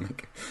her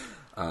stomach.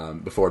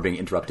 Before being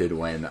interrupted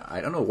when, I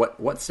don't know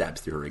what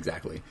stabs through her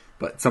exactly,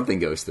 but something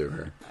goes through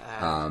her.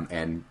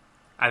 And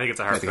I think it's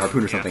a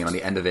harpoon or something, and on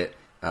the end of it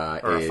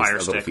or is a fire a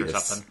little stick or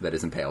fetus something. that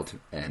is impaled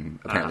and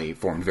apparently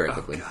formed very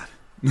quickly. God.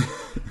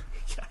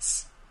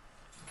 Yes.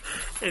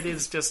 It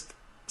is just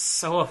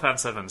so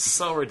offensive and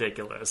so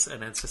ridiculous,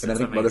 and it's just and I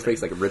think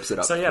Motherface like rips it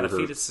up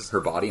through her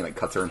body and like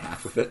cuts her in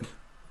half with it.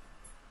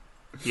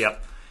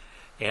 Yep.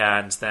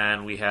 And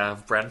then we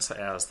have Brent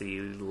as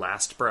the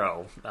last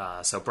bro.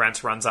 So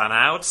Brent runs on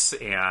out,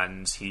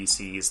 and he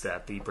sees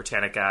that the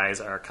Britannic guys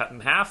are cut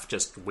in half,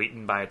 just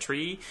waiting by a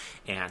tree.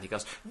 And he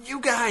goes, "You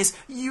guys,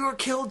 you're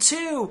killed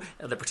too!"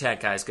 And the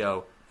Britannic guys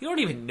go, "You don't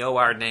even know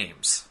our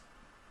names."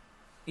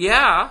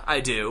 "Yeah, I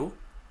do."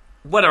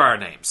 "What are our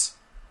names?"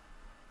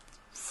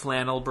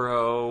 "Flannel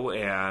Bro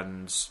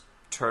and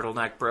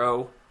Turtleneck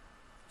Bro."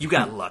 "You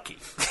got lucky."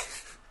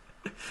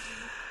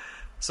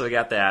 So we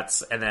got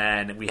that, and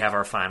then we have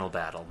our final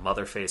battle.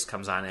 Motherface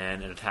comes on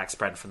in and attacks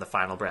Brent from the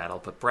final battle,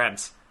 but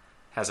Brent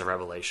has a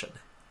revelation.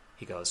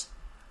 He goes,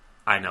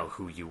 "I know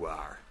who you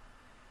are."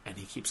 And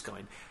he keeps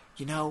going,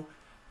 "You know,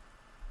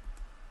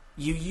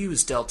 you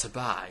use Delta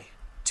Pi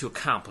to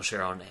accomplish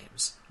your own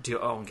aims, do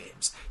your own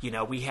games. You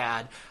know,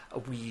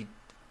 we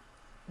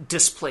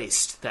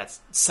displaced that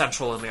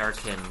Central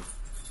American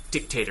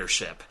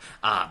dictatorship.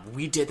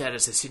 We did that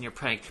as a senior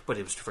prank, but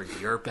it was for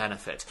your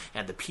benefit.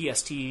 And the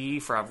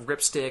PSTE from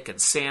Ripstick and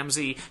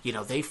Samsey, you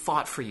know, they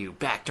fought for you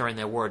back during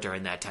their war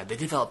during that time. They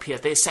developed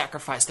PS. They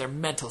sacrificed their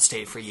mental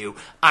state for you.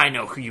 I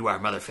know who you are,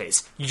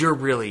 Motherface. You're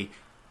really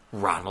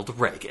Ronald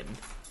Reagan."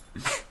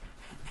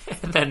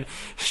 And then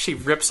she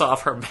rips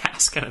off her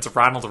mask, and it's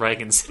Ronald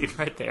Reagan sitting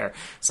right there.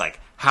 It's like,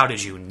 how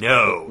did you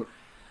know?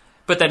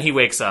 But then he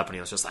wakes up and he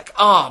was just like,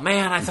 "Oh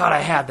man, I thought I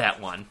had that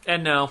one."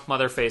 And no,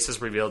 Motherface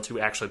is revealed to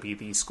actually be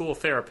the school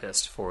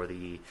therapist for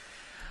the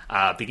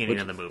beginning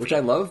of the movie. Which I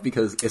love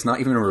because it's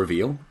not even a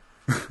reveal.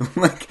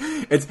 Like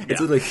it's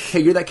like, hey,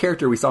 you're that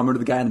character we saw murder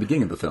the guy in the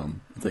beginning of the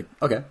film. It's like,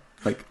 okay,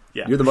 like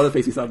you're the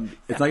Motherface we saw.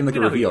 It's not even like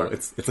a reveal.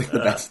 It's like the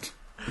best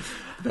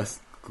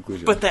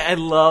conclusion. But I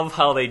love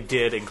how they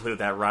did include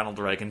that Ronald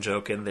Reagan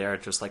joke in there.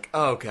 Just like,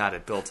 oh god,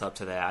 it built up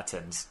to that,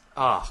 and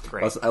oh,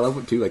 great. Also, I love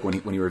it too. Like when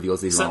he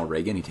reveals he's Ronald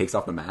Reagan, he takes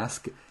off the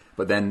mask,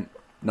 but then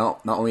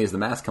not only does the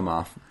mask come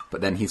off,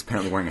 but then he's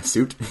apparently wearing a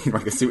suit. He's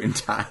wearing a suit and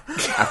tie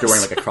after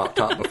wearing like a crop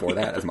top before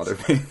that as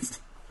Motherface.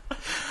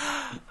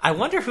 I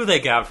wonder who they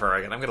got for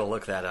Reagan. I'm going to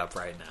look that up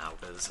right now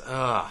because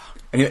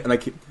and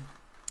like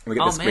And we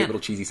get this great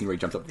little cheesy scene where he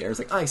jumps up there. It's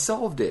like, I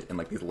solved it, and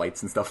like these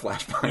lights and stuff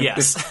flash by.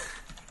 Yes.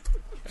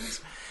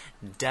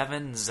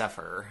 Devin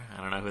Zephyr.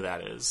 I don't know who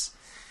that is.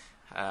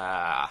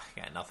 Yeah,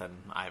 nothing.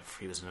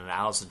 He was in an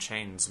Alice in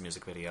Chains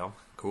music video.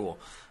 Cool.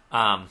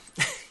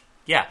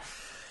 Yeah.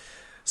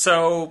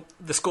 So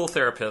the school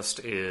therapist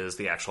is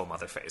the actual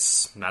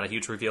Motherface. Not a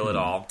huge reveal at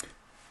all.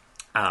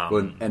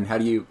 Well, and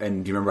do you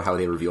remember how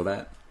they reveal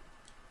that?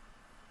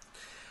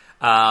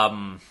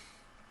 So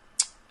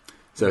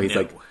he's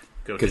like,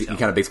 because he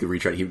kind of basically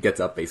retread. He gets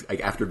up basically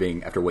like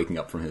after waking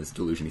up from his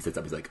delusion. He sits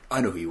up. He's like,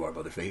 I know who you are,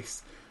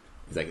 Motherface.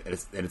 He's like,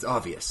 and it's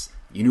obvious.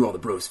 You knew all the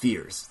bros'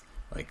 fears.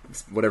 Like,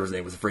 whatever his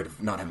name was afraid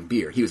of not having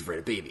beer. He was afraid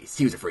of babies.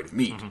 He was afraid of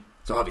meat. Mm-hmm.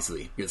 So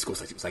obviously, you're the school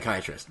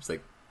psychiatrist. It's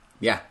like,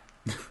 yeah.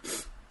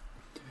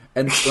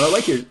 And what I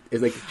like here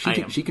is like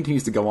she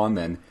continues to go on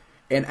then,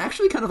 and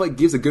actually kind of like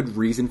gives a good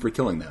reason for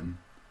killing them.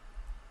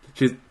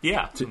 She's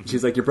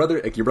like, your brother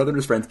and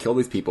his friends killed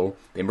these people.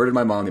 They murdered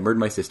my mom. They murdered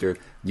my sister.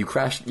 You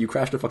crashed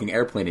a fucking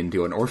airplane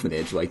into an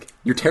orphanage. Like,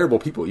 you're terrible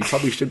people. You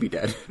probably should be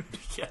dead.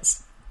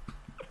 Yes.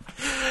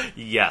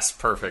 Yes,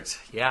 perfect.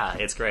 Yeah,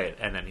 it's great.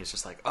 And then he's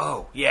just like,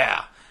 oh,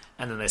 yeah.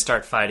 And then they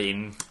start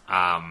fighting.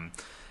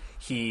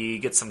 He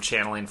gets some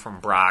channeling from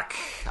Brock,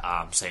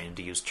 saying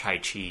to use Tai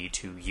Chi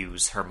to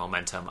use her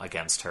momentum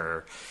against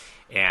her.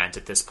 And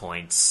at this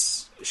point,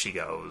 she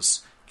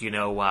goes, you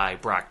know why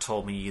Brock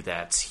told me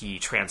that he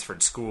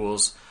transferred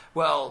schools?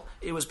 Well,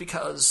 it was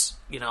because,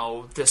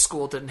 this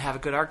school didn't have a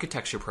good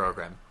architecture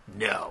program.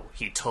 No,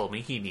 he told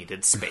me he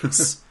needed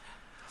space.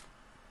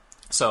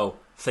 So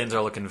things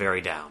are looking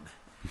very down.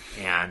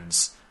 And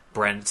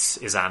Brent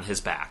is on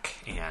his back,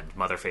 and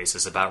Motherface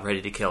is about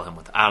ready to kill him.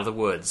 Out of the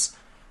woods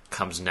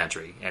comes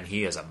Nedry, and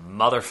he is a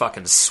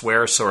motherfucking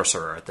swear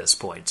sorcerer at this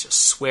point, just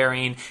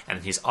swearing,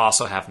 and he's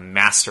also have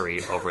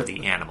mastery over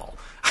the animal.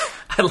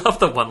 I love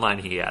the one line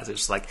he has.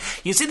 It's like,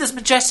 you see this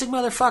majestic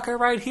motherfucker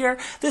right here?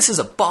 This is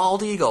a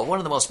bald eagle, one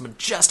of the most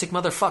majestic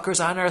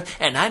motherfuckers on earth,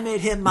 and I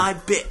made him my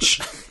bitch.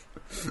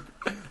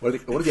 What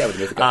does he have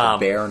with him? A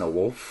bear and a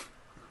wolf?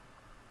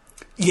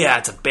 Yeah,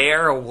 it's a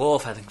bear, a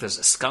wolf. I think there's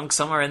a skunk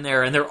somewhere in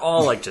there, and they're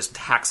all like just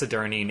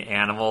taxiderming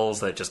animals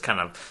that just kind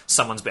of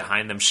someone's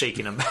behind them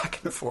shaking them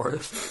back and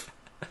forth.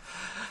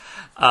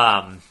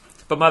 But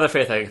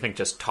Motherface, I think,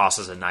 just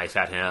tosses a knife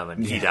at him,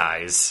 and he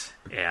dies,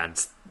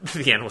 and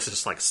the animals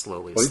just like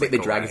slowly. Well, they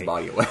drag his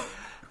body away.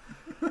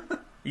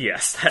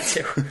 Yes, that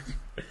too.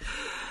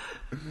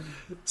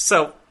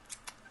 So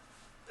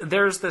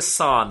there's this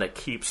song that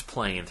keeps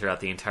playing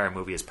throughout the entire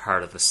movie as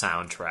part of the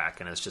soundtrack,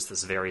 and it's just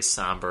this very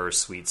somber,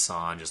 sweet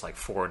song, just like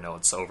 4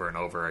 notes over and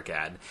over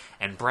again.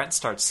 And Brent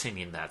starts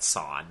singing that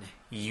song,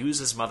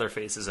 uses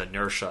Motherface's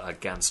inertia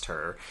against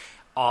her.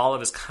 All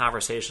of his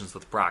conversations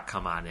with Brock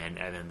come on in,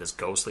 and then this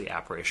ghostly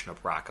apparition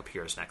of Brock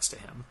appears next to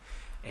him.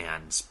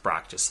 And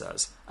Brock just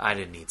says, I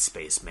didn't need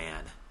space,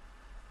 man,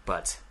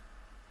 but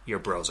your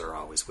bros are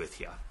always with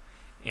you.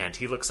 And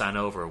he looks on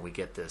over, and we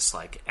get this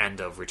like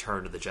end of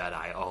Return to the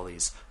Jedi. All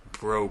these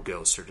bro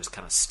ghosts are just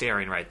kind of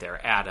staring right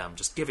there at him,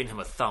 just giving him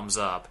a thumbs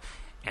up.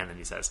 And then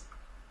he says,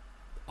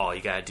 all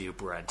you gotta do,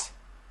 Brent,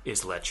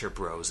 is let your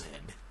bros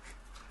in.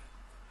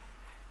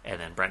 And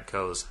then Brent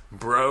goes,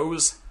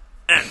 bros,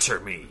 enter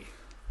me.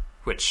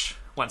 Which,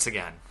 once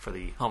again, for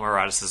the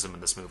homoeroticism in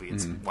this movie,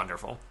 it's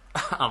wonderful.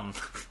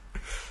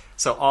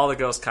 So all the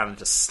ghosts kind of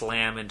just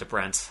slam into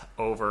Brent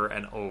over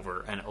and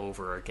over and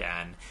over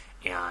again.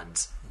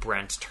 And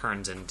Brent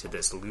turns into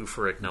this Lou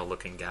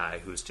Ferrigno-looking guy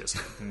who's just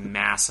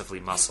massively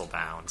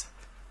muscle-bound.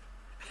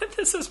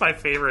 This is my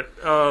favorite.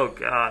 Oh,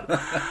 God.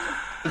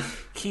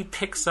 He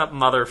picks up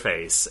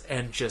Motherface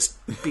and just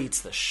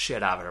beats the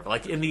shit out of her.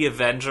 Like in the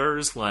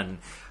Avengers, when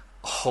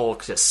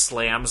Hulk just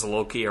slams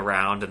Loki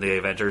around in the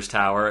Avengers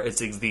Tower, it's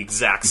the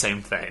exact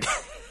same thing.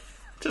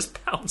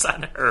 Just pounds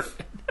on her.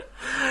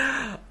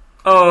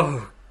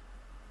 Oh,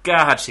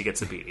 God, she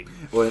gets a beating.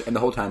 Well, and the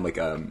whole time, like,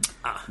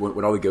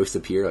 when all the ghosts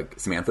appear, like,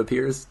 Samantha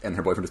appears, and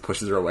her boyfriend just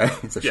pushes her away,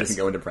 so she doesn't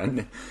go into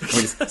Brent.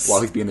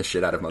 While he's being the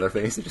shit out of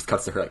Motherface, it just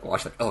cuts to her, like,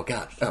 watch, like, oh,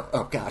 God,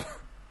 oh, God.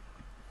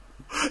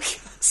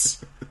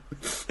 Yes.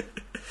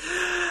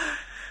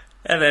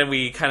 And then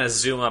we kind of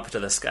zoom up to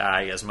the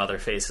sky as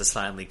Motherface is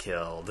finally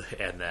killed,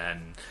 and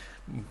then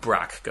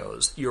Brock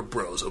goes, your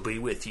bros will be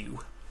with you,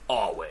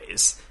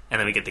 always. And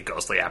then we get the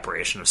ghostly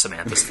apparition of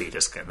Samantha's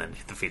fetus, and then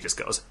the fetus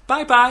goes,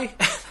 bye-bye.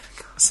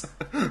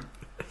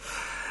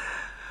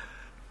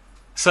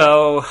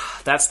 So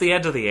that's the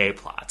end of the A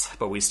plot,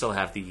 but we still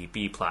have the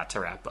B plot to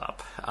wrap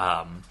up.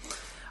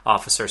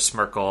 Officer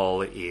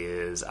Smirkle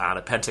is on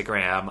a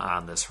pentagram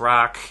on this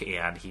rock,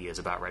 and he is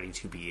about ready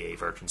to be a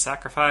virgin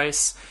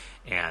sacrifice.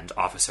 And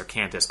Officer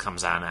Cantus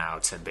comes on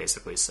out and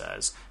basically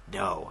says,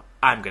 no,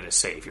 I'm going to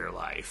save your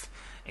life.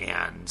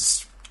 And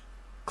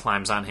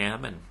climbs on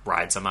him and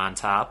rides him on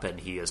top,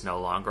 and he is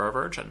no longer a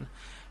virgin.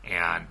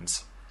 And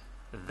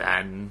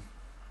then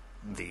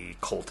the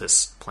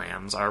cultist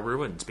plans are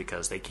ruined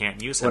because they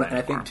can't use him anymore.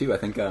 And I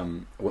think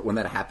when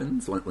that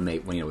happens, when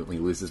he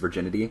loses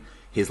virginity,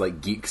 his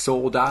like geek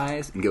soul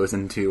dies and goes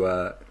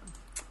into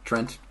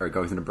Trent, or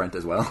goes into Brent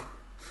as well.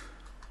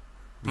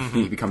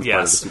 He becomes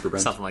part of the super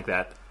branch. Something like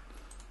that.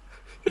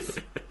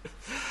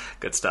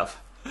 Good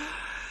stuff.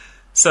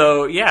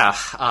 So, yeah,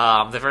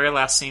 the very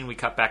last scene, we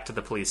cut back to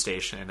the police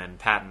station, and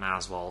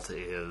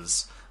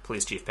Police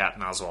Chief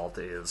Patton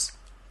Oswalt is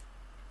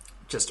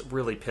just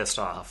really pissed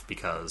off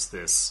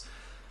because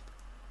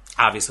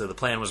obviously the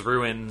plan was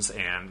ruined,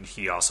 and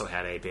he also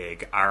had a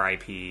big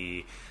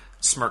R.I.P.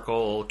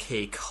 Smirkle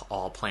cake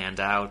all planned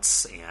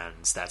out,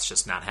 and that's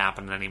just not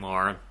happening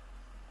anymore.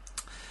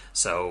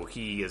 So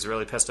he is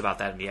really pissed about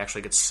that, and he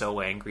actually gets so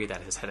angry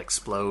that his head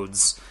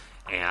explodes,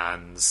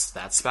 and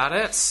that's about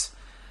it.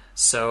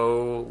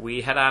 So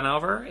we head on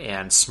over,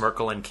 and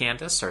Smirkle and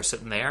Candace are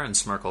sitting there, and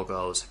Smirkle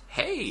goes,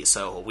 "Hey,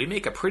 so we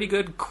make a pretty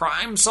good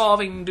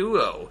crime-solving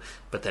duo."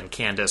 But then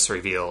Candace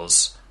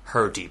reveals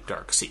her deep,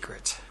 dark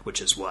secret,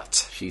 which is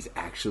what? She's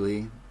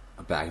actually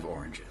a bag of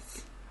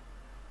oranges.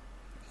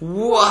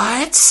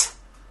 What?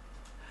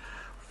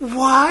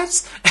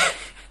 What?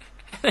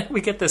 And then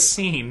we get this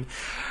scene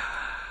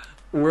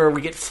where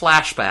we get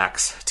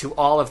flashbacks to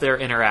all of their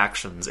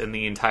interactions in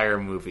the entire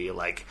movie,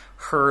 like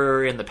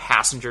her in the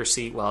passenger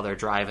seat while they're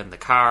driving the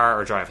car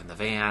or driving the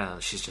van,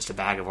 and she's just a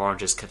bag of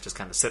oranges, just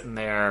kind of sitting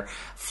there,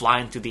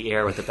 flying through the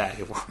air with a bag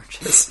of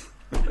oranges.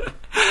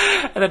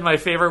 And then my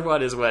favorite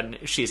one is when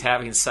she's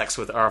having sex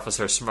with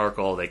Officer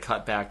Smirkle. They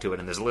cut back to it,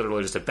 and there's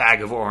literally just a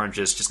bag of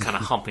oranges just kind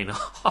of humping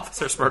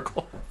Officer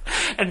Smirkle.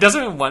 And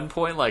doesn't at one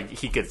point, like,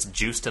 he gets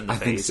juiced in the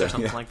face or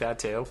something like that,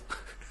 too?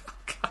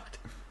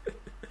 God.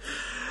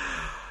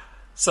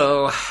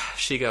 So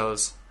she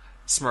goes,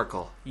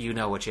 "Smirkle, you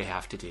know what you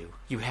have to do.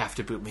 You have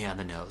to boot me on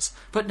the nose."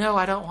 "But no,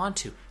 I don't want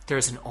to.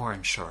 There's an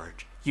orange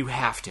shortage. You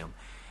have to."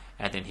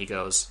 And then he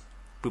goes,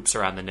 boops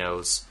her on the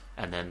nose,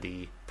 and then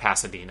the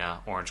Pasadena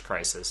orange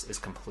crisis is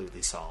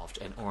completely solved,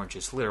 and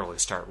oranges literally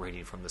start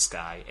raining from the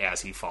sky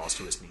as he falls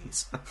to his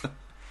knees.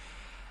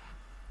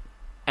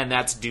 And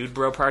that's Dude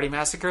Bro Party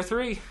Massacre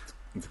 3.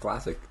 It's a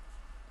classic.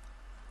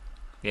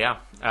 Yeah.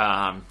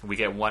 We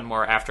get one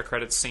more after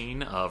credits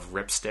scene of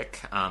Ripstick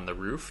on the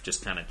roof,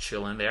 just kind of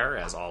chilling there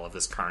as all of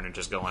this carnage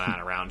is going on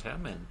around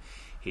him, and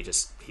he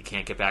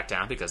can't get back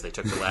down because they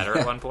took the ladder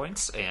at one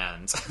point,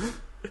 and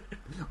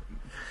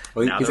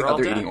well, he's like out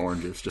there eating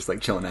oranges, just like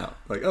chilling out.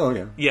 Like, oh,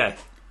 yeah. Yeah,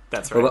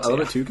 that's right. I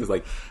love it too, because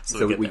like,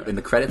 so in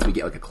the credits we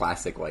get like a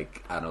classic,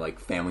 like, I don't know, like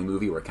family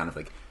movie where it kind of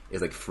like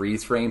is like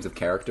freeze frames of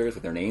characters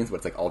with their names, but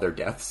it's like all their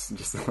deaths,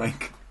 just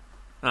like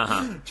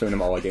showing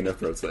them all like getting their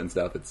throats slit and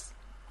stuff. It's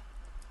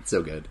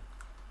so good.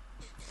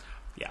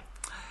 Yeah.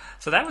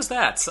 So that was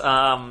that.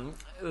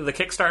 The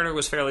Kickstarter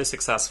was fairly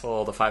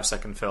successful. The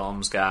 5-second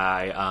films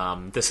guy.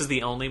 This is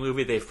the only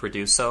movie they've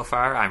produced so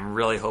far. I'm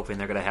really hoping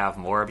they're going to have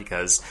more,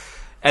 because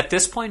at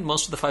this point,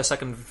 most of the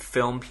 5-second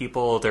film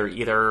people, they're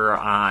either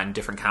on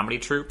different comedy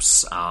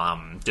troupes,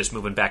 just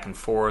moving back and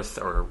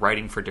forth, or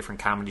writing for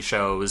different comedy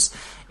shows,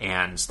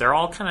 and they're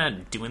all kind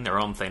of doing their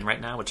own thing right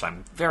now, which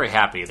I'm very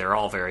happy. They're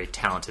all very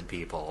talented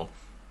people.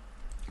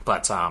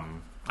 But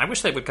I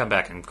wish they would come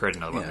back and create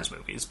another one of these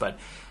movies. But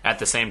at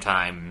the same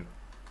time,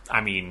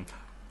 I mean,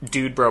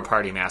 Dude Bro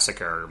Party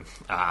Massacre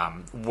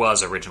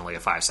was originally a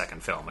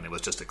 5-second film, and it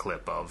was just a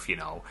clip of,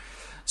 a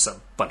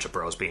bunch of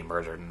bros being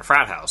murdered in a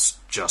frat house,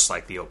 just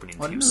like the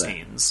opening few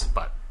scenes.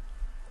 But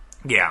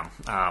yeah,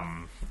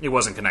 it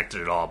wasn't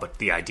connected at all, but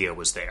the idea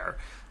was there.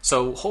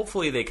 So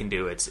hopefully they can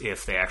do it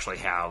if they actually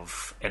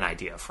have an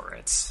idea for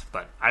it.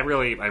 But I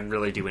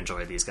really do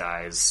enjoy these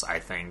guys. I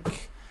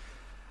think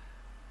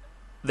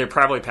they're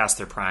probably past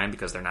their prime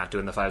because they're not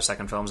doing the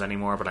 5-second films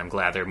anymore, but I'm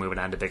glad they're moving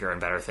on to bigger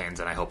and better things,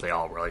 and I hope they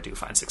all really do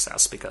find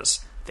success,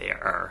 because they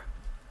are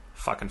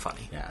fucking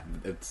funny. Yeah,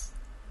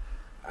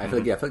 I feel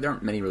like there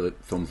aren't many really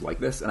films like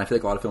this, and I feel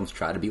like a lot of films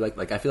try to be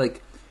like I feel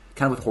like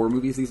kind of with horror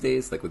movies these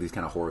days, like with these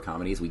kind of horror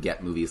comedies, we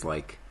get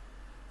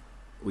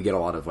a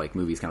lot of like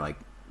movies kind of like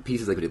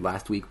pieces like we did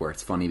last week, where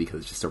it's funny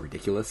because it's just so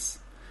ridiculous,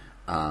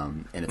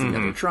 and it's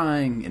never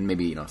trying, and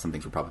maybe some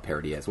things were probably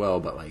parody as well,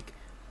 but like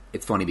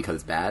it's funny because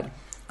it's bad.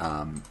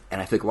 And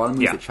I feel like a lot of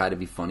movies that try to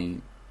be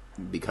funny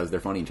because they're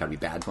funny and try to be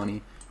bad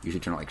funny usually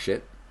turn out like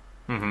shit.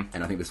 And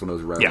I think this is one of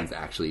those rare ones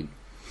that actually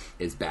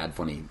is bad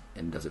funny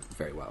and does it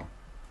very well.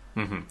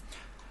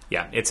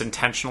 Yeah, they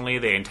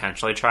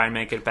intentionally try and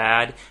make it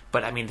bad,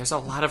 but I mean, there's a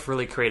lot of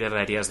really creative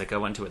ideas that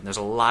go into it, and there's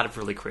a lot of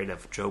really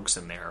creative jokes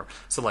in there.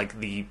 So like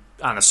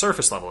on a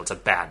surface level, it's a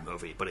bad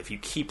movie, but if you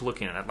keep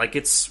looking at it, like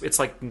it's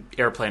like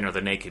Airplane or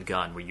The Naked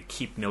Gun, where you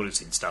keep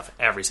noticing stuff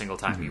every single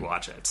time you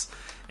watch it,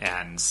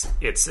 and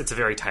it's a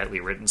very tightly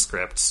written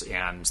script,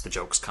 and the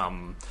jokes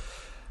come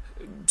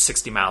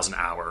 60 miles an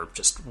hour,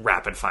 just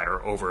rapid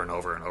fire over and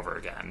over and over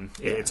again.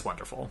 It's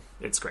wonderful.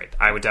 It's great.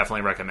 I would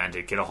definitely recommend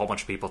it. Get a whole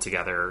bunch of people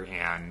together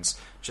and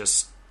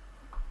just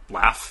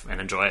laugh and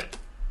enjoy it.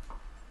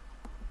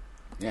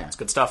 Yeah. It's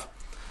good stuff.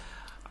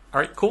 All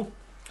right, cool. All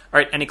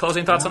right, any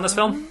closing thoughts on this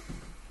film?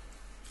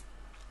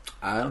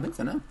 I don't think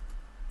so, no.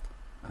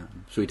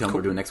 Should we tell them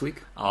what we're doing next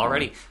week?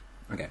 Alrighty.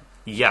 Okay.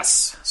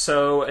 Yes.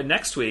 So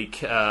next week,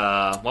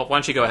 well, why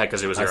don't you go ahead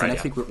because it was your so idea.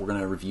 next week we're going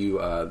to review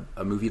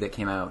a movie that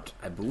came out,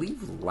 I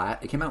believe,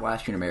 it came out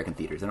last year in American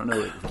theaters. I don't know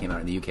if it came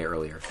out in the UK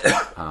earlier.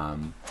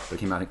 But it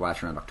came out, I think,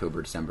 last year around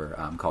October, December,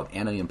 called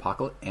Anna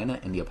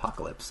and the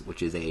Apocalypse,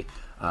 which is a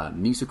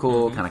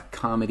musical kind of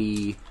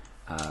comedy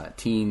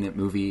teen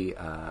movie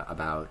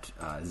about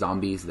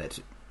zombies that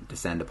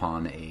descend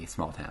upon a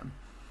small town.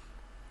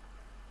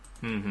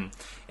 Mm-hmm.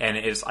 And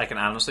it is, I can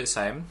honestly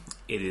say,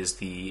 it is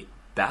the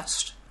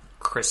best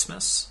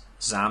Christmas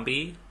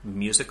zombie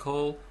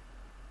musical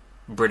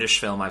British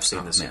film I've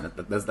seen this year.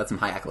 That's some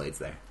high accolades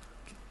there.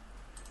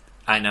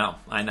 I know.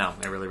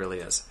 It really, really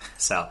is.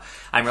 So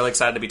I'm really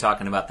excited to be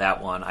talking about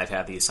that one. I've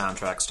had the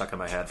soundtrack stuck in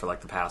my head for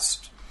like the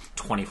past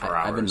 24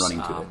 hours. I've been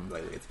running to it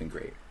lately. It's been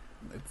great.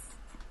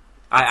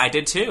 I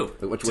did too.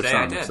 Which Today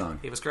song? I did. Which song?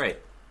 It was great.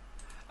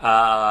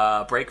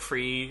 Break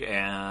Free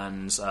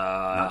and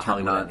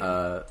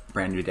Hollywood.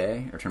 Brand New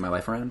Day or Turn My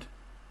Life Around?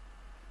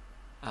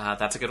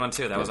 That's a good one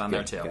too. That was on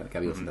there too.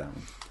 Gotta be listening to that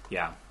one.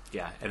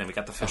 Yeah. And then we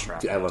got the fish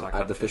wrap. Dude, I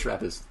love the fish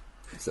wrap is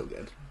so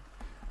good.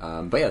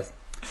 But yeah,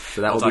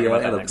 so that We'll will be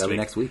talk about that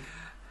next week.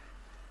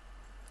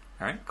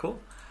 All right, cool.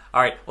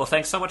 All right, well,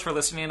 thanks so much for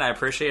listening. I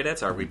appreciate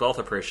it, or we both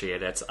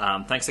appreciate it.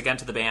 Thanks again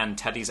to the band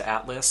Teddy's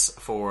Atlas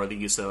for the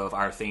use of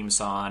our theme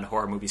song,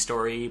 Horror Movie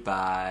Story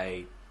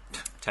by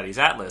Teddy's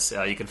Atlas.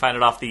 You can find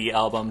it off the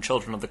album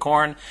Children of the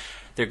Corn.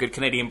 They're good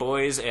Canadian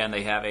boys, and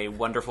they have a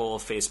wonderful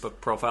Facebook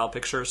profile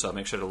picture, so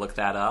make sure to look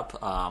that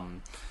up.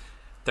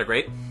 They're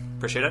great.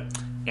 Appreciate it.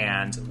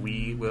 And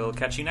we will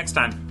catch you next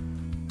time.